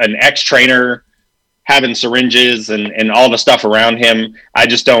 an ex-trainer having syringes and all the stuff around him. I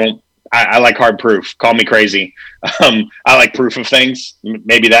just don't. I like hard proof. Call me crazy. I like proof of things.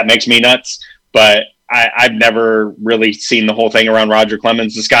 Maybe that makes me nuts, but I've never really seen the whole thing around Roger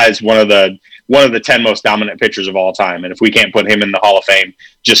Clemens. This guy is one of the 10 most dominant pitchers of all time. And if we can't put him in the Hall of Fame,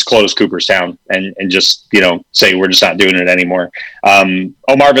 just close Cooperstown and just, say we're just not doing it anymore.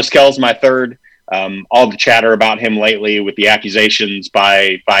 Omar Vizquel's my third. All the chatter about him lately with the accusations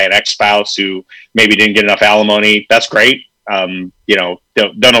by an ex-spouse who maybe didn't get enough alimony. That's great. Don't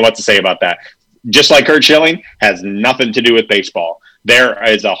know what to say about that. Just like Curt Schilling, has nothing to do with baseball. there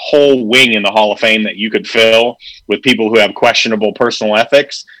is a whole wing in the Hall of Fame that you could fill with people who have questionable personal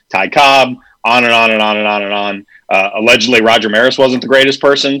ethics. Ty Cobb, on and on and on and on and on. Allegedly, Roger Maris wasn't the greatest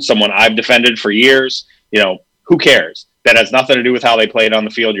person, someone I've defended for years. Who cares? That has nothing to do with how they played on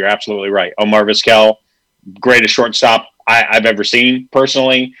the field. You're absolutely right. Omar Vizquel, greatest shortstop I've ever seen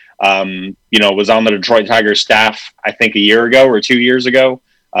personally. Was on the Detroit Tigers staff, I think, a year ago or 2 years ago,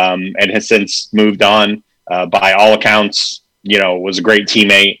 and has since moved on. By all accounts, was a great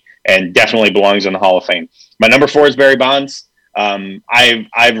teammate and definitely belongs in the Hall of Fame. My number 4 is Barry Bonds.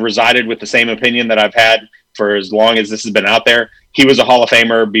 I've resided with the same opinion that I've had for as long as this has been out there. He was a Hall of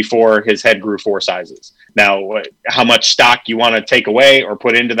Famer before his head grew 4 sizes. Now, how much stock you want to take away or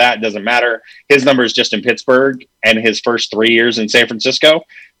put into that doesn't matter. His numbers just in Pittsburgh and his first 3 years in San Francisco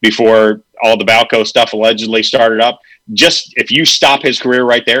before all the Balco stuff allegedly started up. Just if you stop his career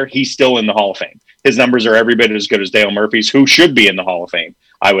right there, he's still in the Hall of Fame. His numbers are every bit as good as Dale Murphy's, who should be in the Hall of Fame,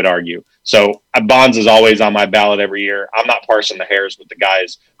 I would argue. So Bonds is always on my ballot every year. I'm not parsing the hairs with the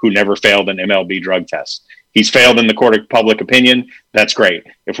guys who never failed an MLB drug test. He's failed in the court of public opinion. That's great.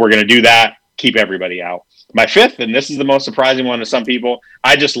 If we're going to do that, keep everybody out. My 5th, and this is the most surprising one to some people,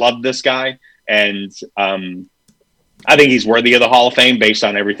 I just love this guy. And I think he's worthy of the Hall of Fame based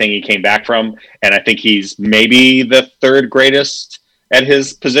on everything he came back from. And I think he's maybe the 3rd greatest at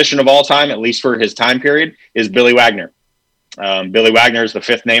his position of all time, at least for his time period, is Billy Wagner. Billy Wagner is the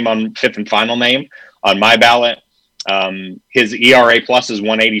 5th and final name on my ballot. His ERA plus is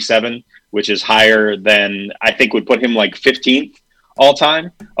 187, which is higher than I think would put him like 15th all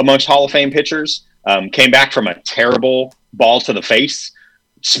time amongst Hall of Fame pitchers. Came back from a terrible ball to the face,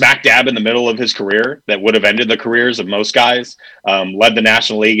 smack dab in the middle of his career that would have ended the careers of most guys. Led the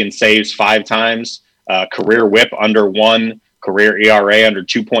National League in saves 5 times, career whip under 1, career ERA under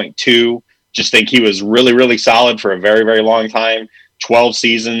 2.2. Just think he was really, really solid for a very, very long time. 12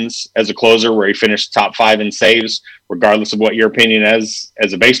 seasons as a closer where he finished top 5 in saves, regardless of what your opinion is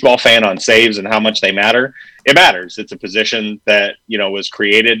as a baseball fan on saves and how much they matter. It matters. It's a position that, was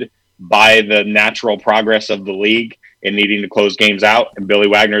created by the natural progress of the league in needing to close games out. And Billy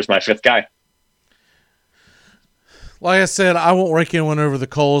Wagner is my 5th guy. Like I said, I won't rake anyone over the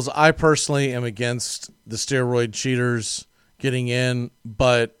coals. I personally am against the steroid cheaters getting in,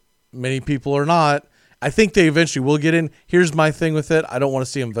 but many people are not. I think they eventually will get in. Here's my thing with it. I don't want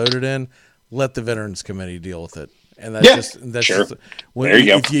to see them voted in. Let the Veterans Committee deal with it. And that's sure. There you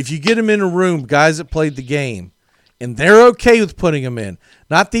go. If you get them in a room, guys that played the game, and they're okay with putting them in,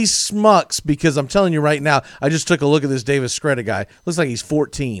 not these smucks, because I'm telling you right now, I just took a look at this Davis Scretta guy. Looks like he's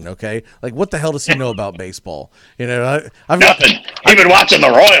 14, okay? Like, what the hell does he know about baseball? I've nothing. He's been watching the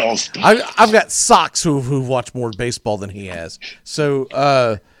Royals. I've got socks who've watched more baseball than he has.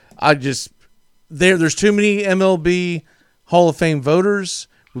 So there's too many MLB Hall of Fame voters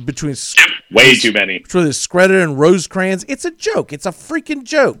between way too many between the Scretta and Rosecrans. It's a joke. It's a freaking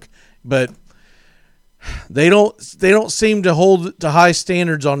joke. But they don't seem to hold to high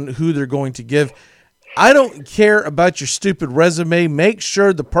standards on who they're going to give. I don't care about your stupid resume. Make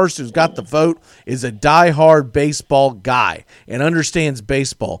sure the person who's got the vote is a diehard baseball guy and understands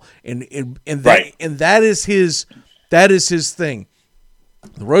baseball, and that is his thing.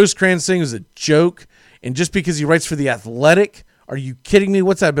 The Rosecrans thing is a joke, and just because he writes for The Athletic, are you kidding me?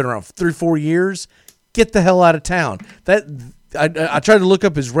 What's that been around 3-4 years? Get the hell out of town. I tried to look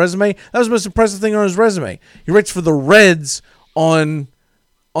up his resume. That was the most impressive thing on his resume. He writes for the Reds on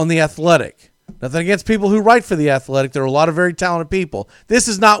The Athletic. Nothing against people who write for The Athletic. There are a lot of very talented people. This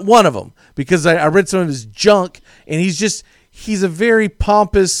is not one of them, because I read some of his junk, and he's a very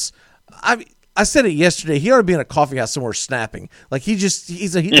pompous. I said it yesterday. He ought to be in a coffee house somewhere snapping. Like he's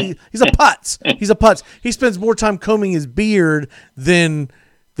a putz. He's a putz. He spends more time combing his beard than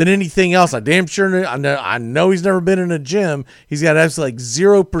anything else. I damn sure I know he's never been in a gym. He's got absolutely like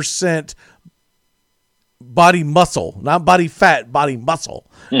 0% body muscle, not body fat, body muscle.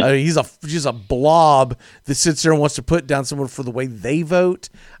 He's just a blob that sits there and wants to put down someone for the way they vote.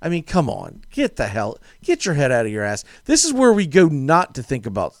 I mean, come on, get your head out of your ass. This is where we go not to think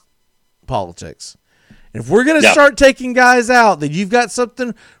about politics. And if we're going to start taking guys out that you've got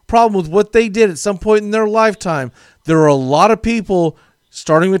something problem with what they did at some point in their lifetime, there are a lot of people,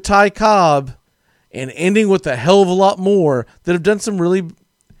 starting with Ty Cobb and ending with a hell of a lot more, that have done some really.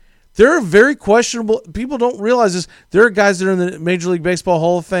 There are very questionable. People don't realize this. There are guys that are in the Major League Baseball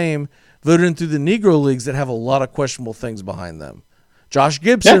Hall of Fame voted in through the Negro Leagues that have a lot of questionable things behind them. Josh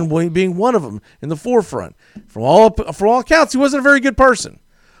Gibson being one of them in the forefront. For all accounts, he wasn't a very good person.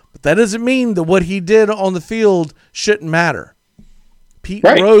 But that doesn't mean that what he did on the field shouldn't matter. Pete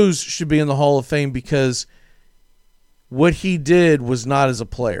Rose should be in the Hall of Fame because what he did was not as a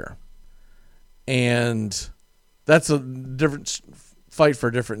player. And that's a different fight for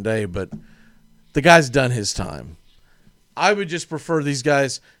a different day, but the guy's done his time. I would just prefer these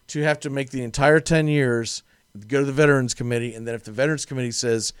guys to have to make the entire 10 years, go to the Veterans Committee, and then if the Veterans Committee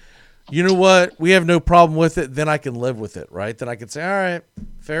says, you know what, we have no problem with it, then I can live with it, right? Then I can say, all right,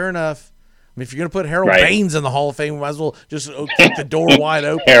 fair enough. I mean, if you're going to put Harold Baines in the Hall of Fame, we might as well just keep the door wide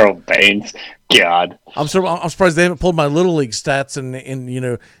open. Harold Baines, God. I'm surprised they haven't pulled my Little League stats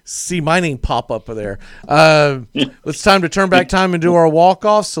and see my name pop up there. It's time to turn back time and do our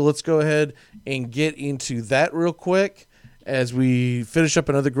walk-offs, so let's go ahead and get into that real quick as we finish up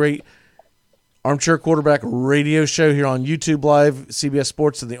another great Armchair Quarterback radio show here on YouTube Live, CBS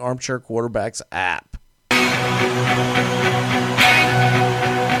Sports, and the Armchair Quarterbacks app.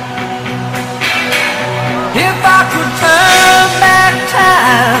 If I could turn back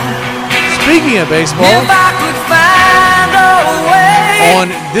time. Speaking of baseball, If I could find a way. on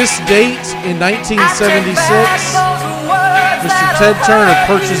this date in 1976, Mr. Ted Turner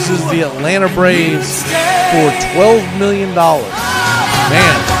purchases the Atlanta Braves for $12 million.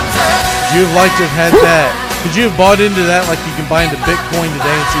 Man, would you have liked to have had that? Could you have bought into that like you can buy into Bitcoin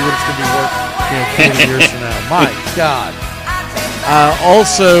today and see what it's going to be worth 40 years from now? My God.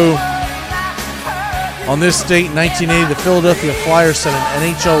 Also, on this date in 1980, the Philadelphia Flyers set an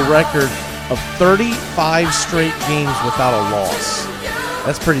NHL record of 35 straight games without a loss.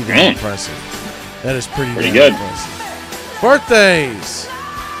 That's pretty damn impressive. That is pretty damn good. Impressive. Birthdays.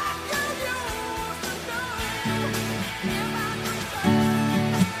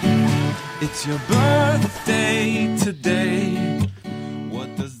 It's your birthday today.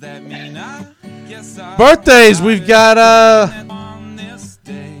 What does that mean? I guess Birthdays. We've got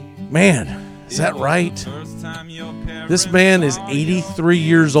man, is that right? This man is 83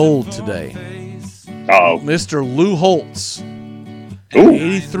 years old today. Oh, Mr. Lou Holtz. Ooh.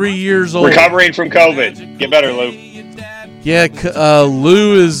 83 years old. Recovering from COVID. Get better, Lou. Yeah,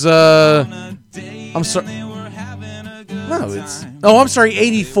 Lou is I'm sorry. No, it's I'm sorry,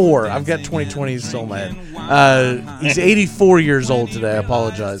 84. I've got 2020 still in my head. He's 84 years old today. I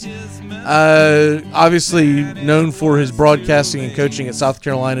apologize. Obviously known for his broadcasting and coaching at South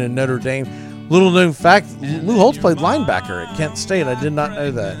Carolina and Notre Dame. Little known fact, Lou Holtz played linebacker at Kent State. I did not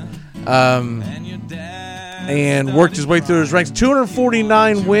know that. And worked his way through his ranks.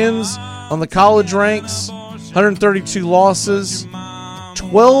 249 wins on the college ranks, 132 losses,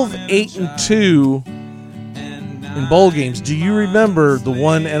 12-8-2 in bowl games. Do you remember the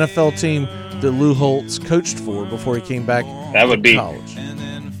one NFL team that Lou Holtz coached for before he came back to college?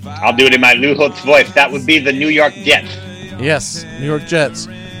 I'll do it in my Lou Holtz voice. That would be the New York Jets. Yes, New York Jets.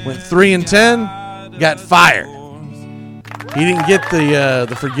 Went 3-10, got fired. He didn't get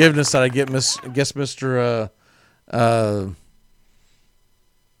the forgiveness that I guess Mr.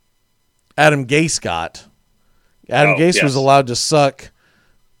 Adam Gase got. Adam Gase was allowed to suck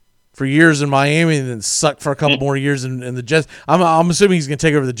for years in Miami and then suck for a couple more years in the Jets. I'm assuming he's going to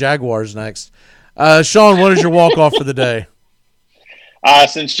take over the Jaguars next. Sean, what is your walk-off for the day?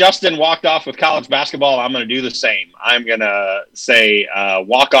 Since Justin walked off with college basketball, I'm going to do the same. I'm going to say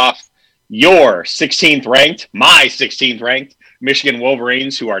walk off your 16th ranked, my 16th ranked Michigan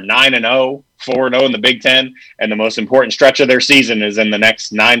Wolverines, who are 9-0, 4-0 in the Big Ten, and the most important stretch of their season is in the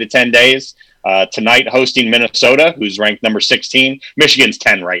next 9 to 10 days. Tonight, hosting Minnesota, who's ranked number 16. Michigan's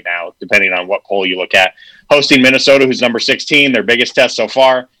 10 right now, depending on what poll you look at. Hosting Minnesota, who's number 16, their biggest test so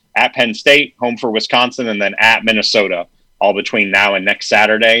far. At Penn State, home for Wisconsin, and then at Minnesota, all between now and next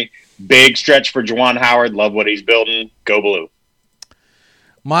Saturday. Big stretch for Juwan Howard. Love what he's building. Go Blue.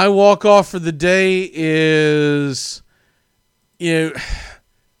 My walk-off for the day is, clear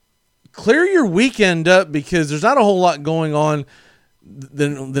your weekend up because there's not a whole lot going on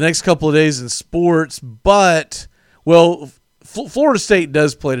the next couple of days in sports. But, Florida State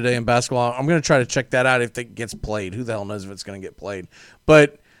does play today in basketball. I'm going to try to check that out if it gets played. Who the hell knows if it's going to get played?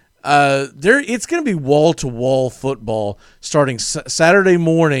 But it's going to be wall-to-wall football starting Saturday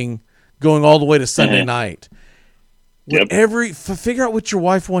morning, going all the way to Sunday night. Figure out what your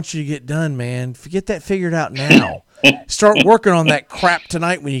wife wants you to get done, man. Get that figured out now. Start working on that crap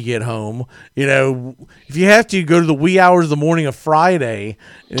tonight when you get home. If you have to, go to the wee hours of the morning of Friday,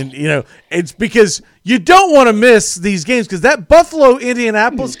 and it's because you don't want to miss these games because that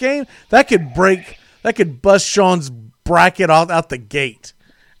Buffalo-Indianapolis game that could bust Sean's bracket out the gate.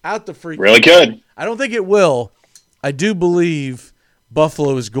 Out the freaking really good. I don't think it will. I do believe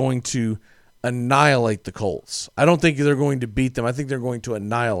Buffalo is going to annihilate the Colts. I don't think they're going to beat them. I think they're going to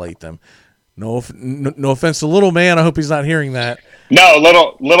annihilate them. No offense to Little Man. I hope he's not hearing that. No,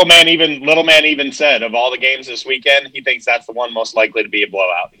 little man even said of all the games this weekend, he thinks that's the one most likely to be a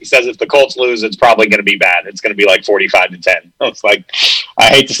blowout. He says if the Colts lose, it's probably going to be bad. It's going to be like 45-10. It's like, I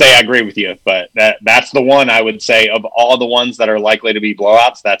hate to say I agree with you, but that's the one I would say of all the ones that are likely to be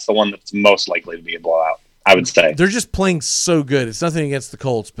blowouts. That's the one that's most likely to be a blowout, I would say. They're just playing so good. It's nothing against the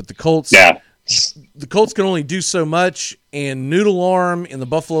Colts, but the Colts can only do so much. And Noodle Arm in the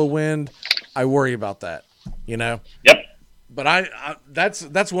Buffalo Wind, I worry about that. Yep. But I that's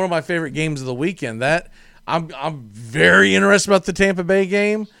one of my favorite games of the weekend. That I'm very interested about the Tampa Bay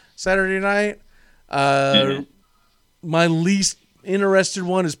game Saturday night. My least interested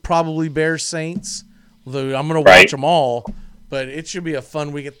one is probably Bears Saints, although I'm going to watch them all. But it should be a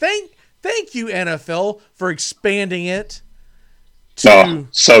fun weekend. Thank you, NFL, for expanding it to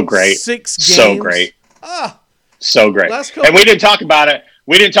so great, 6 games. So great, so great. And we didn't talk about it.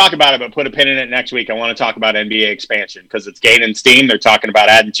 But put a pin in it next week. I want to talk about NBA expansion because it's gaining steam. They're talking about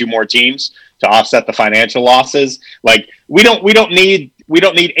adding 2 more teams to offset the financial losses. Like we don't need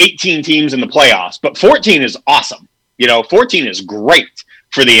 18 teams in the playoffs, but 14 is awesome. 14 is great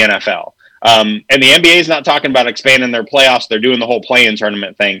for the NFL. And the NBA is not talking about expanding their playoffs. They're doing the whole play-in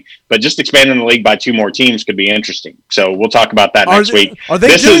tournament thing, but just expanding the league by 2 more teams could be interesting. So we'll talk about that next week. Are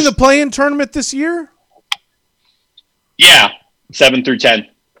they doing the play-in tournament this year? Yeah. 7 through 10.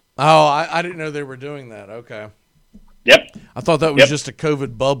 Oh, I didn't know they were doing that. Okay. Yep. I thought that was just a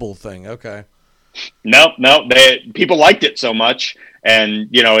COVID bubble thing. Okay. No. People liked it so much, and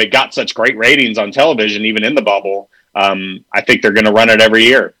it got such great ratings on television, even in the bubble. I think they're going to run it every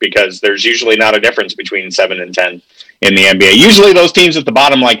year because there's usually not a difference between 7 and 10 in the NBA. Usually, those teams at the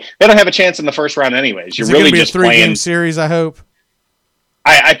bottom, they don't have a chance in the first round, anyways. You're really just playing. 3-game series, I hope.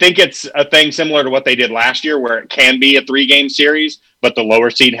 I think it's a thing similar to what they did last year where it can be a 3-game series, but the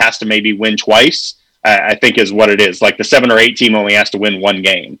lower seed has to maybe win twice, I think is what it is. Like the 7 or 8 team only has to win 1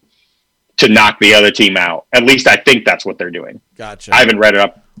 game to knock the other team out. At least I think that's what they're doing. Gotcha. I haven't read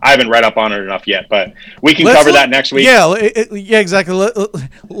up on it enough yet, but we can cover that next week. Yeah, exactly.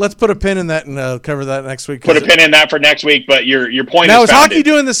 Let's put a pin in that and cover that next week. Put a pin in that for next week, but your point now, is hockey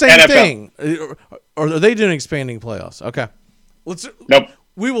doing the same NFL. thing? Or are they doing expanding playoffs? Okay. Nope.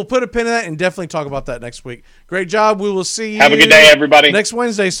 We will put a pin in that and definitely talk about that next week. Great job. We will see you. Have a good day, everybody. Next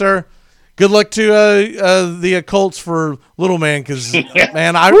Wednesday, sir. Good luck to the Colts for Little Man because,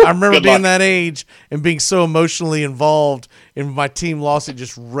 man, I remember being that age and being so emotionally involved in my team loss. It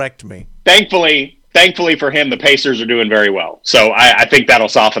just wrecked me. Thankfully for him, the Pacers are doing very well. So I think that'll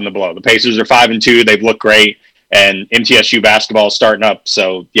soften the blow. The Pacers are 5-2. They've looked great. And MTSU basketball is starting up.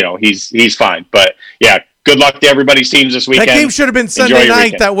 So, he's fine. But, yeah. Good luck to everybody's teams this weekend. That game should have been Sunday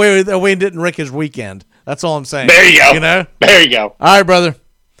night. That way it didn't wreck his weekend. That's all I'm saying. There you go. There you go. All right, brother.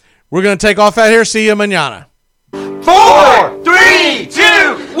 We're going to take off out here. See you mañana. 4, 3,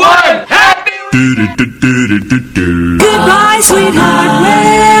 2, 1. Happy. Goodbye, sweetheart.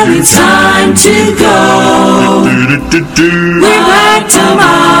 Well, it's time to go. We're back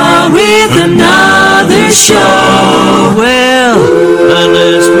tomorrow with another show. Well,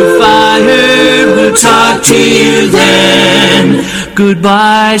 unless we're fired, we'll talk to you then.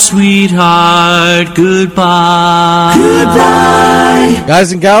 Goodbye, sweetheart. Goodbye. Goodbye.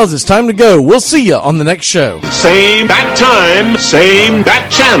 Guys and gals, it's time to go. We'll see you on the next show. Same bat time, same bat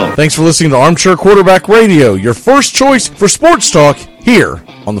channel. Thanks for listening to Armchair Quarterback Radio, your first choice for sports talk here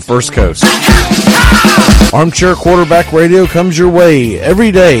on the First Coast. Armchair Quarterback Radio comes your way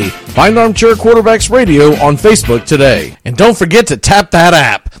every day. Find Armchair Quarterbacks Radio on Facebook today. And don't forget to tap that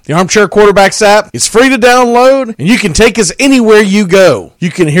app. The Armchair Quarterbacks app is free to download, and you can take us anywhere you go.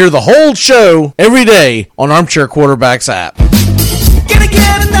 You can hear the whole show every day on Armchair Quarterbacks app. Can I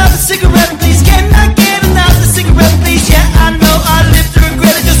get another cigarette, please? Can I get another cigarette, please? Yeah, I know I live to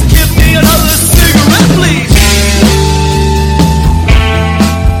regret it. Just give me another cigarette, please.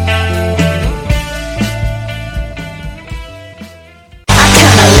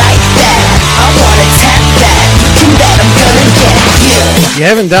 If you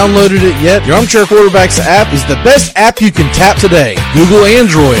haven't downloaded it yet, the Armchair Quarterbacks app is the best app you can tap today. Google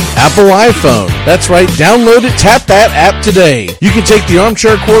Android, Apple iPhone. That's right, download it, tap that app today. You can take the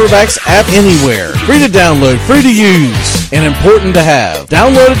Armchair Quarterbacks app anywhere. Free to download, free to use, and important to have.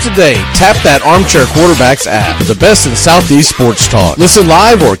 Download it today. Tap that Armchair Quarterbacks app. The best in Southeast sports talk. Listen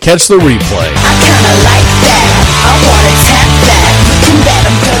live or catch the replay. I kinda like that. I wanna tap that. You can bet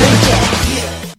I'm gonna get